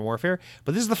 2019's Modern Warfare,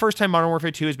 but this is the first time Modern Warfare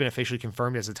 2 has been officially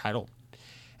confirmed as the title.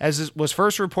 As was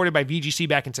first reported by VGC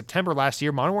back in September last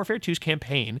year, Modern Warfare 2's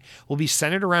campaign will be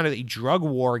centered around a drug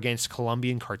war against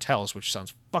Colombian cartels, which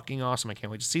sounds fucking awesome. I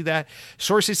can't wait to see that.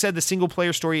 Sources said the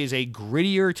single-player story is a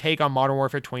grittier take on Modern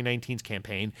Warfare 2019's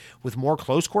campaign, with more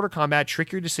close-quarter combat,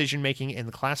 trickier decision-making, and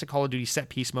the classic Call of Duty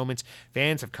set-piece moments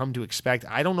fans have come to expect.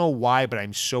 I don't know why, but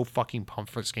I'm so fucking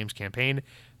pumped for this game's campaign.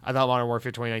 I thought Modern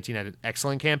Warfare 2019 had an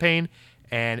excellent campaign,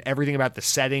 and everything about the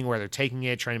setting, where they're taking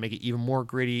it, trying to make it even more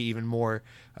gritty, even more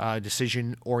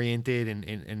decision-oriented,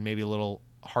 and maybe a little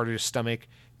harder to stomach,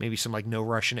 maybe some like No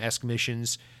Russian-esque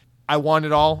missions. I want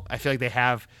it all. I feel like they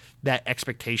have that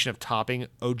expectation of topping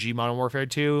OG Modern Warfare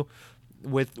 2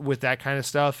 with that kind of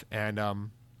stuff, and I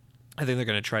think they're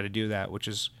going to try to do that, which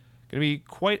is going to be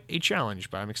quite a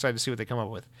challenge, but I'm excited to see what they come up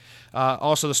with.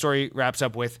 Also, the story wraps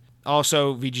up with,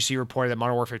 also, VGC reported that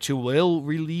Modern Warfare 2 will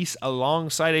release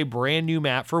alongside a brand new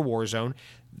map for Warzone,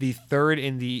 the third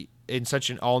in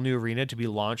such an all-new arena to be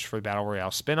launched for the Battle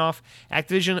Royale spinoff.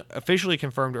 Activision officially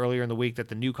confirmed earlier in the week that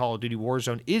the new Call of Duty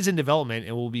Warzone is in development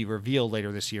and will be revealed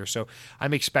later this year. So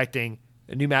I'm expecting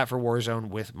a new map for Warzone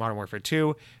with Modern Warfare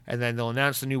 2, and then they'll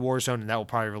announce the new Warzone, and that will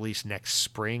probably release next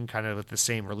spring, kind of with the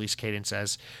same release cadence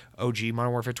as OG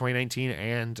Modern Warfare 2019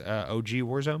 and OG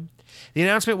Warzone. The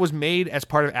announcement was made as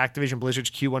part of Activision Blizzard's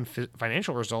Q1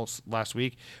 financial results last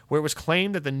week, where it was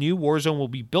claimed that the new Warzone will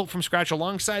be built from scratch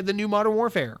alongside the new Modern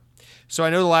Warfare. So I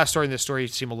know the last story in this story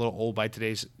seemed a little old by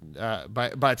today's by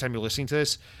the time you're listening to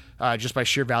this, just by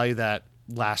sheer value that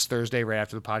last Thursday, right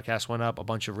after the podcast went up, a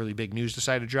bunch of really big news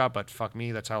decided to drop, but fuck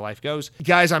me, that's how life goes.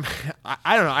 Guys, I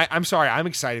don't know. I'm sorry. I'm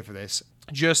excited for this.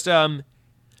 Just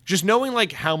knowing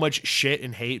like how much shit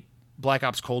and hate Black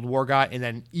Ops Cold War got, and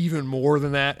then even more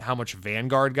than that, how much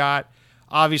Vanguard got.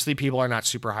 Obviously, people are not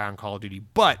super high on Call of Duty,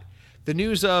 but the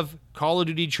news of Call of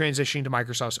Duty transitioning to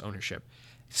Microsoft's ownership,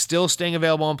 still staying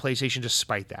available on PlayStation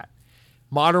despite that.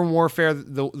 Modern Warfare,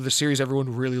 the series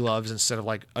everyone really loves, instead of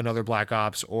like another Black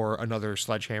Ops or another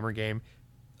Sledgehammer game,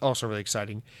 also really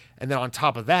exciting. And then on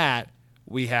top of that,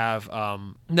 we have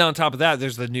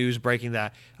there's the news breaking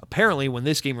that apparently when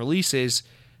this game releases,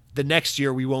 the next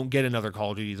year we won't get another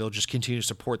Call of Duty. They'll just continue to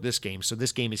support this game. So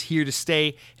this game is here to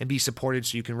stay and be supported,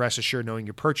 so you can rest assured knowing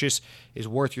your purchase is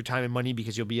worth your time and money,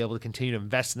 because you'll be able to continue to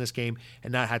invest in this game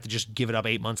and not have to just give it up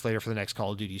 8 months later for the next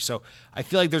Call of Duty. So I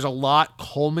feel like there's a lot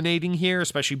culminating here,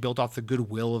 especially built off the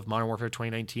goodwill of Modern Warfare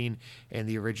 2019 and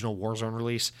the original Warzone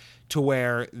release, to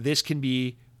where this can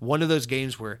be one of those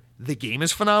games where the game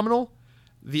is phenomenal,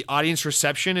 the audience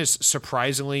reception is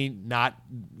surprisingly not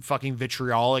fucking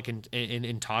vitriolic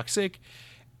and toxic,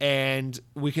 and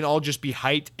we can all just be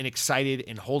hyped and excited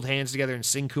and hold hands together and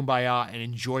sing Kumbaya and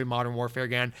enjoy Modern Warfare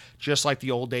again, just like the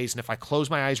old days. And if I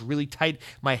close my eyes really tight,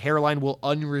 my hairline will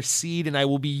unrecede and I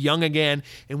will be young again,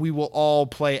 and we will all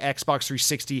play Xbox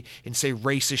 360 and say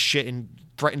racist shit and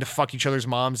threaten to fuck each other's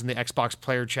moms in the Xbox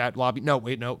player chat lobby. No,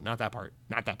 wait, no, not that part.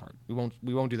 Not that part. We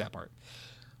won't do that part.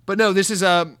 But no, this is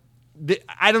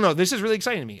I don't know. This is really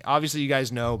exciting to me. Obviously, you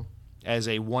guys know, as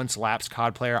a once lapsed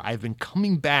COD player, I've been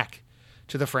coming back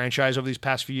to the franchise over these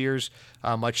past few years,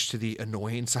 much to the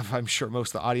annoyance of, I'm sure, most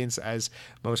of the audience, as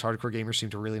most hardcore gamers seem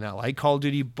to really not like Call of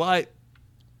Duty. But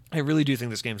I really do think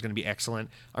this game is going to be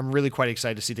excellent. I'm really quite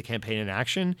excited to see the campaign in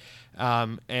action.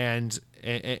 And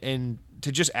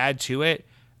to just add to it,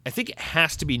 I think it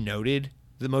has to be noted,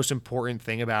 the most important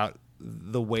thing about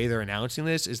the way they're announcing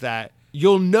this is that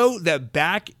you'll note that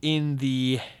back in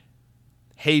the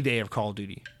heyday of Call of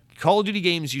Duty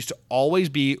games used to always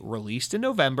be released in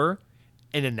November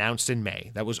and announced in May.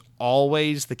 That was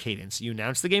always the cadence. You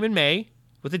announce the game in May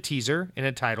with a teaser and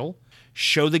a title,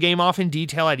 show the game off in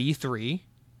detail at E3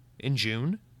 in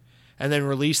June, and then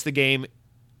release the game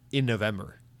in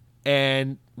November.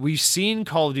 And we've seen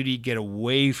Call of Duty get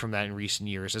away from that in recent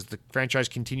years as the franchise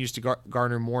continues to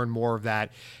garner more and more of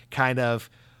that kind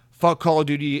of, fuck Call of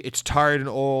Duty, it's tired and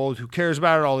old, who cares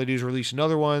about it, all they do is release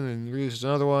another one and release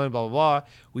another one, blah, blah, blah.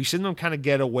 We've seen them kind of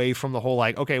get away from the whole,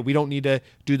 like, okay, we don't need to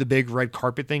do the big red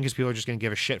carpet thing because people are just going to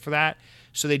give a shit for that.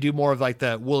 So they do more of like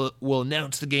we'll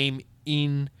announce the game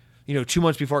in, 2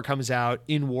 months before it comes out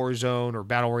in Warzone or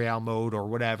Battle Royale mode or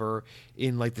whatever,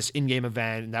 in like this in-game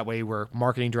event, and that way we're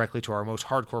marketing directly to our most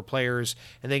hardcore players,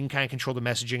 and they can kind of control the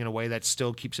messaging in a way that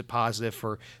still keeps it positive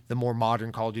for the more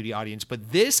modern Call of Duty audience. But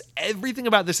everything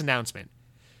about this announcement,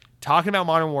 talking about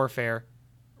Modern Warfare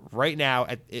right now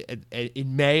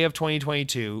in May of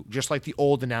 2022, just like the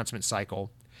old announcement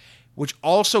cycle, which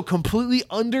also completely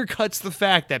undercuts the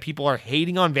fact that people are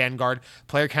hating on Vanguard.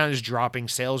 Player count is dropping.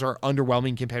 Sales are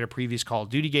underwhelming compared to previous Call of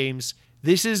Duty games.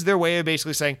 This is their way of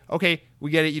basically saying, okay,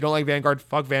 we get it. You don't like Vanguard.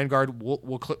 Fuck Vanguard.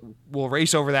 We'll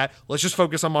race over that. Let's just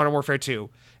focus on Modern Warfare 2.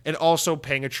 And also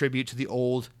paying a tribute to the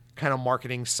old kind of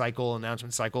marketing cycle,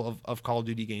 announcement cycle of Call of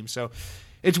Duty games. So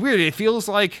it's weird. It feels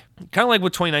like kind of like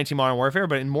with 2019 Modern Warfare,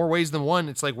 but in more ways than one,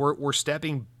 it's like we're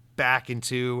stepping back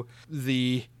into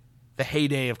the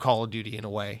heyday of Call of Duty in a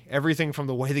way. Everything from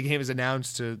the way the game is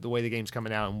announced to the way the game's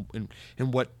coming out and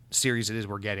what series it is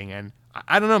we're getting. And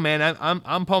I don't know, man.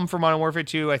 I'm pumped for Modern Warfare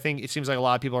 2. I think it seems like a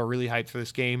lot of people are really hyped for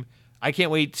this game. I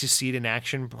can't wait to see it in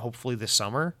action, hopefully this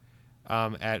summer,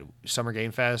 at Summer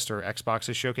Game Fest or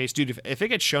Xbox's showcase. Dude, if it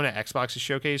gets shown at Xbox's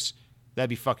showcase,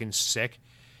 that'd be fucking sick.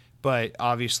 But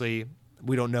obviously,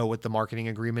 we don't know what the marketing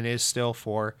agreement is still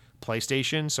for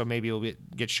PlayStation, so maybe it'll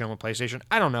get shown with PlayStation.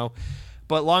 I don't know.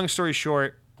 But long story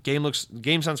short, game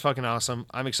sounds fucking awesome.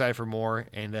 I'm excited for more,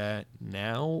 and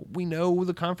now we know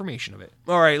the confirmation of it.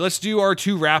 All right, let's do our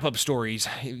 2 wrap-up stories.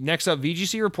 Next up,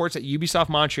 VGC reports that Ubisoft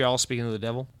Montreal, speaking of the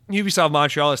devil, Ubisoft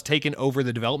Montreal has taken over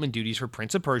the development duties for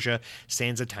Prince of Persia: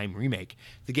 Sands of Time remake.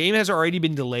 The game has already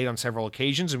been delayed on several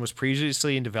occasions and was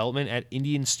previously in development at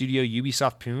Indian studio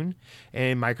Ubisoft Pune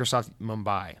and Microsoft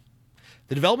Mumbai.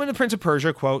 The development of Prince of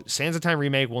Persia, quote, Sands of Time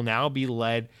remake will now be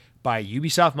led by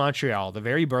Ubisoft Montreal, the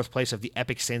very birthplace of the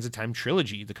epic Sands of Time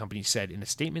trilogy, the company said in a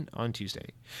statement on Tuesday.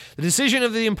 The decision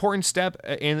of the important step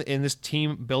in this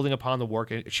team building upon the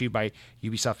work achieved by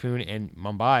Ubisoft Pune and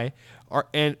Mumbai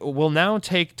will now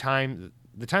take time,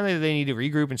 the time that they need to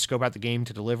regroup and scope out the game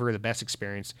to deliver the best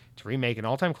experience to remake an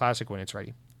all-time classic when it's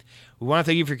ready. We want to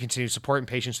thank you for your continued support and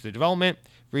patience through the development.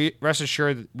 Rest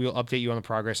assured that we will update you on the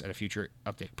progress at a future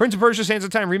update. Prince of Persia: Sands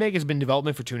of Time Remake has been in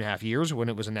development for 2.5 years when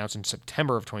it was announced in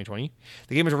September of 2020.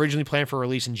 The game was originally planned for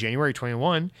release in January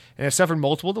 2021 and has suffered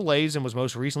multiple delays and was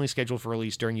most recently scheduled for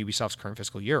release during Ubisoft's current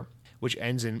fiscal year, which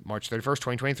ends in March 31st,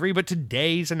 2023, but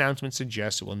today's announcement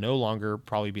suggests it will no longer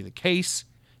probably be the case.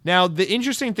 Now, the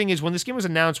interesting thing is when this game was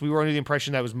announced, we were under the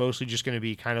impression that it was mostly just going to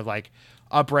be kind of like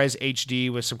up-res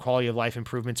HD with some quality of life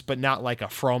improvements, but not like a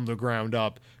from the ground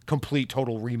up, complete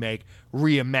total remake,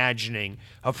 reimagining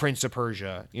of Prince of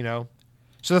Persia, you know?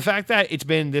 So the fact that it's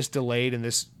been this delayed and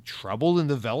this troubled in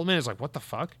development is like, what the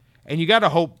fuck? And you got to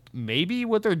hope maybe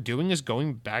what they're doing is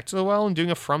going back to the well and doing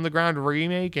a from the ground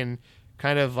remake and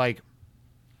kind of like...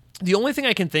 The only thing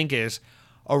I can think is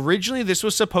originally this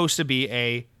was supposed to be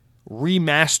a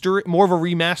remaster, more of a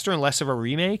remaster and less of a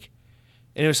remake.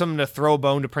 And it was something to throw a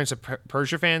bone to Prince of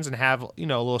Persia fans and have, you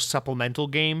know, a little supplemental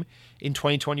game in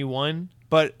 2021.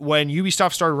 But when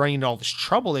Ubisoft started running into all this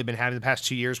trouble they've been having the past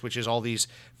 2 years, which is all these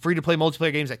free-to-play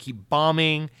multiplayer games that keep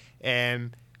bombing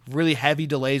and really heavy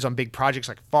delays on big projects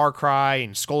like Far Cry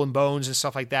and Skull and Bones and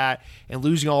stuff like that, and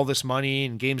losing all this money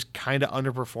and games kind of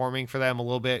underperforming for them a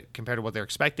little bit compared to what they're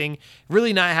expecting,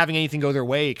 really not having anything go their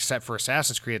way except for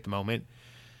Assassin's Creed at the moment.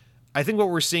 I think what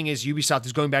we're seeing is Ubisoft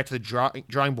is going back to the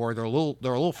drawing board. They're a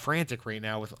little frantic right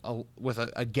now with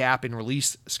a gap in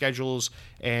release schedules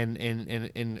and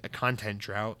in a content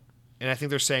drought. And I think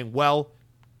they're saying, well,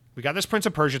 we got this Prince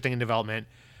of Persia thing in development.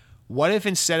 What if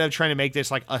instead of trying to make this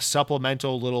like a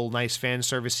supplemental little nice fan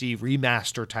servicey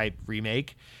remaster type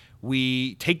remake,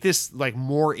 we take this like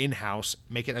more in-house,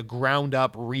 make it a ground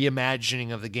up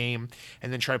reimagining of the game,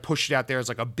 and then try to push it out there as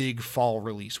like a big fall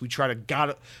release.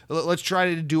 Let's try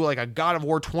to do like a God of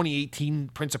War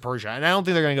 2018 Prince of Persia. And I don't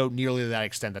think they're going to go nearly to that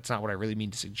extent. That's not what I really mean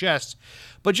to suggest.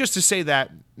 But just to say that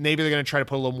maybe they're going to try to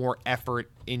put a little more effort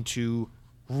into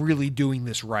really doing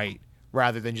this right,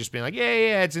 rather than just being like,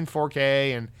 yeah, it's in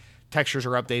 4K and textures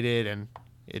are updated and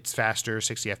it's faster,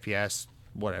 60 FPS,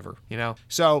 whatever, you know?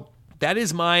 So that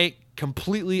is my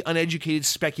completely uneducated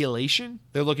speculation.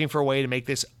 They're looking for a way to make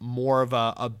this more of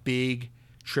a big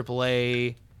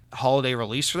AAA holiday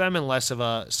release for them and less of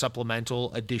a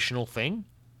supplemental additional thing.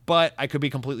 But I could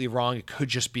be completely wrong. It could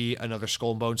just be another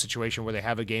Skull and Bones situation where they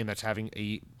have a game that's having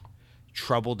a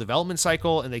troubled development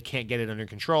cycle and they can't get it under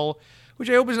control,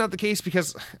 which I hope is not the case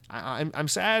because I'm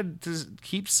sad to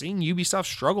keep seeing Ubisoft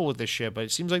struggle with this shit, but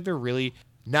it seems like they're really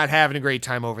not having a great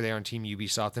time over there on Team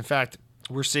Ubisoft. In fact,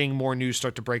 we're seeing more news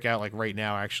start to break out like right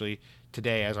now, actually,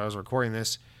 today as I was recording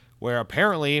this, where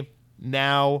apparently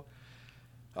now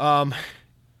our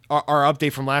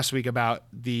update from last week about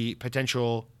the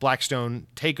potential Blackstone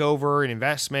takeover and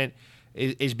investment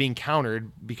is being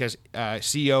countered because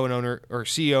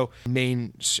CEO,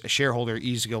 main shareholder,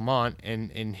 Yves Guillemot,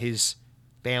 and his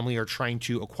family are trying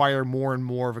to acquire more and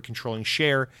more of a controlling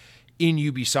share in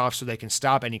Ubisoft so they can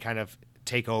stop any kind of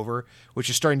takeover, which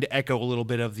is starting to echo a little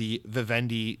bit of the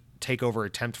Vivendi takeover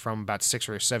attempt from about 6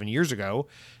 or 7 years ago.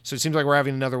 So it seems like we're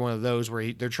having another one of those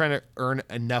where they're trying to earn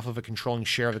enough of a controlling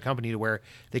share of the company to where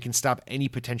they can stop any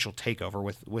potential takeover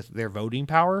with their voting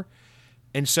power.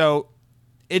 And so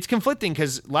it's conflicting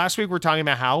because last week we're talking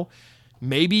about how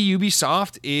maybe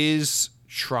Ubisoft is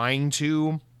trying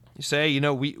to say, you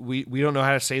know, we don't know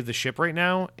how to save the ship right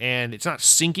now, and it's not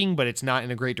sinking, but it's not in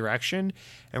a great direction.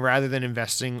 And rather than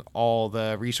investing all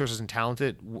the resources and talent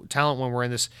when we're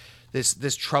in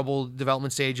this troubled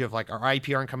development stage of like our IP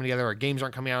aren't coming together, our games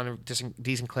aren't coming out in a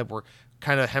decent clip, we're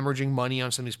kind of hemorrhaging money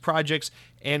on some of these projects,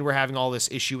 and we're having all this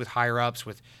issue with higher ups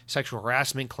with sexual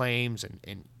harassment claims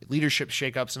and leadership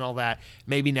shakeups and all that.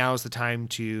 Maybe now is the time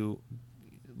to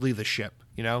leave the ship,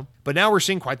 you know? But now we're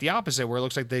seeing quite the opposite, where it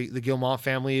looks like the Guillemot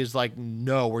family is like,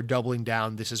 no, we're doubling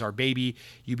down. This is our baby.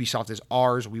 Ubisoft is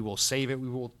ours. We will save it. We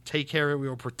will take care of it. We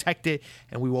will protect it,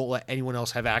 and we won't let anyone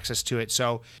else have access to it.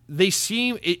 So they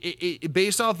seem,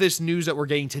 based off this news that we're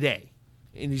getting today,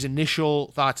 in these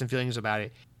initial thoughts and feelings about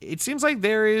it, it seems like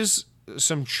there is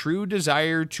some true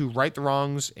desire to right the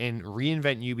wrongs and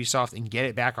reinvent Ubisoft and get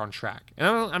it back on track. And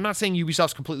I'm not saying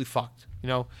Ubisoft's completely fucked. You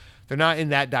know, they're not in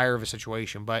that dire of a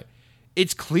situation, but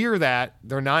it's clear that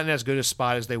they're not in as good a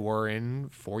spot as they were in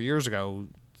 4 years ago,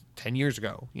 10 years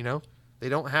ago. You know, they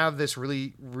don't have this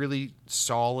really, really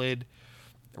solid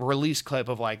release clip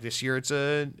of like, this year it's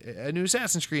a new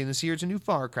Assassin's Creed, and this year it's a new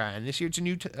Far Cry, and this year it's a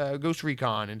new Ghost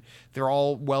Recon, and they're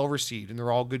all well received and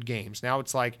they're all good games. Now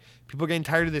it's like people are getting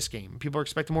tired of this game. People are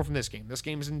expecting more from this game. This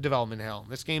game is in development hell.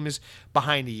 This game is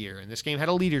behind a year, and this game had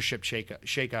a leadership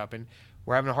shake up, and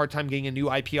We're having a hard time getting a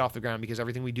new IP off the ground because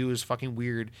everything we do is fucking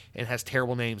weird and has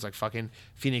terrible names like fucking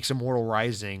Phoenix Immortal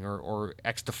Rising or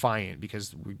X Defiant,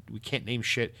 because we can't name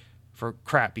shit for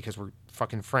crap because we're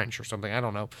fucking French or something. I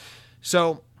don't know.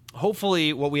 So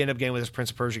hopefully what we end up getting with this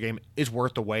Prince of Persia game is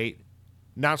worth the wait.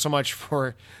 Not so much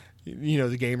for,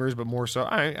 the gamers, but more so,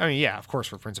 I mean, yeah, of course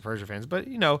for Prince of Persia fans, but,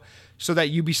 so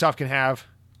that Ubisoft can have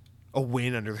a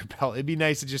win under their belt. It'd be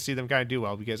nice to just see them kind of do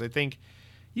well, because I think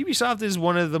Ubisoft is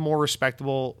one of the more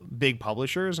respectable big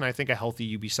publishers, and I think a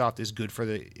healthy Ubisoft is good for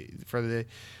the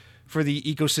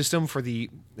ecosystem, for the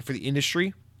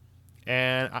industry.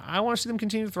 And I want to see them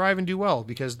continue to thrive and do well,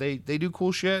 because they do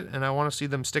cool shit, and I want to see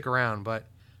them stick around. But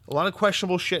a lot of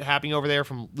questionable shit happening over there,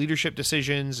 from leadership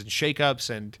decisions and shakeups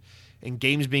and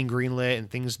games being greenlit and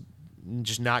things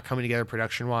just not coming together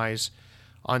production-wise,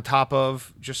 on top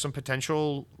of just some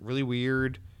potential really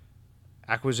weird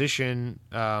acquisition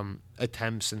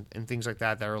attempts and things like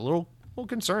that are a little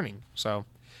concerning. So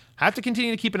I have to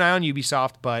continue to keep an eye on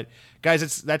Ubisoft. But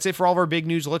guys, that's it for all of our big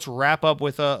news. Let's wrap up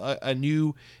with a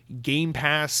new Game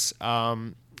Pass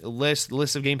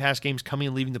list of Game Pass games coming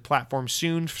and leaving the platform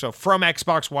soon. So from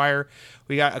Xbox Wire,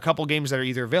 we got a couple games that are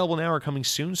either available now or coming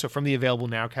soon. So from the available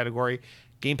now category,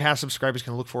 Game Pass subscribers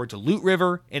can look forward to Loot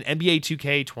River and NBA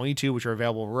 2K22, which are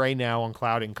available right now on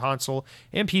cloud and console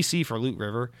and PC for Loot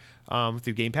River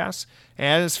through Game Pass.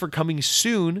 And as for coming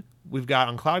soon, we've got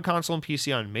on cloud, console, and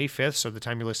PC on May 5th, so the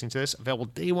time you're listening to this, available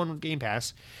day one with Game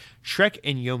Pass, Trek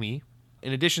and Yomi.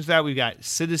 In addition to that, we've got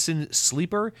Citizen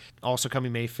Sleeper, also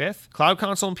coming May 5th. Cloud,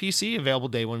 console, and PC, available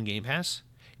day one Game Pass.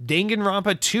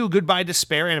 Danganronpa 2 Goodbye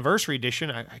Despair Anniversary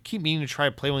Edition. I keep meaning to try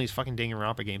to play one of these fucking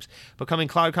Danganronpa games, but coming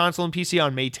cloud, console, and PC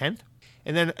on May 10th.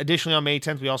 And then additionally on May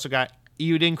 10th, we also got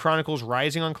Eiyuden Chronicles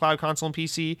Rising on cloud, console, and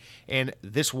PC, and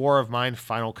This War of Mine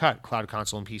Final Cut, cloud,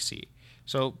 console, and PC.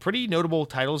 So pretty notable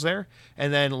titles there.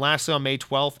 And then lastly on May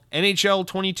 12th, NHL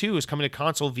 22 is coming to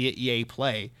console via EA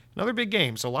Play. Another big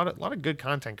game, so a lot of good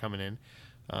content coming in,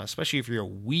 especially if you're a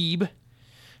weeb.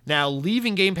 Now,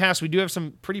 leaving Game Pass, we do have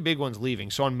some pretty big ones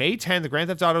leaving. So on May 10th, the Grand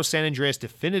Theft Auto San Andreas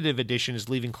Definitive Edition is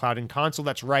leaving cloud and console.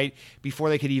 That's right, before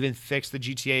they could even fix the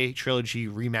GTA Trilogy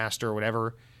remaster or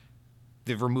whatever,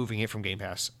 they're removing it from Game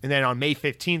Pass. And then on May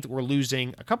 15th, we're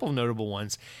losing a couple of notable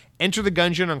ones. Enter the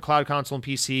Gungeon on cloud, console, and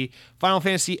PC. Final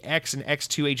Fantasy X and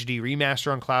X2 HD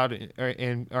Remaster on cloud or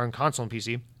on console and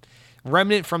PC.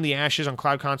 Remnant from the Ashes on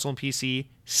cloud, console, and PC.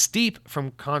 Steep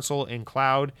from console and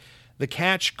cloud. The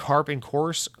Catch, Carp, and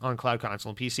Course on cloud,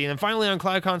 console, and PC. And then finally on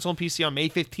cloud, console, and PC on May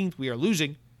 15th, we are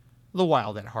losing The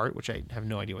Wild at Heart, which I have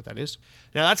no idea what that is.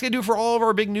 Now, that's going to do it for all of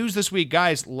our big news this week.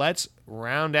 Guys, let's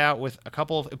round out with a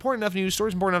couple of important enough news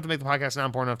stories, important enough to make the podcast, not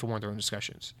important enough to warrant their own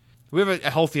discussions. We have a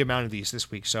healthy amount of these this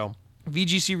week. So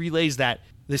VGC relays that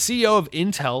the CEO of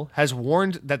Intel has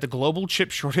warned that the global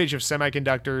chip shortage of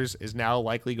semiconductors is now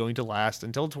likely going to last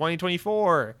until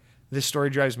 2024. This story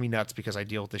drives me nuts because I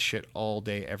deal with this shit all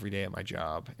day, every day at my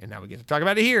job, and now we get to talk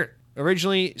about it here.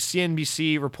 Originally,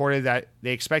 CNBC reported that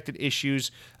they expected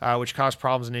issues which caused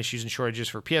problems and issues and shortages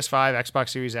for PS5, Xbox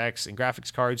Series X, and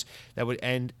graphics cards that wouldn't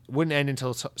end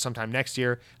until sometime next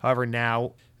year. However,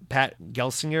 now Pat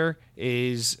Gelsinger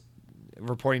is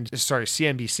reporting to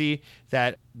CNBC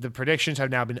that the predictions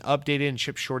have now been updated and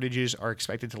chip shortages are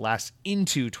expected to last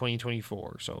into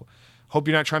 2024. So hope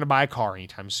you're not trying to buy a car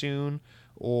anytime soon,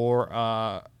 or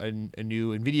a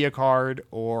new NVIDIA card,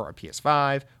 or a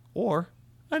PS5, or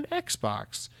an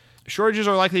Xbox. Shortages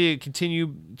are likely to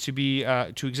continue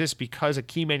to exist because of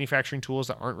key manufacturing tools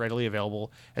that aren't readily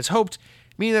available as hoped,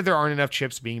 meaning that there aren't enough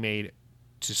chips being made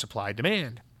to supply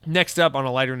demand. Next up, on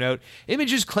a lighter note,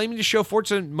 images claiming to show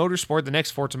Forza Motorsport, the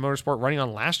next Forza Motorsport, running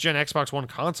on last-gen Xbox One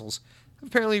consoles have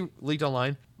apparently leaked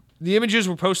online. The images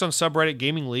were posted on subreddit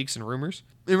Gaming Leaks and Rumors,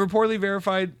 and reportedly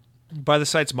verified by the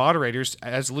site's moderators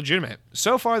as legitimate.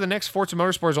 So far, the next Forza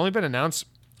Motorsport has only been announced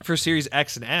for Series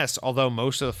X and S, although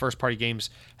most of the first-party games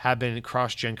have been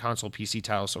cross-gen console PC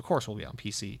titles, so of course will be on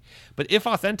PC. But if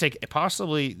authentic,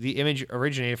 possibly the image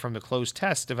originated from the closed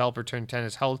test developer Turn 10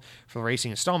 has held for the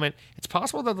racing installment. It's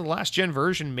possible that the last-gen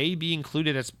version may be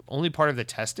included as only part of the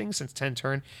testing, since 10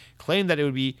 Turn claimed that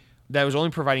it was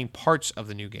only providing parts of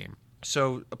the new game.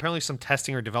 So apparently some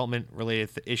testing or development related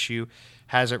to the issue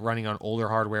has it running on older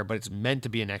hardware, but it's meant to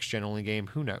be a next-gen only game.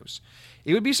 Who knows?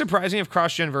 It would be surprising if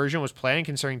cross-gen version was planned,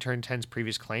 considering Turn 10's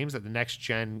previous claims that the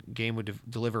next-gen game would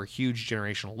deliver a huge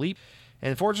generational leap.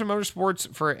 And Forza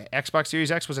Motorsports for Xbox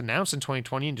Series X was announced in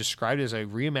 2020 and described as a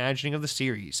reimagining of the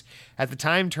series. At the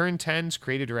time, Turn 10's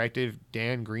creative director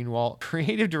Dan Greenwalt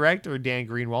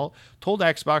told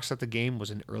Xbox that the game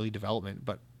was in early development,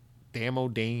 but Damn, oh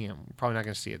damn. Probably not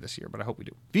going to see it this year, but I hope we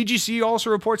do. VGC also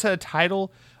reports that the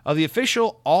title of the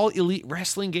official All Elite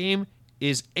Wrestling game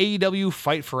is AEW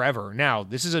Fight Forever. Now,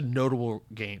 this is a notable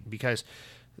game because,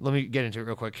 let me get into it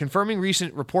real quick. Confirming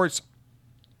recent reports,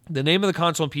 the name of the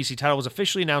console and PC title was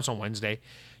officially announced on Wednesday.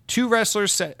 2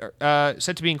 wrestlers set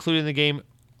to be included in the game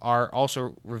are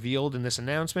also revealed in this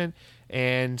announcement,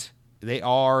 and they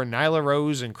are Nyla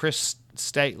Rose and Chris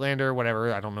Statlander,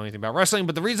 whatever. I don't know anything about wrestling,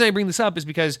 but the reason I bring this up is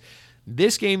because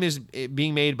this game is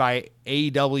being made by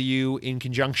AEW in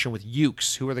conjunction with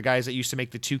Yuke's, who are the guys that used to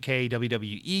make the 2K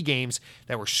WWE games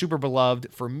that were super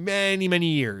beloved for many, many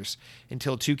years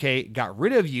until 2K got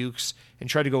rid of Yuke's and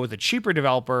tried to go with a cheaper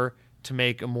developer to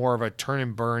make a more of a turn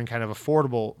and burn kind of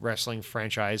affordable wrestling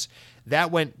franchise.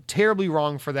 That went terribly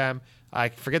wrong for them. I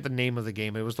forget the name of the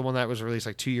game. It was the one that was released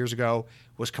like 2 years ago.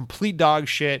 It was complete dog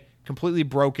shit, completely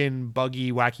broken,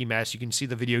 buggy, wacky mess. You can see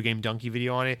the video game donkey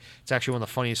video on it. It's actually one of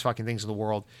the funniest fucking things in the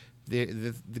world.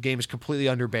 The game is completely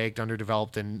underbaked,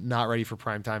 underdeveloped, and not ready for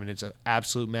prime time, and it's an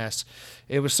absolute mess.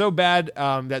 It was so bad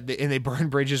that they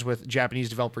burned bridges with Japanese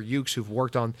developer Yuke's, who've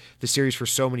worked on the series for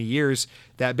so many years,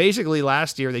 that basically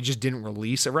last year they just didn't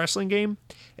release a wrestling game,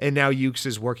 and now Yuke's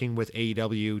is working with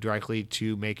AEW directly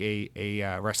to make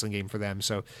a wrestling game for them.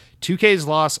 So 2K's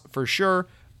loss for sure,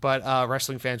 but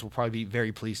wrestling fans will probably be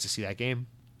very pleased to see that game.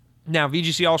 Now,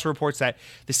 VGC also reports that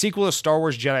the sequel to Star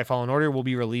Wars Jedi Fallen Order will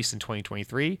be released in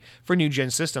 2023 for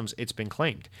new-gen systems, it's been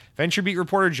claimed. VentureBeat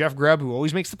reporter Jeff Grubb, who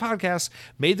always makes the podcast,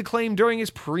 made the claim during his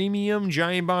premium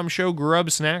Giant Bomb show, Grubb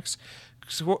Snacks.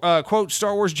 Quote,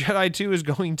 Star Wars Jedi 2 is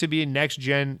going to be a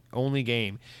next-gen only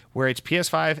game, where it's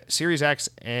PS5, Series X,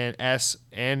 and S,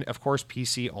 and, of course,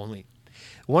 PC only.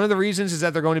 One of the reasons is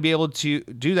that they're going to be able to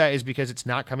do that is because it's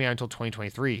not coming out until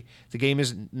 2023. The game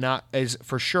is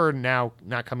for sure now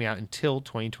not coming out until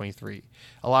 2023.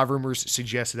 A lot of rumors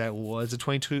suggested that it was a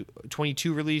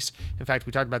 2022 release. In fact,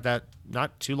 we talked about that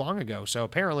not too long ago. So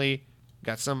apparently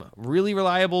got some really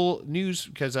reliable news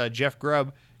because Jeff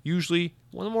Grubb, usually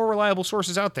one of the more reliable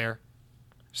sources out there,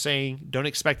 saying don't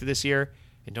expect it this year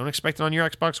and don't expect it on your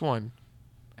Xbox One.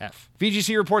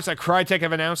 VGC reports that Crytek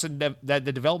have announced that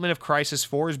the development of Crysis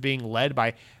 4 is being led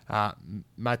by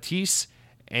Matisse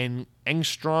and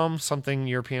Engstrom, something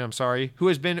European, I'm sorry, who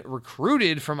has been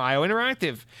recruited from IO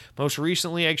Interactive. Most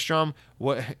recently, Engstrom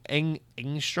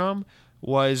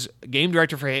was game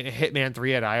director for Hitman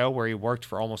 3 at IO, where he worked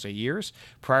for almost 8 years.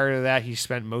 Prior to that, he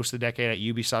spent most of the decade at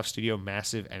Ubisoft studio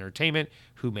Massive Entertainment,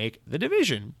 who make The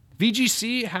Division.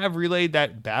 VGC have relayed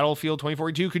that Battlefield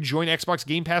 2042 could join Xbox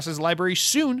Game Pass's library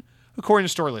soon, according to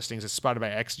store listings as spotted by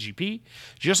XGP.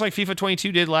 Just like FIFA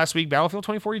 22 did last week, Battlefield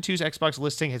 2042's Xbox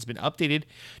listing has been updated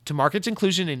to mark its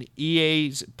inclusion in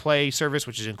EA's Play service,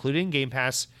 which is included in Game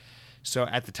Pass. So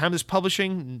at the time of this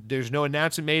publishing, there's no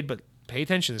announcement made, but pay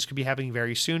attention. This could be happening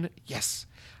very soon. Yes,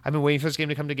 I've been waiting for this game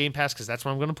to come to Game Pass because that's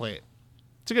when I'm going to play it.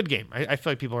 It's a good game. I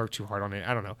feel like people are too hard on it.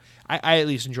 I don't know. I at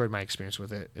least enjoyed my experience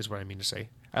with it, is what I mean to say.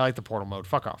 I like the Portal mode.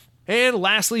 Fuck off. And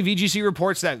lastly, VGC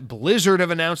reports that Blizzard have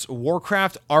announced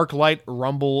Warcraft Arclight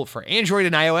Rumble for Android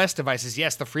and iOS devices.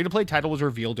 Yes, the free-to-play title was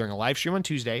revealed during a live stream on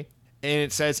Tuesday. And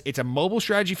it says it's a mobile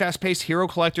strategy, fast-paced hero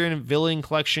collector and villain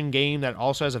collection game that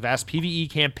also has a vast PvE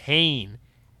campaign.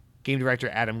 Game director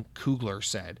Adam Kugler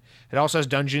said. It also has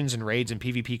dungeons and raids and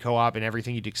PvP co-op and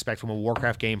everything you'd expect from a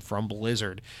Warcraft game from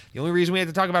Blizzard. The only reason we have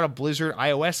to talk about a Blizzard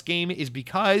iOS game is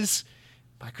because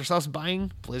Microsoft's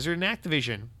buying Blizzard and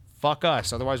Activision. Fuck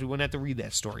us. Otherwise, we wouldn't have to read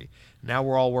that story. Now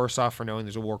we're all worse off for knowing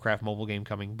there's a Warcraft mobile game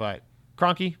coming, but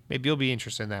Cronky, maybe you'll be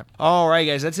interested in that. All right,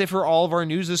 guys, that's it for all of our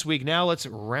news this week. Now let's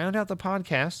round out the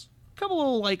podcast. A couple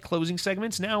little light closing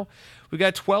segments. Now, we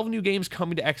got 12 new games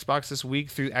coming to Xbox this week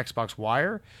through Xbox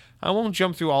Wire. I won't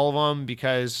jump through all of them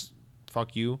because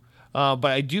fuck you. But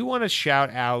I do want to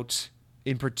shout out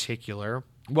in particular,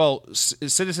 well,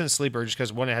 Citizen Sleeper, just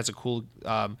because one, it has a cool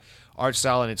art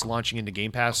style and it's launching into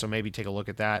Game Pass, so maybe take a look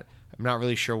at that. I'm not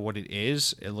really sure what it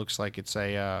is. It looks like it's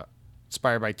a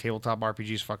inspired by tabletop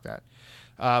RPGs. Fuck that.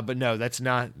 But no, that's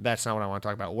not what I want to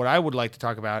talk about. What I would like to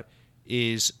talk about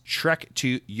is Trek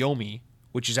to Yomi,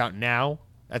 which is out now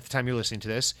at the time you're listening to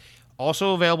this.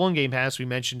 Also available in Game Pass. We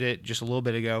mentioned it just a little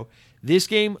bit ago. This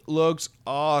game looks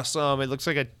awesome. It looks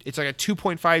like it's like a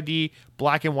 2.5D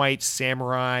black and white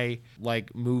samurai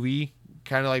like movie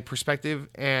kind of like perspective,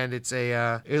 and it's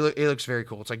it looks very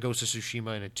cool. It's like Ghost of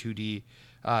Tsushima in a 2D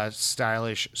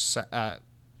stylish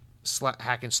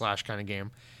hack and slash kind of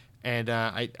game, and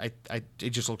it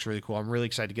just looks really cool. I'm really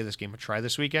excited to give this game a try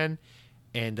this weekend.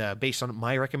 And based on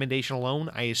my recommendation alone,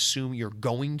 I assume you're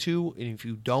going to. And if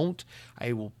you don't,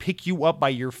 I will pick you up by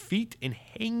your feet and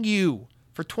hang you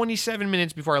for for 27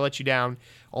 minutes before I let you down.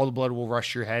 All the blood will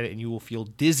rush to your head and you will feel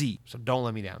dizzy. So don't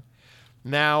let me down.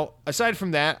 Now, aside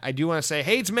from that, I do want to say,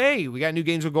 hey, it's May. We got new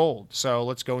games with gold. So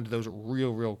let's go into those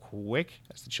real quick,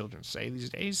 as the children say these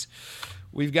days.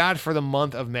 We've got for the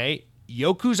month of May,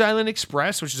 Yoku's Island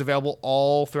Express, which is available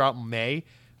all throughout May.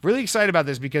 Really excited about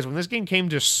this because when this game came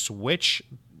to Switch,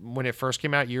 when it first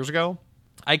came out years ago,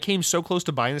 I came so close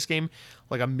to buying this game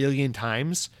like a million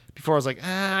times before I was like,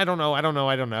 I don't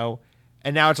know.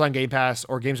 And now it's on Game Pass,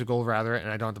 or Games with Gold rather, and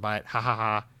I don't have to buy it. Ha ha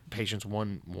ha. Patience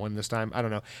won this time. I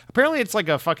don't know. Apparently it's like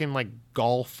a fucking like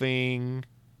golfing,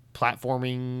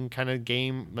 platforming kind of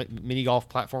game, like mini golf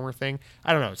platformer thing.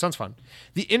 I don't know. It sounds fun.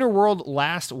 The Inner World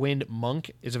Last Wind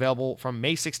Monk is available from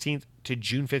May 16th to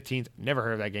June 15th. Never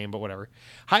heard of that game, but whatever.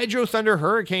 Hydro Thunder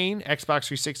Hurricane, Xbox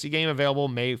 360 game, available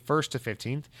May 1st to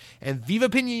 15th. And Viva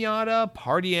Pinata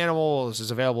Party Animals is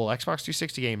available Xbox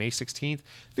 360 game May 16th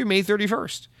through May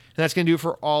 31st. And that's going to do it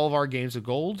for all of our games of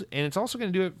gold. And it's also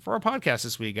going to do it for our podcast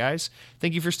this week, guys.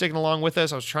 Thank you for sticking along with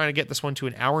us. I was trying to get this one to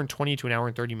an hour and 20 to an hour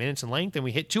and 30 minutes in length, and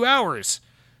we hit 2 hours.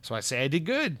 So I say I did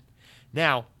good.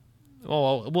 Now,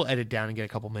 we'll edit down and get a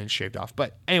couple minutes shaved off.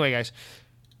 But anyway, guys,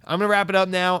 I'm going to wrap it up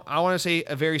now. I want to say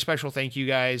a very special thank you,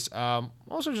 guys.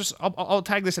 Also, I'll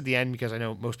tag this at the end because I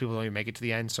know most people don't even make it to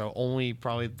the end. So only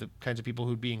probably the kinds of people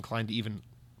who'd be inclined to even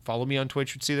follow me on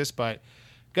Twitch would see this. But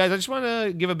guys, I just want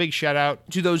to give a big shout out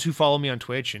to those who follow me on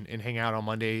Twitch and hang out on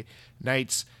Monday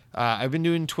nights. I've been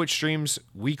doing Twitch streams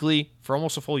weekly for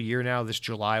almost a full year now. This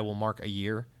July will mark a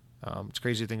year. It's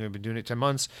crazy to think I've been doing it 10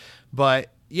 months.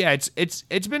 But yeah, it's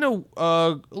been a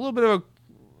little bit of a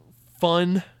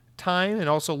fun time and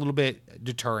also a little bit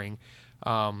deterring.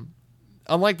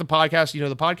 Unlike the podcast,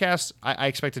 the podcast, I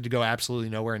expected to go absolutely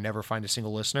nowhere and never find a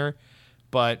single listener.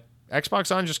 But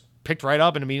Xbox On just picked right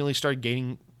up and immediately started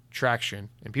gaining traction,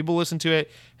 and people listen to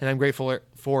it, and I'm grateful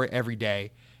for it every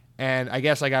day. And I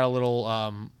guess I got a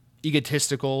little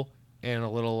egotistical and a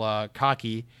little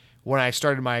cocky when I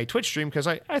started my Twitch stream because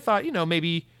I thought,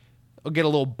 maybe I'll get a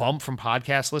little bump from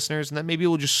podcast listeners, and then maybe it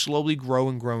will just slowly grow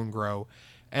and grow and grow.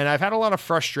 And I've had a lot of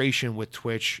frustration with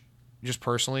Twitch just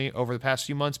personally over the past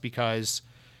few months because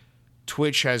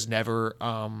Twitch has never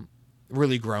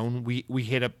really grown. We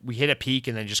hit a peak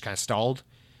and then just kind of stalled,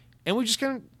 and we just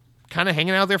kind of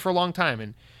hanging out there for a long time.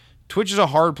 And Twitch is a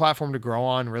hard platform to grow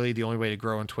on. Really, the only way to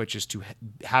grow on Twitch is to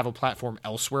have a platform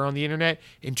elsewhere on the internet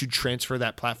and to transfer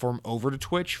that platform over to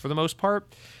Twitch for the most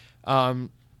part. So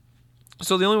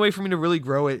the only way for me to really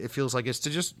grow it feels like, is to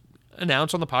just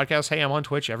announce on the podcast, hey, I'm on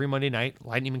Twitch every Monday night,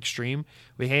 Lightning McStream.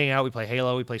 We hang out, we play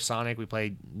Halo, we play Sonic, we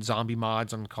play zombie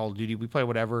mods on Call of Duty, we play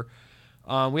whatever.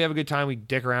 We have a good time, we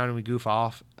dick around and we goof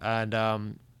off.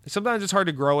 And sometimes it's hard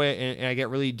to grow it, and I get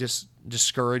really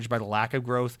discouraged by the lack of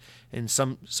growth. And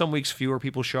some weeks fewer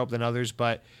people show up than others.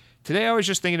 But today I was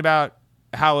just thinking about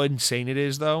how insane it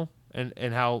is, though,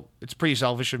 and how it's pretty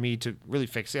selfish of me to really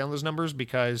fixate on those numbers,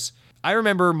 because I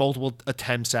remember multiple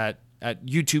attempts at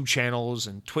YouTube channels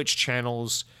and Twitch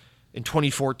channels in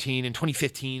 2014 and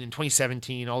 2015 and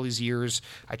 2017, all these years.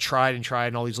 I tried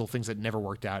and all these little things that never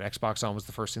worked out. Xbox On was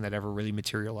the first thing that ever really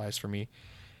materialized for me.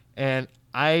 And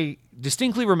I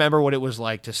distinctly remember what it was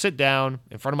like to sit down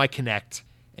in front of my Kinect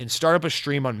and start up a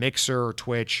stream on Mixer or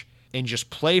Twitch and just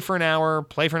play for an hour,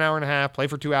 play for an hour and a half, play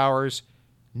for 2 hours,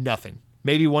 nothing.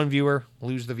 Maybe one viewer,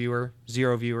 lose the viewer,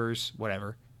 0 viewers,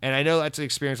 whatever. And I know that's an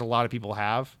experience a lot of people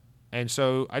have. And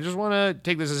so I just want to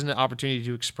take this as an opportunity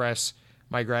to express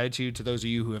my gratitude to those of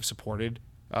you who have supported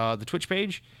the Twitch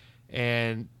page,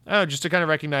 and just to kind of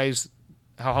recognize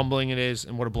how humbling it is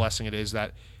and what a blessing it is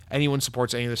that anyone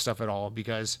supports any of this stuff at all,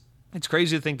 because it's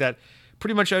crazy to think that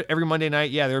pretty much every Monday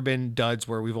night, there have been duds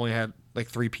where we've only had like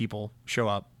 3 people show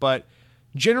up. But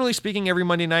generally speaking, every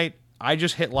Monday night, I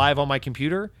just hit live on my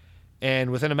computer,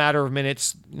 and within a matter of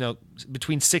minutes,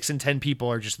 between 6 and 10 people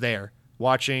are just there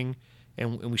watching,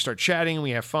 and we start chatting, and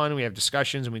we have fun, and we have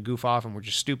discussions, and we goof off, and we're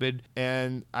just stupid.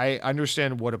 And I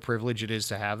understand what a privilege it is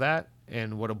to have that,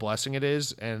 and what a blessing it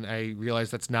is. And I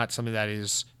realize that's not something that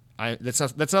is,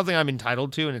 that's nothing I'm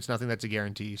entitled to, and it's nothing that's a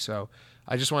guarantee. So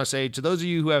I just want to say to those of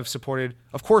you who have supported,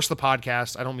 of course, the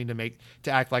podcast, I don't mean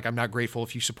to act like I'm not grateful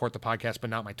if you support the podcast, but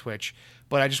not my Twitch.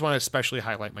 But I just want to especially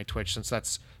highlight my Twitch, since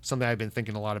that's something I've been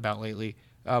thinking a lot about lately.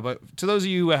 But to those of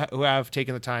you who have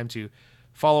taken the time to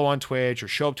follow on Twitch or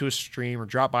show up to a stream or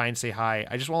drop by and say hi,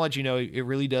 I just want to let you know it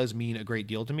really does mean a great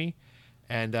deal to me.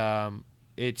 And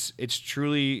it's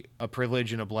truly a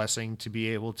privilege and a blessing to be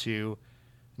able to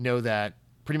know that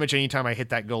pretty much anytime I hit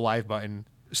that go live button,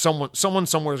 someone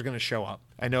somewhere is going to show up.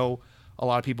 I know a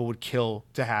lot of people would kill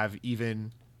to have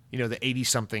even, the 80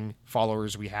 something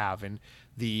followers we have, and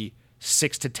the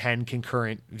 6 to 10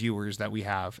 concurrent viewers that we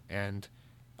have. And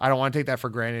I don't want to take that for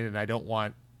granted. And I don't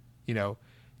want,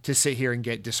 to sit here and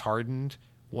get disheartened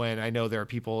when I know there are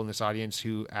people in this audience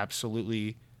who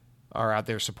absolutely are out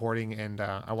there supporting. And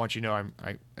I want you to know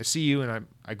I see you, and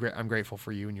I'm grateful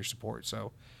for you and your support.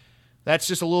 So that's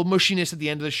just a little mushiness at the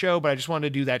end of the show, but I just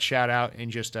wanted to do that shout out and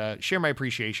just share my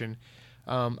appreciation.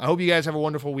 I hope you guys have a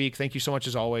wonderful week. Thank you so much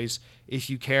as always. If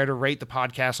you care to rate the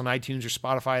podcast on iTunes or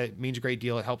Spotify, it means a great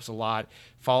deal. It helps a lot.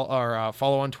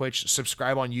 Follow on Twitch,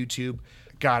 subscribe on YouTube.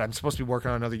 God, I'm supposed to be working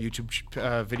on another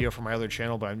YouTube video for my other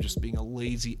channel, but I'm just being a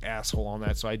lazy asshole on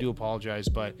that, so I do apologize.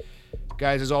 But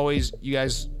guys, as always, you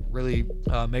guys really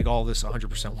make all this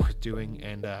 100% worth doing,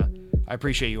 and I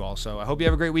appreciate you all. So I hope you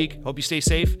have a great week. Hope you stay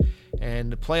safe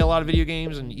and play a lot of video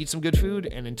games and eat some good food.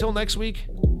 And until next week,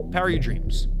 power your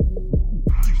dreams.